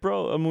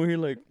 bro, I'm over here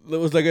like. It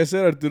was like I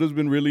said, Arturo's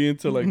been really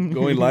into like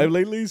going live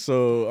lately,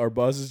 so our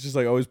boss is just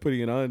like always putting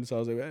it on. So I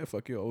was like,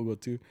 fuck you, I'll go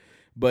too.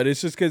 But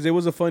it's just because it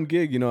was a fun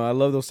gig, you know. I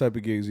love those type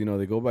of gigs, you know.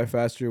 They go by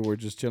faster. We're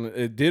just chilling.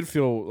 It did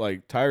feel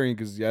like tiring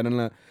because I don't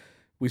know.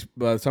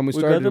 By the time we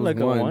started, it was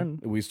like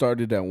 1. We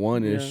started at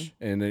 1-ish,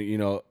 and then, you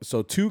know,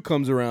 so 2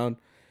 comes around.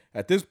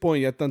 At this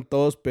point, ya están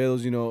todos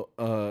pedos, you know.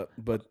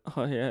 But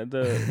oh yeah,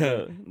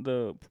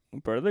 the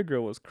brother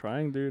girl was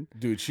crying, dude.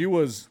 Dude, she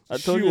was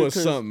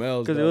something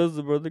else. Because it was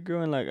the brother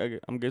girl, and like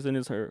I'm guessing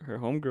it's her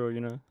homegirl, you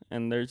know.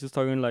 And they're just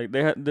talking like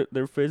they had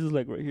their faces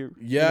like right here.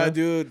 Yeah, you know?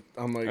 Dude.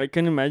 I'm like, I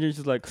can imagine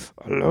she's like,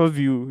 I love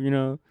you, you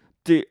know.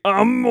 Te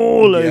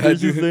amo, like they're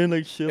just saying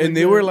like shit. And like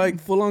they that. were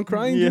like full on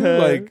crying, dude.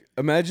 Like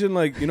imagine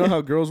like you know how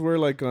girls were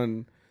like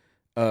on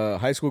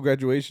high school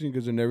graduation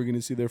because they're never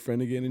gonna see their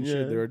friend again and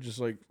shit. They were just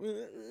like.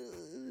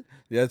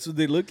 Yeah, that's what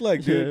they looked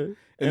like, dude.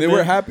 And they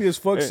were happy as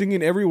fuck,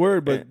 singing every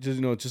word, but just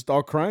you know, just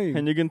all crying.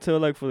 And you can tell,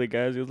 like, for the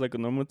guys, it was like a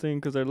normal thing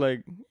because they're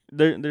like,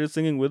 they're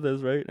singing with us,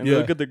 right? And they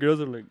look at the girls,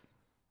 they're like,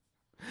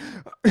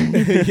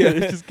 yeah, they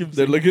just keep.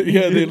 They're looking.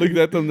 Yeah, they looked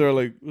at them. They're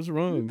like, "What's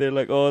wrong?" They're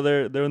like, "Oh,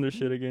 they're on their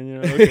shit again." You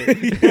know,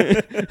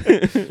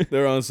 okay.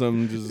 They're on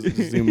some. Just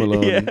leave them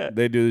alone. Yeah.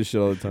 They do this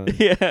shit all the time.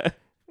 Yeah.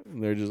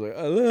 And they're just like,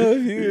 I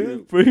love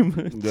you. Pretty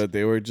much. But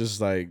they were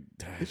just like,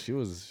 she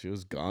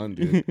was gone,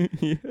 dude.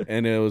 Yeah.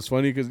 And it was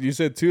funny because you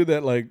said too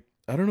that like,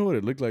 I don't know what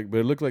it looked like,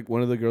 but it looked like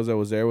one of the girls that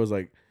was there was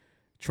like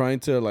trying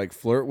to like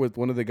flirt with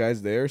one of the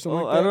guys there or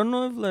something like that. I don't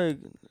know if like,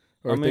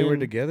 or if they were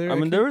together. I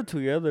mean, they were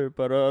together,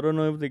 but I don't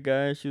know if the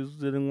guy she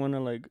didn't want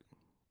to like,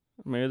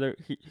 maybe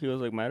he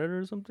was like mad at her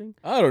or something.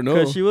 I don't know.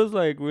 Because she was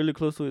like really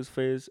close to his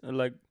face, and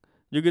like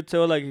you could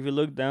tell like if you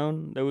look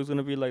down, there was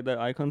gonna be like that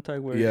eye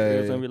contact where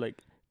it was gonna be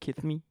like.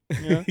 kiss me.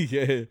 Yeah.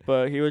 Yeah.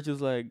 But he was just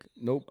like,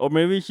 Nope. or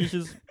maybe she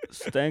just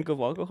stank of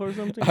alcohol or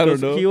something. I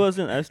don't know. He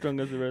wasn't as strong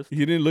as the rest.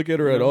 He didn't look at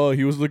her You at know? all.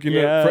 He was looking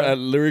Yeah. at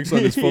lyrics on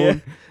his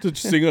phone to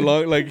sing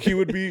along. Like he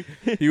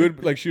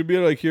would like she'd be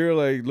like here,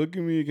 like look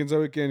at me, can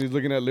sabe que, and he's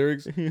looking at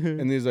lyrics,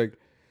 and he's like,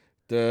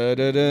 da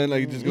da da,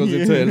 like he just goes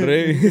into El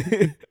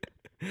Rey.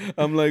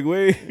 I'm like,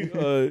 wait,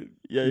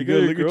 yeah, you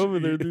got your girl over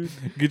there, dude.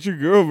 Get your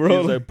girl,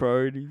 bro. He's like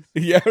priorities.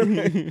 Yeah,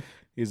 right.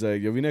 He's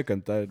like, yo vine a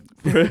cantar.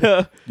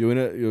 yo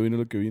vine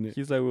lo que vine.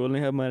 He's like, we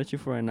only have match you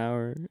for an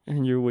hour,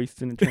 and you're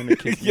wasting it trying to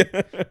kiss me.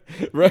 Yeah,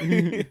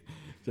 right.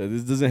 So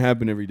this doesn't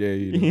happen every day,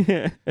 you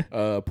know.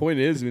 Yeah. Point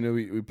is, you know,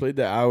 we played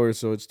the hour,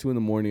 so it's 2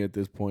 a.m. at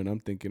this point. I'm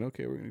thinking,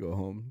 okay, we're gonna go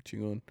home,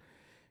 chingon.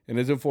 And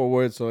it's in Fort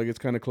Worth, so like it's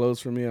kind of close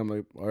for me. I'm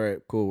like, all right,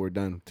 cool, we're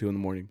done. 2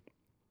 a.m.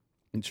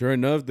 And sure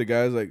enough, the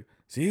guy's like,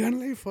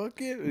 síganle,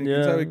 fuck it. And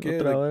Yeah.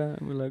 otra hora.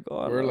 We're like,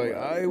 oh, we're no, like, no.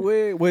 I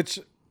wait, which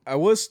I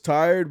was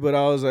tired, but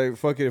I was like,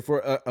 fuck it. If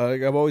we're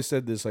like I've always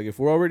said this, like if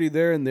we're already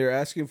there and they're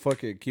asking,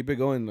 fuck it, keep it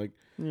going. Like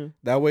Yeah.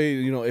 that way,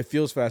 you know, it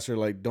feels faster.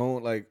 Like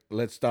don't like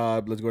let's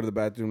stop, let's go to the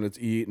bathroom, let's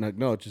eat. And like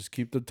no, just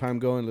keep the time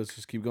going. Let's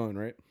just keep going,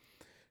 right?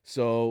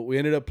 So we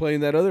ended up playing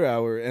that other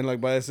hour, and like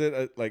by I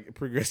said, like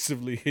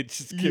progressively, it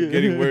just kept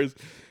getting worse.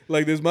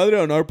 Like there's madre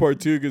on our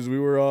part too, because we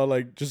were all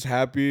like just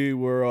happy.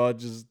 We're all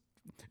just.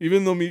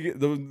 Even though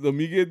the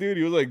Miguel dude,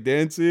 he was like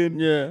dancing.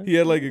 Yeah. He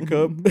had like a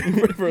cup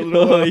for a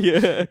little while.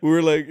 Yeah. We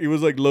were like, he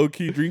was like low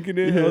key drinking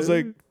it. I was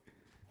like,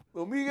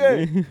 "Oh,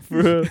 Miguel."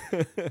 Bro,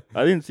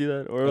 I didn't see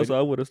that, or else I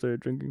would have started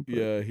drinking.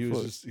 Yeah, he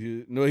was just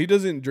no, he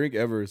doesn't drink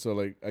ever. So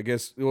like, I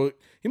guess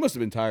he must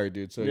have been tired,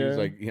 dude. So he was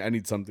like, I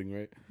need something,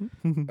 right?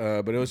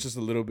 But it was just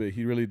a little bit.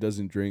 He really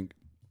doesn't drink.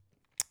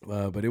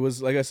 But it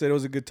was like I said, it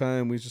was a good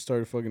time. We just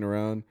started fucking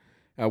around.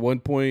 At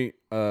one point,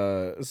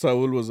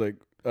 Saul was like.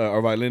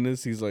 Our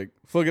violinist, he's like,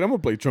 fuck it, I'm gonna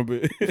play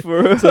trumpet.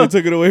 So I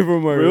took it away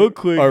from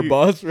our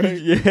boss, right?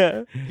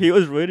 Yeah, he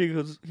was ready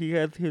because he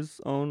had his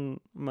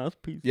own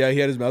mouthpiece. Yeah, he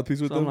had his mouthpiece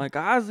with so him. I'm like,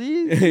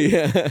 see?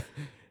 Yeah.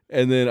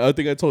 And then I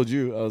think I told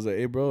you, I was like,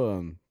 hey,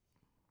 bro,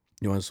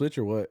 you want to switch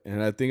or what?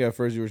 And I think at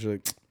first you were just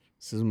like,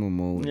 this is my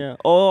moment. Yeah.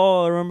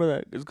 Oh, I remember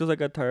that. It's because I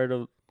got tired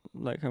of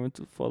like having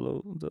to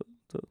follow the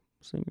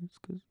singers.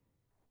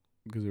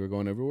 Because we were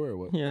going everywhere or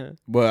what? Yeah.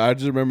 But I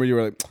just remember you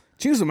were like,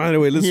 chingon madre,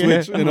 wait, let's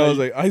switch. And I was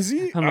like, I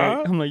see.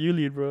 I'm like, you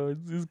lead, bro.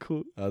 It's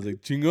cool. I was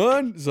like,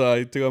 chingon. So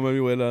I took out my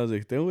vihuela. I was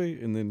like, ten way.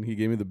 And then he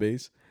gave me the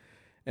bass.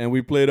 And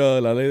we played La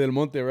Ley del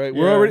Monte, right?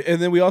 Yeah. We're already,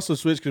 and then we also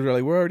switched because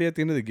we're already at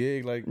the end of the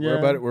gig. Like Yeah.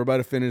 we're about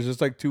to finish.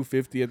 It's like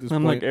 2:50 at this point.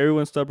 I'm like,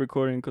 everyone stopped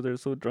recording because they're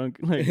so drunk.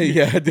 Like,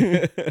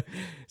 yeah.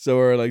 So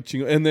we're like,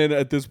 chingon. And then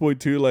at this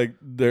point too, like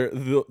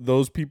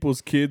those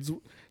people's kids.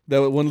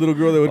 That one little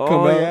girl that would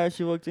come out. Oh yeah,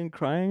 she walked in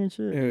crying and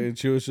shit. And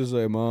she was just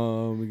like,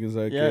 Mom, because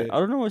like, yeah, I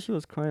don't know why she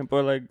was crying,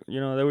 but like, you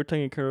know, they were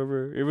taking care of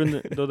her.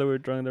 Even though they were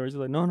drunk, they were just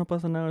like, no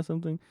pasa nada or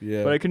something.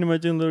 Yeah. But I can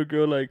imagine a little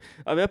girl like,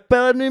 había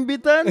pedo, no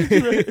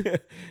invitan.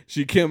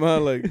 She came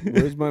out like,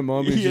 where's my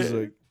mom? And she's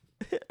like,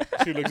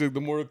 she looks like the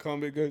Mortal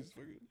Kombat guys.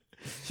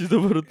 She's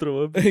about to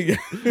throw up.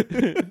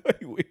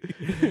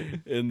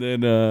 And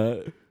then,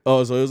 so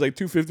it was like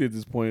 2:50 at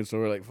this point. So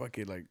we're like, fuck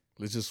it, like,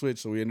 let's just switch.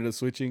 So we ended up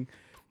switching.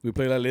 We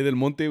played La Ley del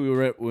Monte. We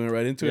went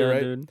right into it,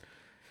 right? Dude.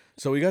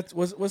 So we got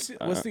what's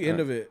the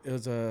end of it? It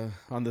was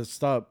on the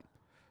stop.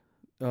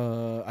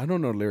 I don't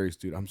know lyrics,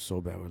 dude. I'm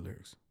so bad with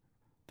lyrics.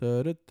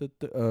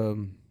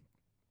 And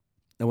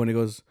when it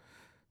goes,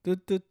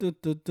 okay.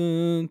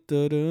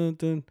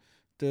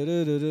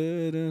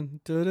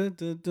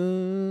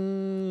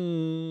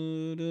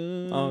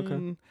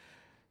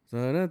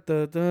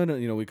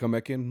 You know, we come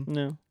back in,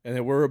 Yeah. and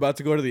then we're about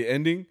to go to the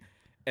ending.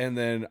 And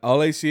then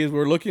all I see is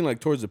we're looking like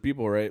towards the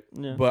people, right?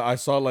 Yeah. But I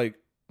saw like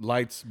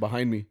lights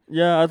behind me.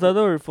 Yeah, I thought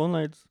they were phone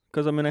lights.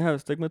 Cause I mean, I have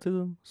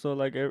astigmatism, so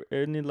like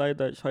any light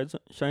that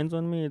shines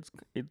on me,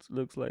 it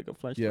looks like a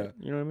flashlight. Yeah.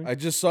 You know what I mean? I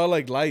just saw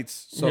like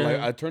lights. So like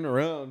Yeah. I turn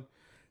around,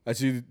 I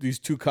see these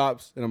two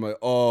cops, and I'm like,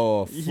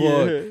 oh fuck.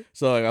 Yeah.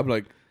 So like I'm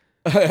like,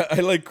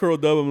 I like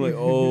curled up. I'm like,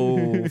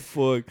 oh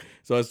fuck.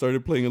 So I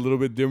started playing a little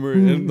bit dimmer,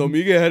 and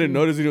Domingue hadn't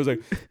noticed. And he was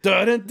like,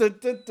 dun, dun, dun,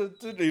 dun, dun,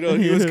 dun, you know,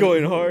 he was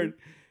going hard.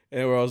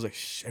 And where I was like,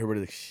 shh,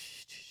 everybody like,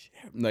 shh, shh, shh.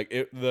 Like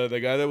the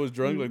guy that was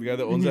drunk, like the guy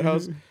that owns the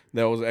house,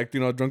 that was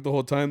acting all drunk the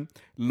whole time.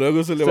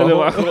 Luego se le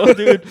bajó,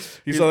 dude.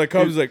 He saw the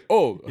cops. He's like,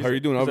 oh, how are you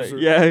doing, officer?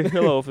 Like, yeah,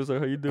 hello, officer.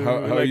 How you doing? How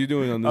like, are you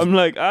doing on this? I'm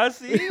like,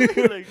 see.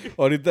 Like,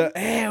 Ahorita,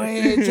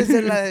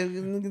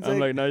 wey, I'm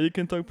like, now you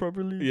can talk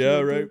properly. yeah,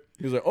 right.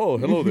 He's like, oh,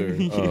 hello there.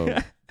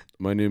 Yeah.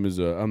 My name is,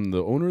 I'm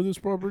the owner of this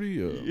property.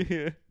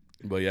 Yeah.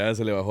 But yeah,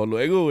 se le bajó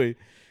luego, güey.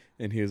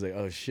 And he was like,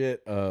 oh,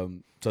 shit.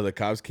 So the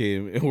cops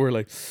came, and we're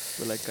like,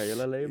 cayó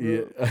la ley,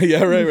 bro.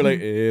 Yeah, right. We're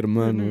like,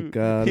 hermano,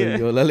 Yeah.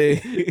 cayó la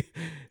ley.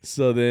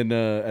 So then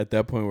at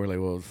that point, we're like,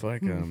 well,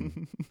 fuck,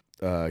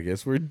 I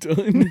guess we're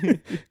done.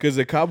 Because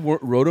the cop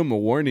wrote him a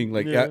warning.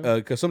 Like,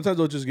 because sometimes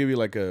they'll just give you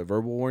like a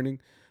verbal warning.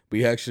 But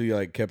he actually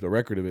like kept a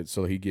record of it.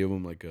 So he gave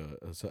him like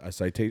a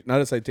citation,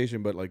 not a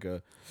citation, but like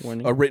a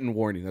written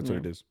warning. That's what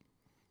it is.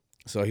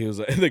 So he was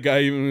like, the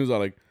guy even was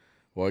like,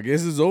 Well, I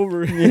guess it's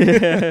over.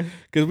 Yeah.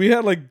 Because we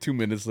had like 2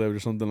 minutes left or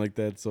something like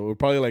that. So we're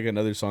probably like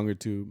another song or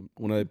two,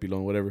 una de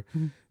pilón, whatever.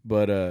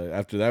 But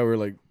after that, we're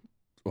like,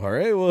 all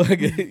right, well,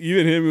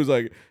 even him, he was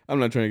like, I'm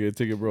not trying to get a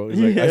ticket, bro. He's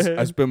like,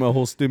 I spent my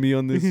whole stimmy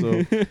on this,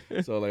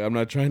 so like, I'm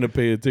not trying to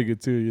pay a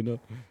ticket too, you know?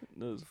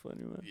 That was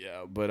funny, man.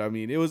 Yeah, but I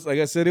mean, it was, like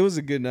I said, it was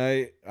a good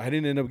night. I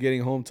didn't end up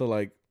getting home till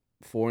like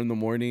 4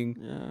 a.m.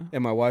 Yeah.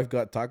 And my wife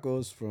got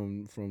tacos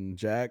from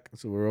Jack.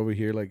 So we're over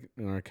here like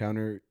on our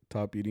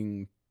countertop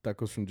eating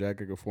tacos from Jack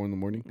like at 4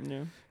 a.m.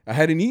 Yeah. I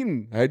hadn't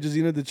eaten. I had just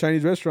eaten at the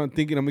Chinese restaurant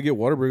thinking I'm going to get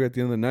Whataburger at the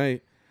end of the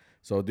night.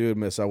 So, dude,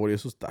 me saboreé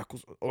esos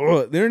tacos.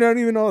 Oh, they're not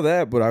even all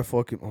that, but I was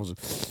like,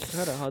 I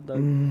had a hot dog.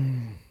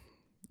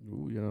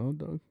 Ooh, you know, hot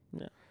dog?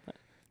 Yeah.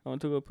 I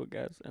went to go put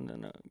gas and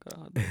then got a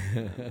hot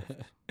dog.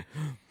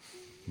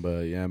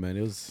 But, yeah, man,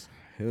 it was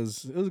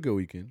a good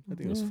weekend. I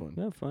think it was fun.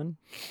 Yeah, fun.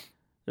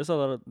 There's a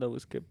lot that we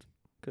skipped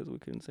because we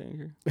couldn't say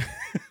here.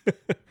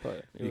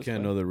 But you can't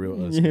fun. know the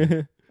real us.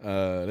 Yeah.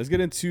 Let's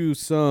get into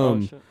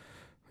some. Oh,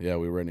 yeah,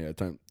 we're running out of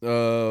time.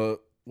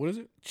 What is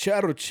it?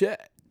 Chatter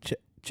chat.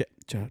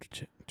 Chatter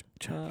chat.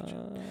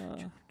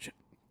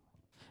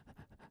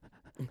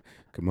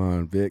 Come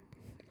on, Vic.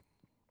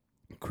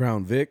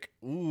 Crown Vic.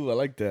 Ooh, I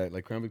like that.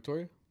 Like Crown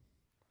Victoria.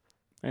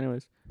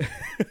 Anyways.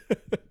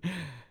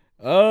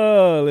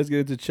 Let's get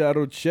into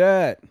Chatter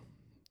chat.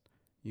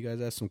 You guys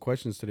ask some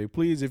questions today.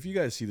 Please, if you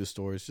guys see the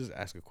stories, just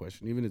ask a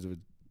question, even if it's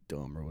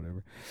dumb or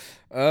whatever.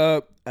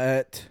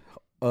 At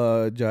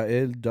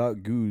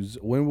Jael.Goose,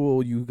 when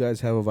will you guys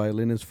have a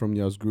violinist from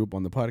y'all's group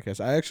on the podcast?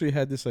 I actually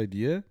had this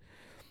idea.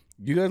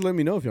 You guys let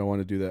me know if y'all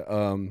want to do that.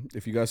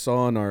 If you guys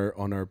saw on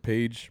our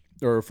page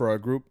or for our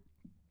group.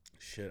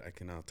 Shit, I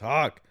cannot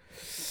talk.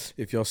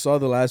 If y'all saw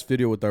the last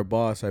video with our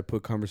boss, I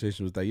put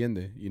conversations with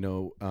Allende. You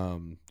know,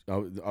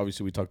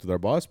 obviously we talked with our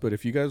boss, but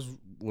if you guys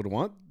would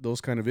want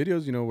those kind of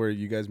videos, you know, where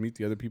you guys meet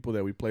the other people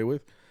that we play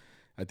with,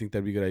 I think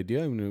that'd be a good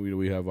idea. I mean,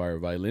 we have our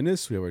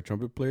violinist, we have our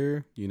trumpet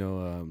player, you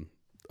know,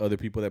 other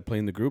people that play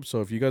in the group.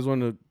 So if you guys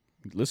want to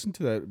listen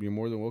to that, you're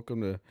more than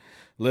welcome to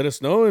let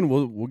us know, and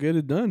we'll get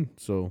it done.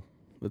 So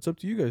that's up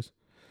to you guys.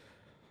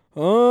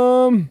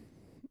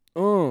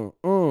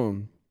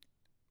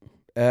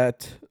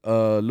 At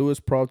Louis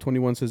Prov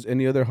 21 says,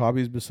 any other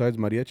hobbies besides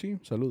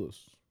mariachi? Saludos.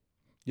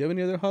 You have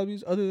any other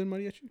hobbies other than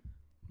mariachi?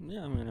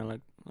 Yeah, I mean, I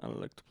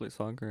like to play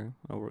soccer.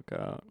 I work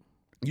out.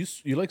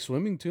 You like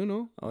swimming too,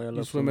 no? Oh yeah, I love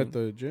you swim at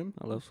the gym?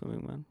 I love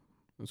swimming, man.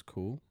 That's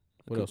cool.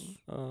 What else?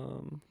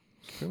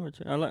 Pretty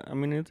much. I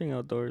mean anything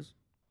outdoors.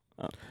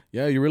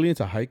 Yeah, you're really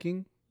into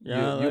hiking.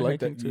 Yeah, you like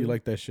that. Too. You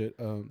like that shit.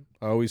 I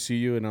always see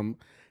you, and I'm.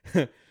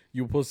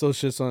 You post those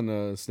shits on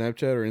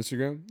Snapchat or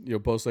Instagram. You'll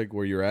post like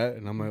where you're at,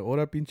 and I'm like,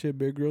 "Hola, pinche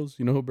Bear Grylls."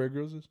 You know who Bear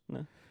Grylls is?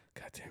 No.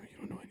 God damn it, you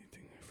don't know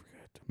anything. I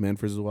forgot. Man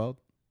vs.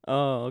 Wild.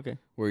 Oh, okay.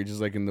 Where you're just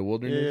like in the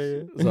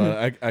wilderness. Yeah.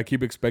 So I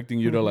keep expecting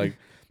you to like,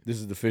 this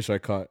is the fish I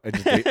caught. I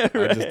just ate,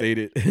 right. I just ate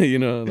it. You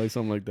know, like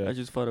something like that. I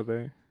just fought a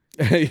bear.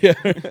 Yeah.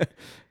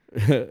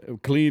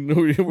 Clean.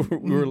 we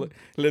were like,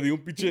 le di un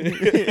pinche.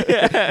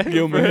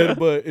 Give him a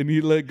headbutt, and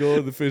he let go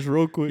of the fish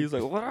real quick. He's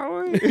like, what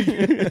are we?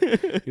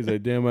 He's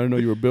like, damn, I didn't know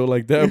you were built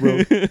like that,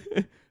 bro.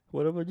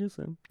 What about you,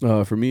 Sam?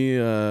 For me,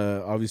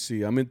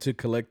 obviously, I'm into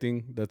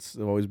collecting. That's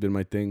always been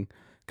my thing.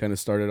 Kind of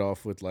started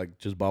off with like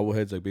just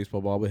bobbleheads, like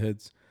baseball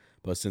bobbleheads.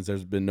 But since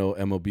there's been no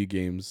MLB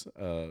games,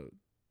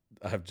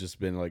 I've just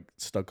been like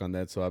stuck on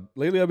that. So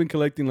lately I've been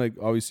collecting like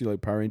obviously like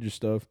Power Ranger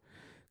stuff.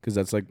 Because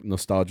that's like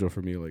nostalgia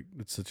for me. Like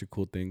it's such a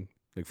cool thing.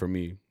 Like for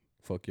me,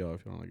 fuck y'all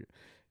if you don't like it.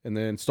 And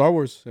then Star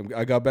Wars.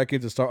 I got back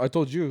into I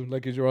told you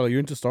like you're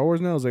into Star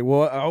Wars now. I was like,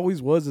 well, I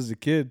always was as a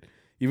kid,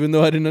 even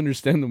though I didn't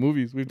understand the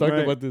movies. We've talked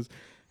about this.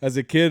 As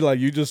a kid, like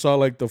you just saw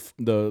like the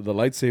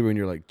lightsaber and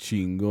you're like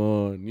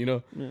chingon, you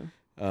know. Yeah.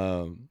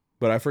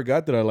 But I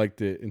forgot that I liked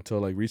it until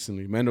like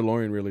recently.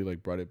 Mandalorian really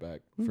like brought it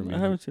back for me. I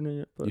haven't seen it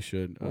yet. But you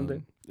should. One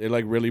day. It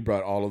like really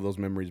brought all of those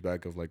memories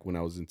back of like when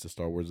I was into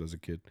Star Wars as a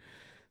kid.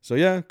 So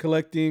yeah,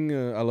 collecting.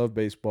 I love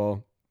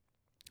baseball.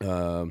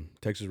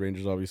 Texas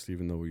Rangers, obviously,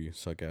 even though we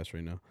suck ass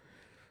right now.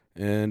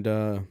 And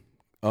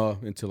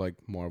into like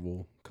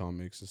Marvel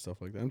comics and stuff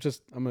like that.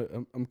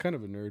 I'm kind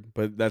of a nerd,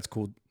 but that's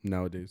cool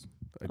nowadays.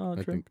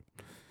 I think.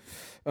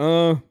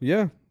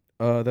 Yeah.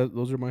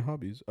 Those are my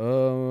hobbies.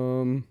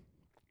 I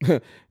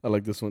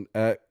like this one.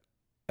 At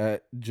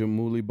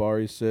Jamuli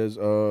Bari says,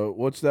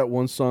 what's that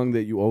one song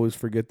that you always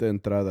forget the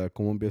entrada?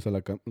 ¿Cómo empieza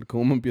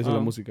la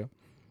música?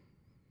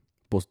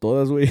 Pues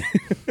todas, güey.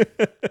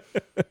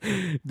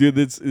 Dude,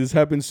 this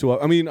happens to.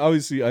 I mean,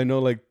 obviously, I know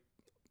like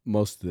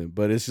most of them,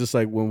 but it's just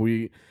like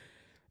when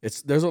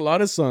there's a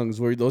lot of songs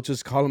where they'll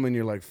just call them and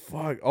you're like,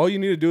 fuck. All you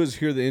need to do is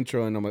hear the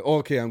intro, and I'm like, oh,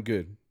 okay, I'm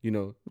good. You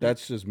know,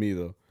 that's just me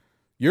though.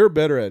 You're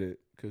better at it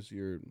because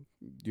you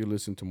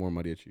listen to more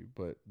mariachi,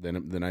 but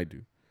than I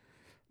do.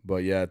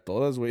 But yeah,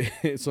 todas,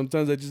 güey.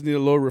 Sometimes I just need a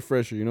little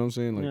refresher. You know what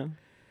I'm saying?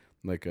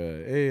 Like,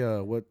 hey,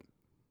 what?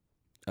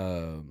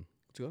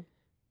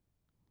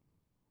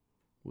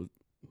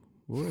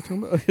 What's it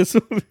called? What am I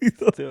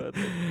talking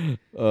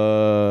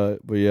about?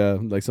 But yeah,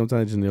 like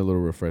sometimes you need a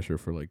little refresher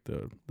for like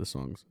the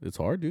songs. It's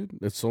hard, dude.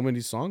 There's so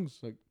many songs.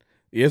 Like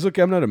Yeah, it's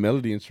okay. I'm not a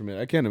melody instrument.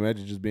 I can't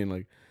imagine just being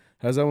like,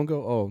 how's that one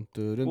go? Oh,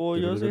 Well,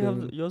 you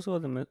also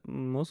have the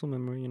muscle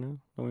memory. You know,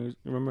 when you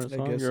remember a I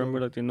song, guess you remember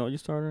so. like the note you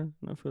started.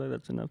 And I feel like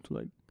that's enough to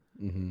like,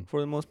 Mm-hmm. for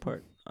the most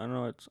part. I don't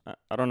know.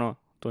 I don't know.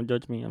 Don't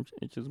judge me.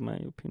 It's just my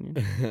opinion,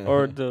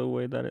 or the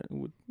way that it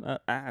would.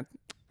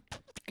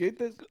 Get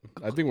this.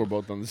 I think we're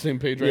both on the same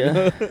page right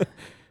Yeah. now.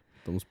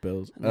 Those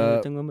spells.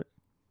 No, tengo hambre.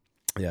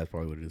 Yeah, that's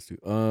probably what it is too.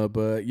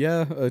 But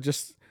yeah,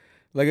 just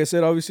like I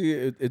said, obviously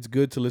it's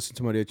good to listen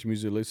to mariachi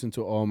music. Listen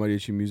to all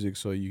mariachi music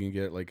so you can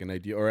get like an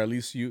idea, or at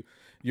least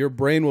your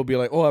brain will be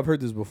like, oh, I've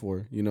heard this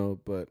before, you know.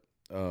 But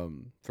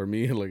for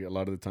me, like a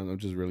lot of the time, I'm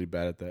just really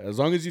bad at that. As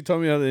long as you tell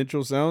me how the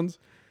intro sounds,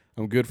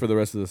 I'm good for the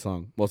rest of the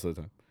song most of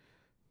the time.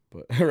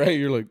 But right,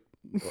 you're like,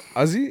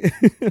 Ozzy.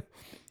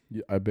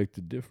 Yeah, I beg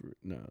to differ.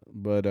 No,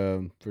 but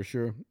for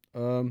sure.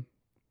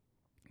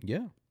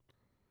 Yeah.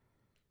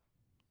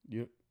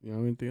 You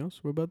know anything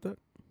else about that?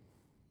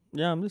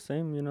 Yeah, I'm the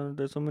same. You know,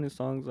 there's so many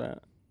songs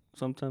that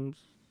sometimes,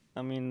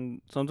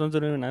 sometimes they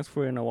don't even ask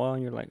for it in a while,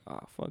 and you're like,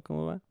 ah, fuck, come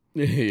on.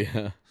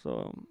 Yeah.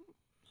 So,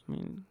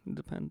 it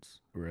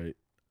depends. Right.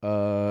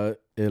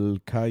 El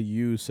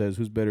Caillou says,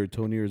 "Who's better,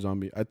 Tony or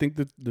Zombie?" I think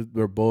that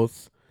they're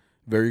both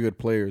very good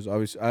players.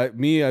 Obviously, I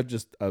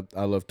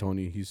love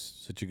Tony. He's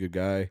such a good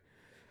guy.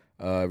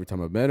 Every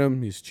time I've met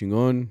him, he's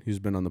chingon. He's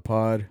been on the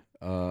pod.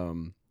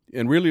 And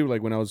really,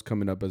 like when I was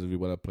coming up as a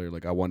Vihuela player,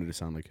 like I wanted to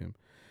sound like him.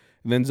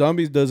 And then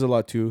Zombies does a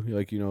lot too.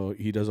 Like, you know,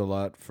 he does a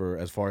lot for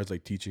as far as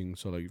like teaching.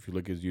 So like if you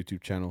look at his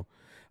YouTube channel,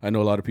 I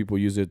know a lot of people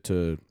use it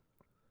to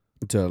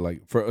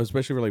like for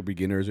especially for like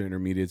beginners or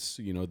intermediates,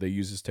 you know, they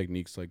use his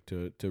techniques like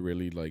to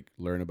really like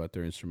learn about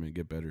their instrument,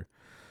 get better.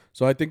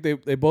 So I think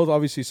they both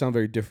obviously sound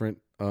very different.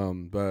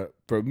 But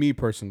for me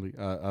personally,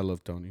 I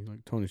love Tony.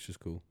 Like Tony's just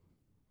cool.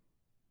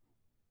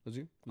 Was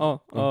you?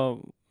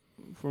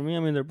 For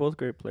me, they're both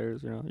great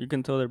players. You know, you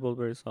can tell they're both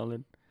very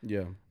solid.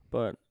 Yeah.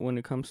 But when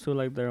it comes to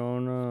like their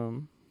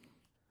own,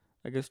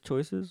 I guess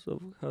choices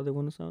of how they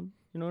want to sound,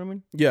 you know what I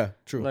mean? Yeah,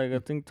 true. Like I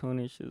think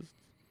Tony's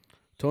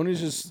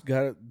just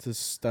got this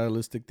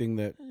stylistic thing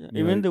that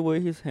even the way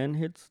his hand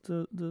hits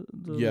the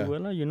yeah.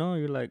 vihuela, you know,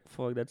 you're like,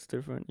 fuck, that's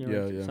different. You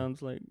know, it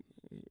sounds like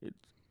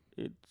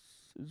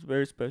it's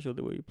very special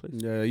the way he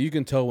plays. Yeah, you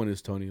can tell when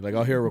it's Tony. Like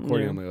I'll hear a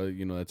recording, I'm like, oh,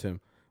 you know, that's him.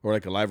 Or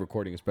like a live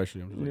recording,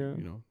 especially. I'm just like,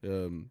 you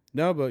know,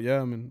 no, but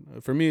yeah,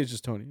 for me, it's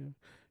just Tony. Yeah.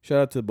 Shout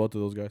out to both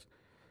of those guys.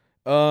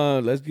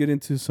 Let's get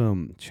into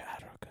some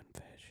chatter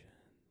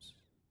confessions.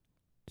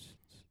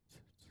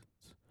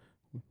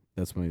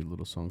 That's my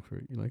little song for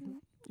it. You like it?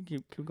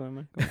 Keep going,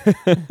 man.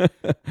 Go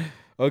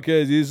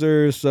Okay, these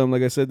are some,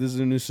 like I said, this is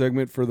a new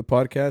segment for the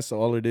podcast. So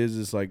all it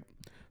is like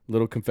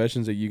little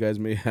confessions that you guys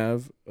may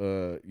have.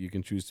 You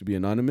can choose to be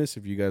anonymous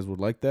if you guys would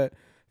like that.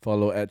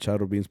 Follow at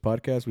Chato Beans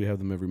Podcast. We have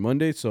them every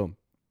Monday. So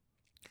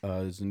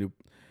there's a new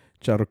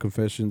Chato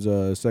Confessions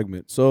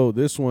segment. So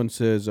this one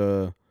says,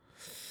 what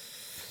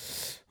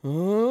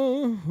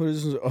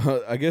is this?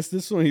 I guess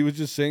this one he was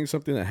just saying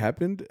something that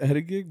happened at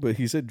a gig, but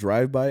he said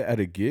drive by at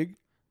a gig.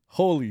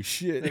 Holy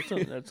shit!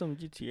 That's some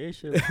GTA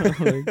shit.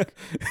 Like,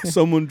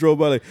 someone drove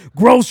by like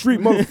Grove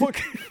Street,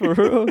 motherfucker. For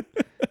real?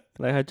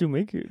 Like how'd you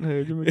make it?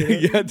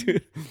 Yeah,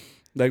 dude.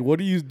 Like what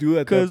do you do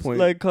at that point?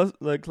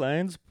 Like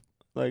clients,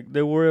 like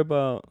they worry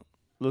about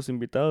los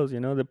invitados.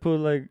 You know, they put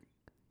like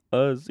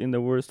us in the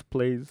worst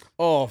place.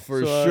 Oh,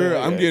 for sure.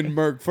 I'm getting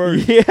murked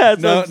first. Yeah,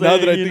 now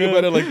that I think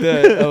about it like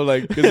that, I'm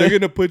like, because they're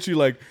going to put you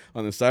like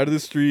on the side of the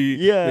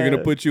street. Yeah. They're going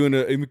to put you in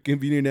an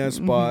inconvenient ass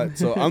spot.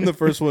 So I'm the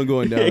first one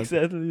going down.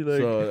 Exactly.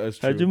 Like, so that's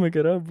true. How'd you make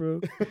it up,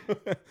 bro?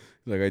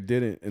 Like, I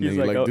didn't. And then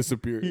he like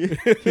disappeared.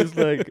 He's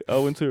like, I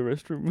went to a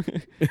restroom.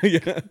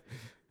 Yeah.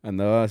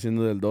 Andaba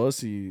haciendo del dos.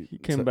 He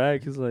came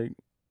back. He's like,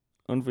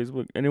 on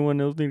Facebook, anyone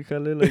else need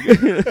jale? Like,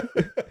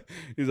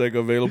 he's like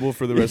available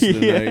for the rest of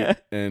the night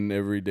and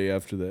every day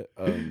after that.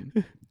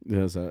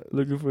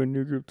 Looking for a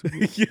new group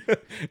too. Yeah,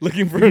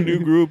 looking for a new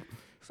group.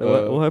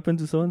 So what happened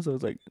to so and so?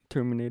 It's like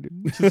terminated.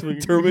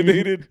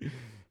 Terminated.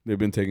 They've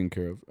been taken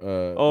care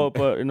of.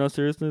 But in all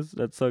seriousness,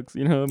 that sucks.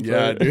 You know.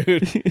 Yeah,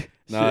 dude.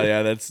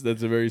 Yeah, that's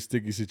a very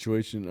sticky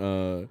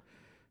situation.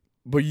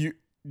 But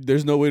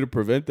there's no way to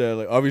prevent that.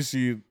 Like,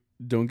 obviously,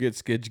 don't get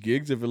sketch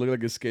gigs if it looked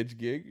like a sketch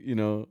gig. You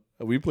know.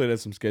 We played at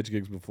some sketch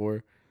gigs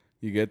before.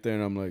 You get there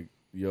and I'm like,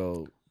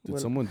 yo, did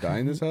someone die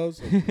in this house?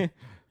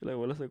 Like,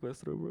 huele a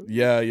secuestro, bro.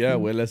 Yeah,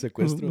 huele a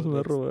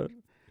secuestro.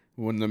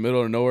 When in the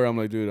middle of nowhere, I'm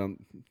like, dude,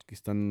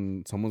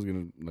 someone's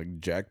gonna like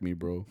jack me,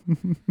 bro.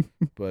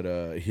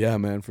 But yeah,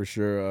 man, for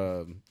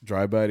sure.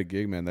 Drive by the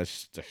gig, man. That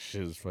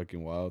shit is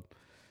fucking wild.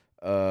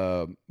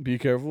 Be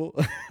careful.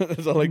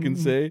 That's all I can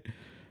say.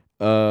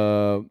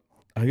 I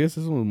guess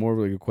this one was more of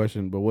like a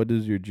question, but what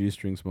does your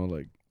G-string smell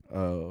like?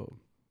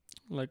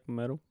 Like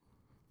metal.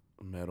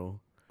 Metal.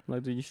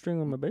 Like the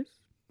G-string on my bass?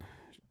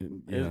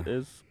 Yeah.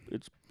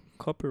 It's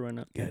copper right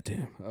now.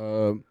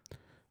 Goddamn.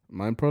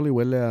 Mine probably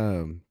huele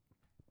a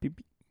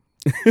pee-pee.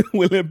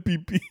 Huele a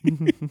pee-pee.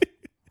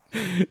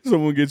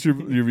 Someone gets your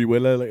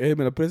vihuela like, hey,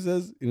 me la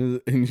prestas?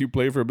 And you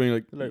play for a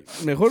bit, like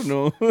mejor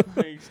no.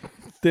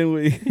 Then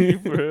we.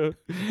 For real.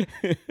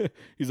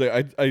 He's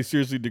like, I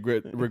seriously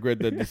regret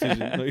that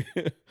decision.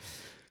 Like,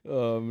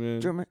 oh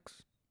man. Germex.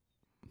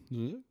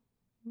 Is it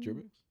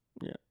Germex?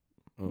 Yeah.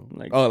 Oh,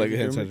 Like, like a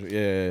hand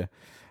sanitizer.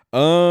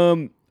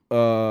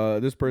 Yeah.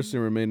 This person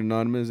remained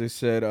anonymous. They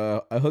said,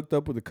 I hooked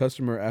up with a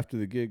customer after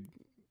the gig.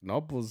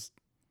 No, pues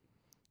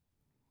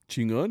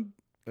chingon,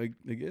 I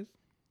guess.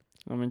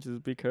 I mean,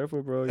 just be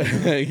careful, bro. You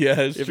know?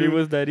 Yeah, it's if true. it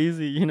was that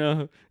easy, you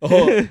know.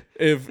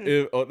 if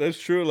that's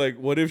true. Like,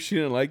 what if she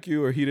didn't like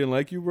you or he didn't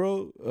like you,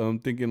 bro? I'm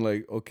thinking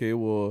like, okay,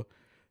 well,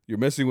 you're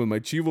messing with my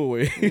chivo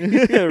way,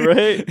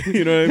 right?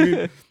 You know what I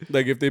mean?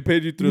 Like, if they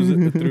paid you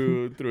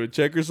through a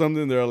check or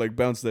something, they're like,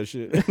 bounce that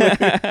shit.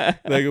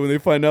 Like when they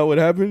find out what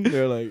happened,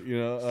 they're like,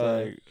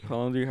 like, how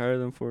long do you hire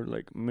them for?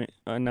 Like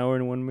an hour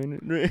and 1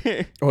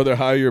 minute. Or they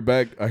hire your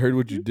back. I heard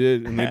what you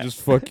did, and they just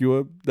fuck you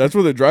up. That's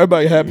where the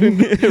drive-by happened,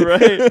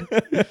 right?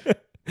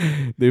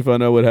 They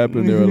found out what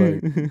happened. They were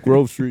like,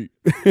 Grove Street.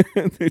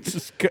 They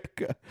just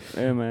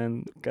Hey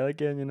man, cada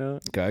quien, you know.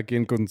 Cada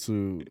quien con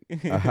su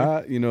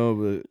ajá, you know,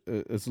 but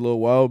it's a little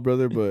wild,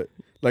 brother. But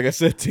like I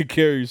said, take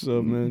care of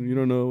yourself, man. You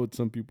don't know what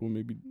some people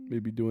may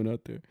be doing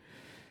out there.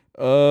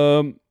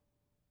 Hang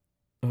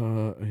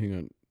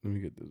on, let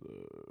me get this.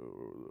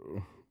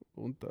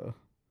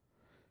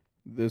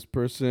 This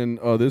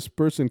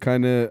person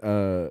kind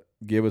of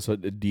gave us a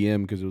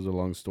DM because it was a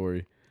long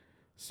story,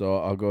 so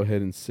I'll go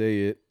ahead and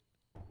say it.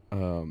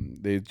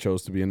 They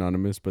chose to be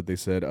anonymous, but they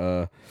said,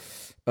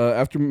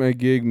 after my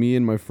gig, me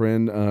and my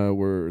friend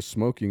were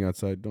smoking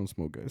outside. Don't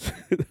smoke, guys.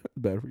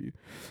 Bad for you.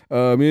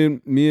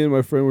 Me and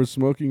my friend were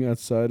smoking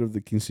outside of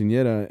the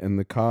quinceañera, and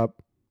the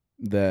cop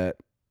that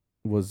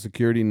was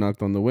security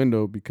knocked on the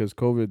window because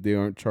COVID. They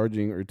aren't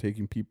charging or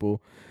taking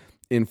people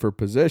in for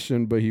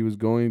possession, but he was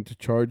going to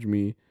charge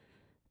me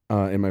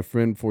and my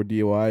friend for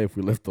DOI if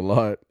we left the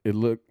lot.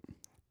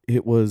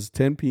 It was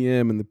 10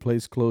 p.m. and the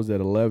place closed at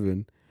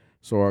 11.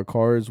 So our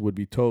cars would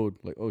be towed.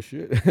 Like, oh,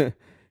 shit.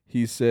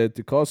 He said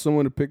to call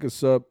someone to pick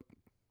us up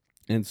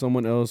and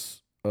someone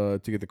else to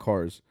get the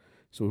cars.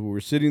 So we were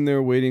sitting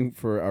there waiting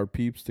for our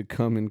peeps to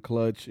come in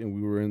clutch, and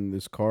we were in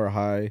this car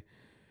high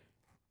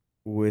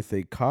with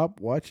a cop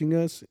watching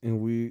us,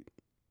 and we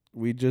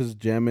just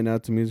jamming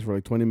out to music for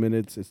like 20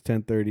 minutes. It's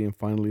 10:30, and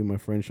finally my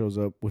friend shows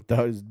up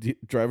without his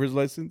driver's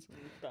license.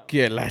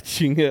 Que la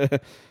chinga.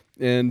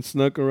 And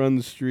snuck around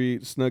the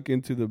street, snuck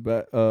into the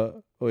back.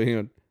 Hang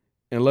on.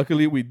 And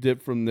luckily we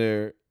dipped from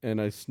there,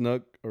 and I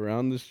snuck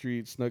around the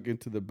street, snuck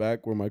into the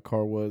back where my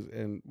car was,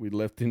 and we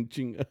left in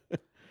Chinga.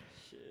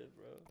 Shit,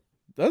 bro.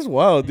 That's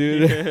wild,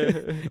 dude.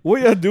 Yeah.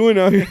 What y'all doing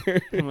out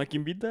here? I'm like,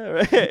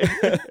 invita,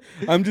 right?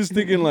 I'm just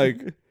thinking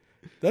like,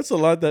 that's a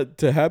lot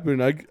to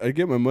happen. I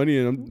get my money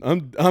and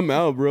I'm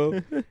out,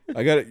 bro.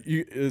 I got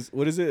it.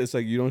 What is it? It's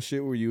like you don't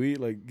shit where you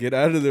eat. Like, get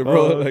out of there,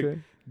 bro. Oh, okay. Like,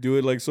 do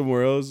it like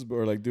somewhere else,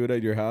 or like do it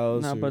at your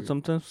house. Nah, but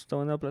sometimes está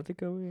buena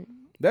plática, güey.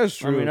 That's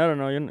true. I mean, I don't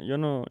know. Yo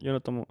no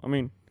tomo. I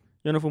mean,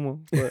 yo no fumo,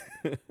 but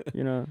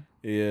you know,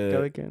 yeah.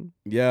 cada quien.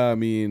 Yeah, I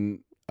mean,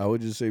 I would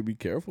just say be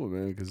careful,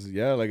 man, because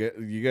like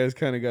you guys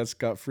kind of got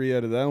scot free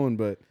out of that one,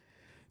 but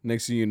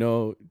next thing you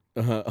know,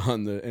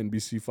 on the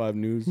NBC5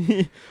 News.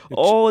 Didn't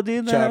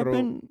that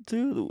happen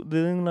too?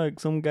 Didn't like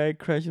some guy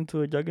crash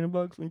into a jogging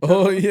box?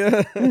 Oh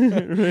yeah,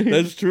 right.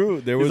 That's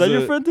true. There was that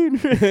your friend,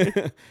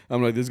 dude?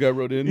 I'm like, this guy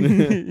wrote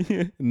in.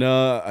 Yeah.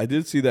 Nah, I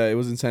did see that. It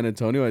was in San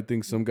Antonio. I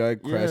think some guy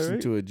crashed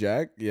into a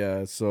jack.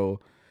 Yeah, so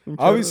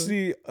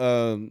obviously,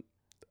 in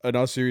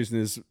all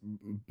seriousness,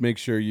 make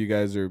sure you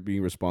guys are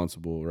being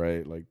responsible,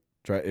 right? Like,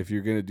 try if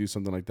you're gonna do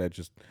something like that,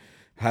 just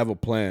have a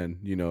plan.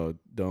 You know,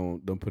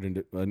 don't put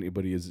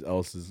anybody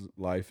else's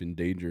life in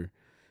danger.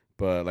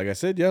 But like I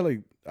said, yeah,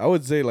 like I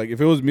would say, like if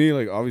it was me,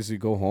 like obviously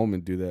go home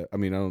and do that. I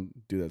mean, I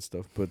don't do that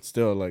stuff, but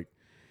still, like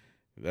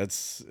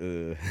that's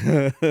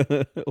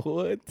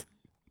what.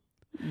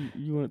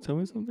 You want to tell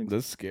me something?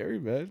 That's scary,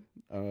 man.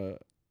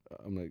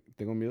 I'm like,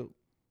 tengo miedo.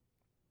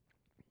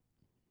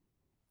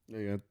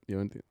 You have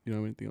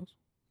anything else?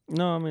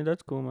 No, I mean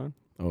that's cool, man.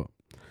 Oh,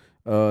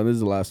 this is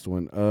the last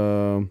one.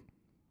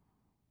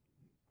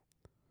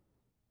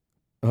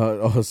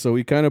 So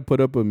we kind of put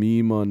up a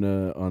meme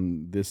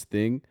on this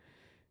thing,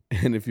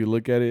 and if you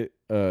look at it,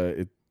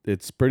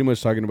 it's pretty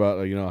much talking about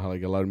how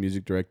like a lot of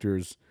music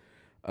directors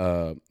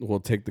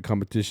will take the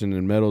competition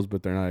and medals,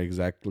 but they're not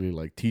exactly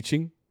like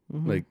teaching,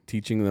 like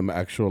teaching them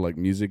actual like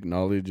music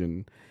knowledge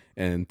and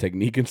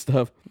technique and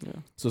stuff. Yeah.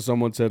 So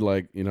someone said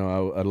like,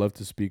 I'd love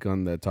to speak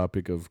on that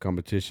topic of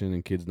competition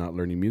and kids not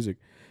learning music.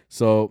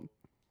 So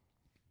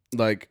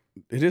like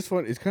it is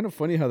fun. It's kind of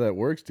funny how that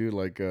works, dude.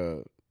 Like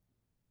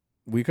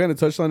we kind of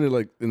touched on it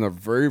like in our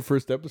very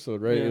first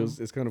episode, right? Yeah.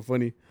 It's kind of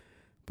funny.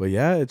 But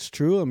yeah, it's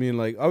true. I mean,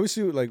 like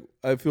obviously, like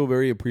I feel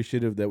very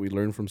appreciative that we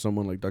learned from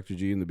someone like Dr.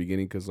 G in the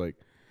beginning, because like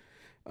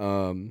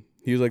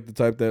he was like the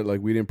type that like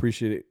we didn't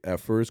appreciate it at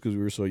first because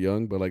we were so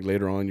young, but like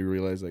later on you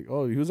realize like,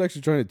 oh, he was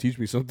actually trying to teach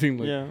me something.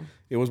 Like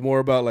it was more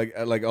about like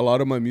a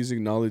lot of my music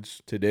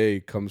knowledge today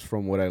comes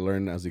from what I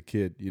learned as a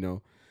kid,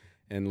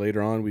 and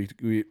later on we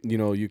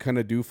you kind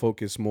of do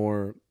focus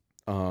more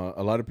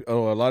a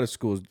lot of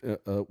schools,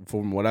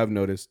 from what I've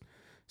noticed,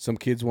 some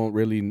kids won't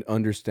really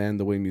understand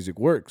the way music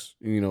works,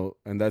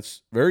 and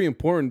that's very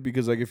important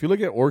because like if you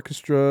look at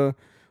orchestra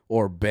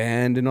or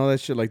band and all that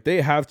shit, like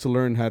they have to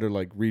learn how to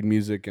like read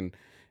music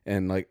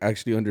and like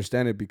actually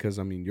understand it because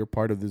I mean you're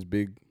part of this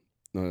big,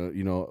 a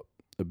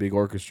big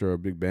orchestra, a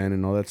big band,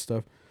 and all that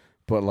stuff,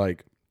 but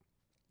like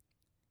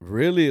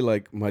really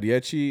like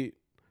mariachi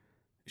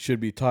should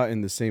be taught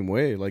in the same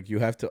way. Like you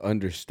have to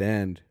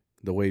understand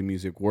the way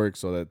music works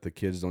so that the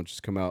kids don't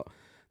just come out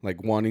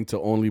like wanting to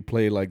only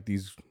play like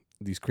these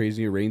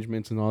crazy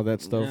arrangements and all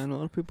that Yeah, stuff. and a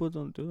lot of people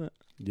don't do that,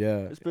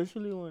 Yeah.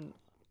 especially when,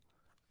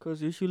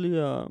 cause usually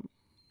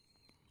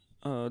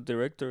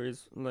director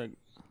is like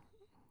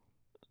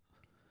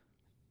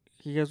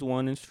he has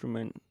one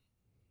instrument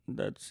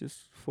that's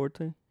his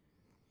forte.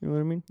 You know what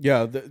I mean?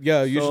 Yeah,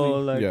 yeah, So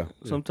usually like yeah.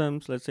 Yeah.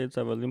 sometimes, let's say it's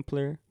a violin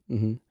player,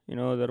 Mhm. the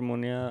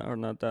harmonia are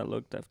not that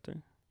looked after.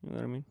 You know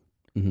what I mean?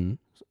 Mhm.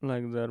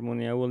 Like the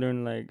harmonia will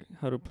learn like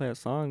how to play a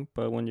song,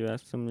 but when you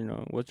ask them,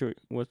 what's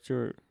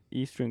your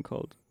E string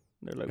called?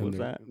 They're like, And what's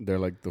that? they're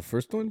like the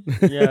first one?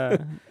 Yeah,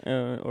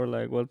 or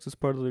like, what's this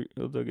part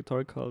of the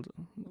guitar called?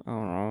 I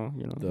don't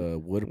know. The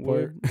wood part?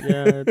 Weird.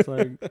 Yeah, it's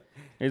like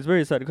it's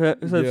very sad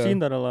because I've Yeah. seen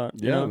that a lot.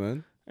 Yeah,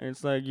 man. And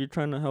it's like you're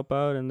trying to help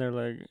out, and they're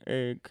like,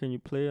 hey, can you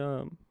play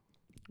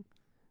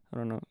I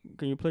don't know,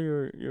 can you play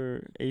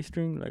your A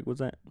string? Like, what's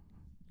that?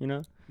 You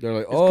know? They're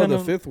like, It's "Oh, kind the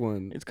of fifth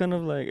one." It's kind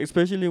of like,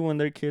 especially when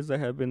they're kids that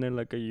have been there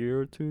like a year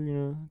or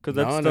two, because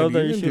that's No, not stuff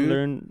that you even, should dude.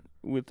 learn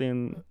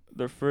within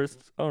their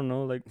first, I don't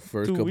know, like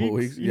First 2 weeks. couple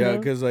weeks. Yeah,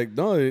 cuz like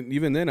no,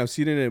 even then I've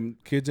seen it in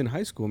kids in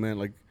high school, man.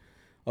 Like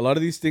a lot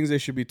of these things they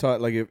should be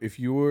taught. Like if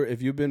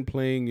you've been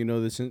playing,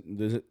 this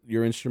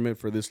your instrument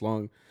for this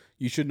long,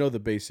 you should know the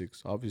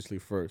basics obviously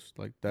first.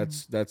 Like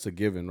that's a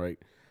given, right?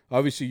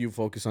 Obviously you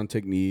focus on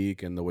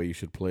technique and the way you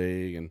should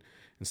play and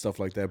stuff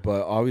like that,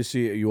 but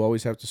obviously you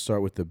always have to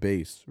start with the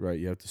base, right?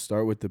 You have to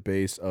start with the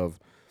base of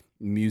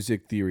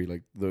music theory,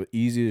 like the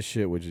easiest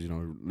shit, which is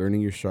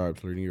learning your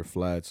sharps, learning your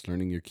flats,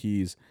 learning your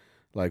keys,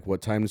 like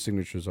what time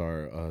signatures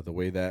are, the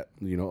way that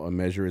a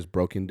measure is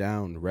broken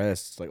down,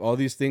 rests, like all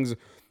these things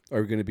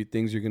are going to be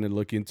things you're going to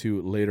look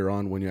into later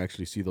on when you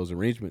actually see those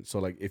arrangements. So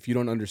like if you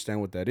don't understand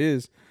what that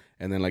is,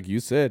 and then like you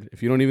said,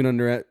 if you don't even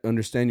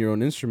understand your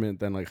own instrument,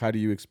 then like how do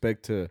you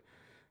expect to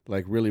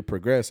like really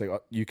progress? Like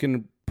you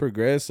can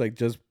progress like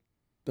just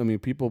I mean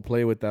people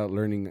play without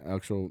learning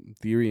actual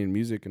theory and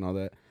music and all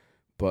that,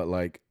 but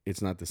like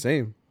it's not the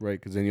same, right?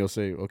 Because then you'll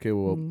say, okay,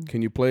 well,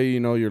 can you play?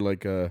 Your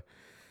like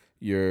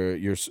your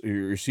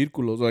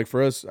círculos. Like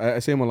for us, I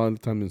say them a lot of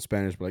the time in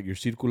Spanish, but like your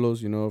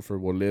círculos, for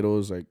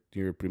boleros, like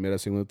your primera,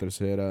 segunda,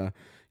 tercera,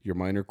 your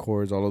minor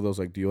chords, all of those.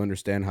 Like, do you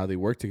understand how they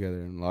work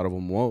together? And a lot of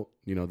them won't.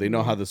 They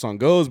know how the song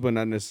goes, but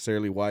not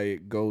necessarily why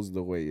it goes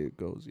the way it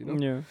goes.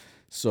 Yeah.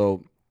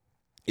 So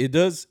it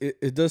does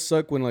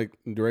suck when like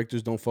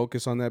directors don't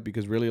focus on that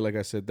because really, like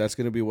I said, that's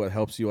gonna be what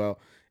helps you out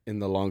in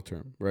the long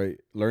term, right?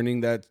 Learning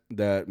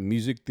that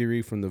music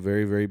theory from the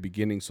very, very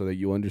beginning so that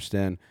you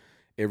understand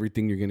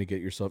everything you're gonna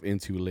get yourself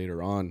into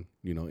later on,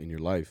 in your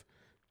life.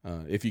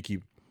 If you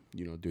keep,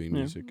 doing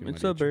music.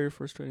 It's a very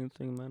frustrating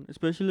thing, man.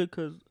 Especially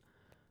because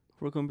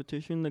for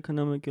competition, they kind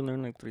of make you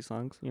learn like 3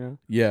 songs.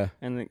 Yeah.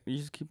 And like, you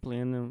just keep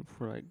playing them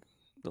for like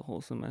the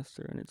whole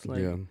semester, and it's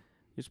like Yeah.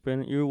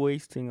 you're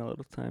wasting a lot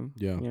of time.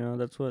 Yeah.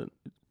 That's what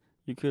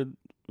you could,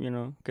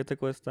 que te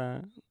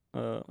cuesta,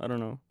 I don't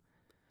know.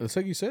 It's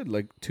like you said,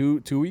 like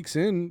two weeks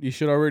in, you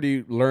should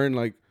already learn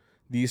like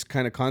these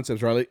kind of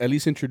concepts, or at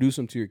least introduce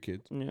them to your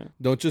kids. Yeah.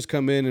 Don't just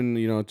come in and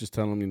just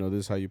tell them, this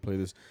is how you play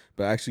this,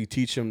 but actually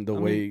teach them the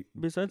way.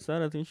 Besides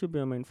that, I think it should be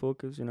a main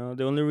focus.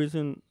 The only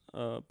reason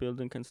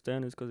building can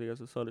stand is because it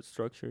has a solid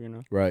structure.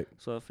 Right.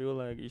 So I feel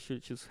like you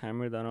should just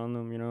hammer that on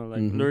them.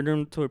 Like learn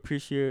them to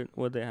appreciate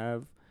what they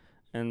have,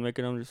 and make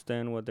them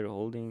understand what they're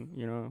holding.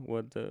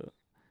 What the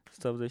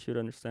stuff they should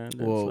understand.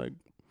 Well, like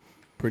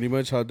pretty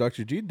much how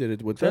Dr. G did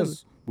it with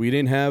us. We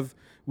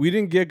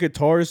didn't get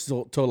guitars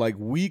till like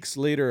weeks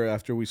later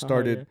after we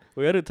started. Yeah.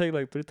 We had to take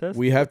like 3 tests.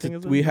 We had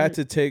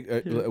to take.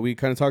 We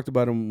kind of talked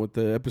about him with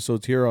the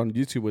episodes here on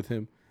YouTube with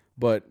him,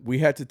 but we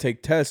had to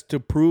take tests to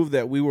prove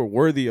that we were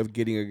worthy of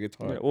getting a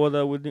guitar. Yeah, or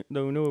that we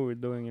know what we're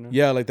doing.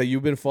 Yeah, like that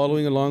you've been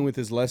following along with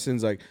his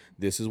lessons. Like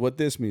this is what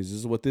this means. This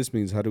is what this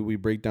means. How do we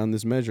break down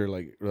this measure?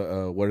 Like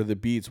what are the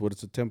beats? What is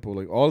the tempo?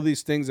 Like all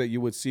these things that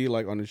you would see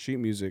like on the sheet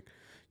music.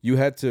 You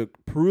had to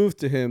prove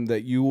to him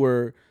that you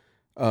were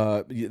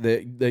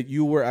that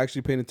you were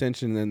actually paying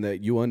attention and that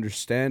you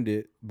understand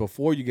it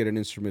before you get an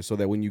instrument, so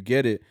that when you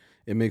get it,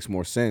 it makes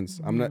more sense.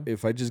 I'm not.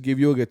 If I just give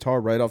you a guitar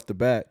right off the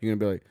bat, you're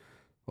gonna be like,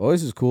 "Oh,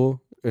 this is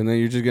cool," and then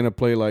you're just gonna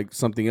play like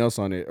something else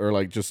on it, or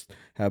like just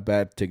have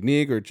bad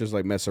technique, or just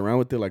like mess around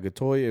with it like a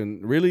toy.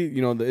 And really,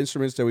 the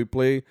instruments that we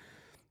play.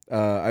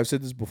 I've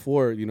said this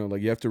before.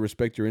 Like you have to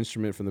respect your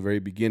instrument from the very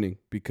beginning,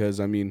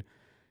 because I mean,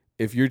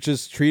 if you're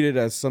just treated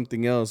as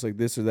something else, like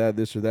this or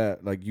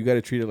that, like you got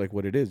to treat it like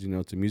what it is.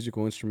 It's a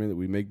musical instrument that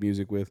we make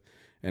music with,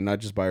 and not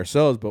just by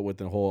ourselves, but with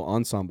the whole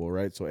ensemble,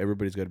 right? So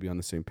everybody's got to be on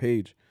the same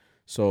page.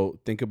 So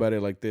think about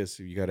it like this: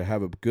 you got to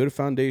have a good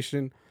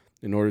foundation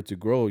in order to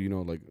grow. You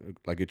know,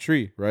 like a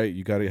tree, right?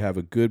 You got to have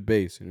a good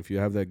base, and if you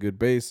have that good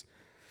base,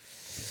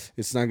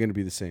 it's not going to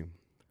be the same.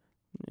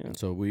 Yeah.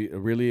 So we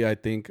really, I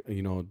think,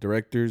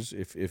 directors,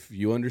 if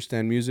you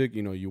understand music,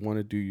 you want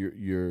to do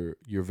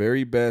your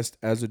very best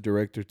as a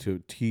director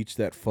to teach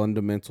that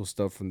fundamental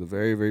stuff from the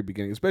very, very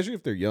beginning, especially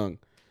if they're young.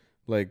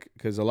 Like,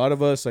 because a lot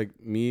of us, like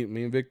me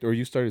and Victor, or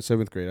you started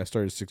 7th grade, I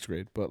started 6th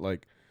grade, but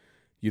like,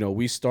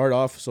 we start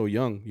off so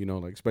young,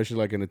 like, especially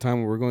like in a time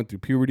when we're going through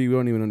puberty, we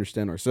don't even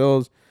understand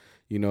ourselves.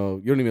 You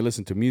don't even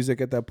listen to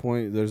music at that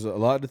point. There's a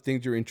lot of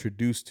things you're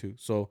introduced to.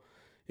 So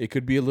it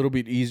could be a little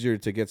bit easier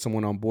to get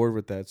someone on board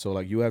with that. So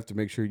like you have to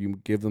make sure you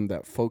give them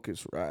that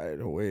focus right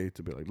away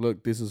to be like,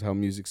 look, this is how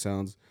music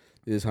sounds.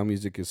 This is how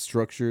music is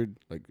structured.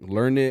 Like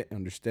learn it,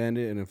 understand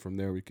it, and then from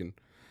there we can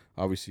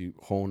obviously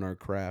hone our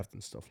craft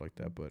and stuff like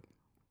that. But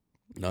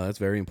no, that's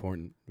very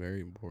important.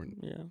 Very important.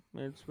 Yeah,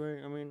 it's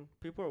very. I mean,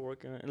 people are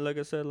working on it. And like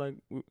I said, like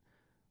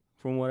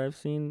from what I've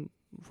seen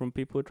from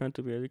people trying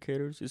to be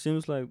educators, it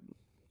seems like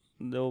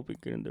they'll be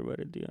getting the right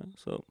idea.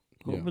 So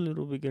hopefully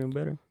it'll be getting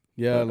better.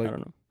 Yeah, but like I don't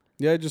know.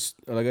 Yeah, just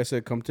like I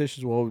said,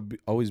 competitions will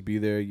always be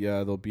there.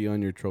 Yeah, they'll be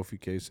on your trophy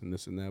case and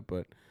this and that.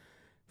 But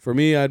for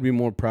me, I'd be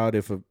more proud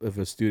if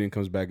a student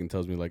comes back and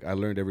tells me like I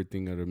learned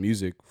everything out of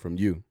music from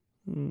you,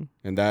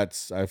 and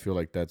I feel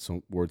like that's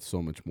worth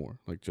so much more.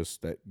 Like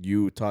just that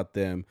you taught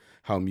them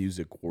how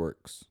music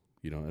works,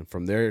 and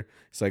from there,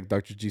 it's like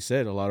Dr. G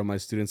said. A lot of my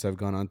students have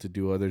gone on to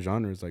do other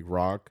genres like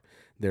rock.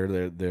 They're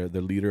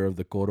the leader of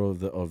the coro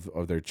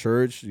of their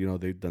church.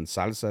 They've done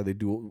salsa. They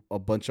do a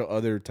bunch of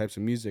other types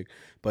of music,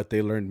 but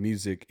they learned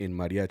music in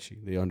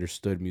mariachi. They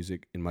understood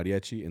music in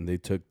mariachi, and they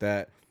took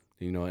that,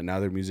 and now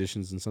they're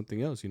musicians in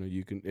something else.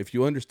 You can, if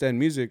you understand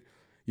music,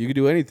 you could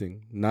do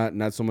anything.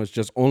 Not so much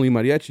just only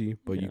mariachi,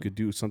 but you could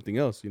do something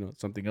else.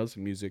 Something else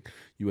in music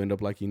you end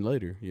up liking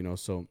later.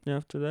 So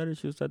after that,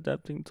 it's just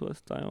adapting to a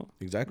style.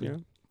 Exactly. Yeah.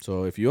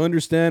 So if you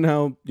understand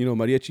how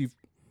mariachi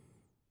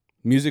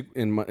music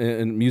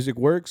and music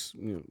works,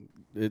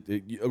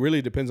 it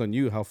really depends on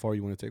you how far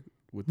you want to take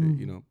with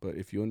it. But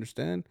if you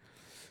understand,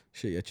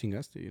 shit, ya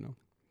chingaste.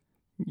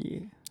 Yeah.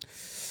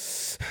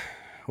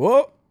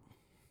 Well,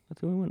 I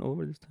think we went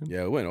over this time.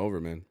 Yeah, it went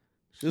over, man.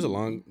 This is a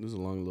long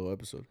little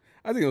episode.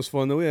 I think it was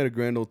fun though. We had a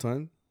grand old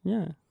time.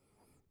 Yeah.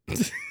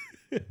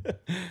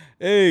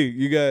 Hey,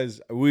 you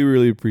guys, we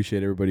really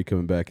appreciate everybody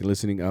coming back and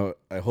listening out.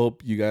 I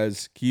hope you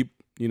guys keep,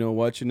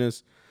 watching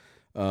us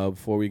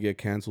before we get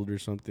canceled or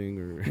something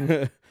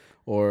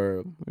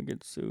or we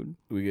get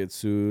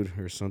sued.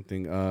 Or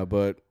something.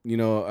 But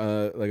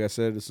like I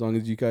said, as long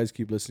as you guys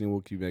keep listening,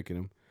 we'll keep making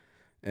them.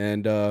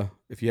 And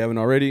if you haven't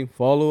already,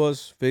 follow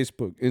us,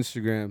 Facebook,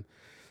 Instagram,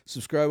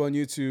 subscribe on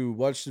YouTube,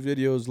 watch the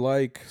videos,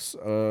 like,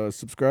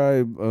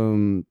 subscribe,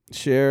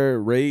 share,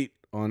 rate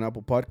on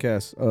Apple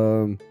Podcasts.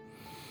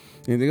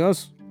 Anything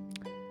else?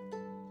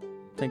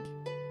 Thank you.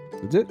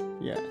 That's it?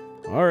 Yeah.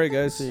 All right,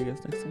 guys. See you guys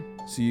next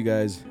time. See you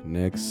guys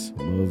next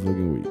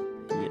motherfucking week.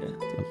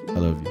 Yeah. I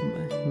love you.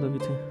 Bye. I love you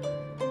too.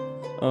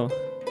 Oh.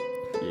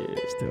 Yeah.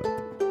 Still.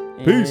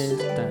 Peace.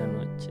 Esta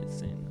noche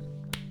cena.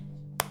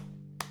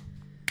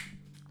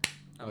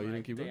 Oh, you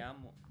didn't keep Te going?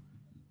 amo.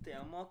 Te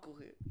amo a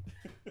coger.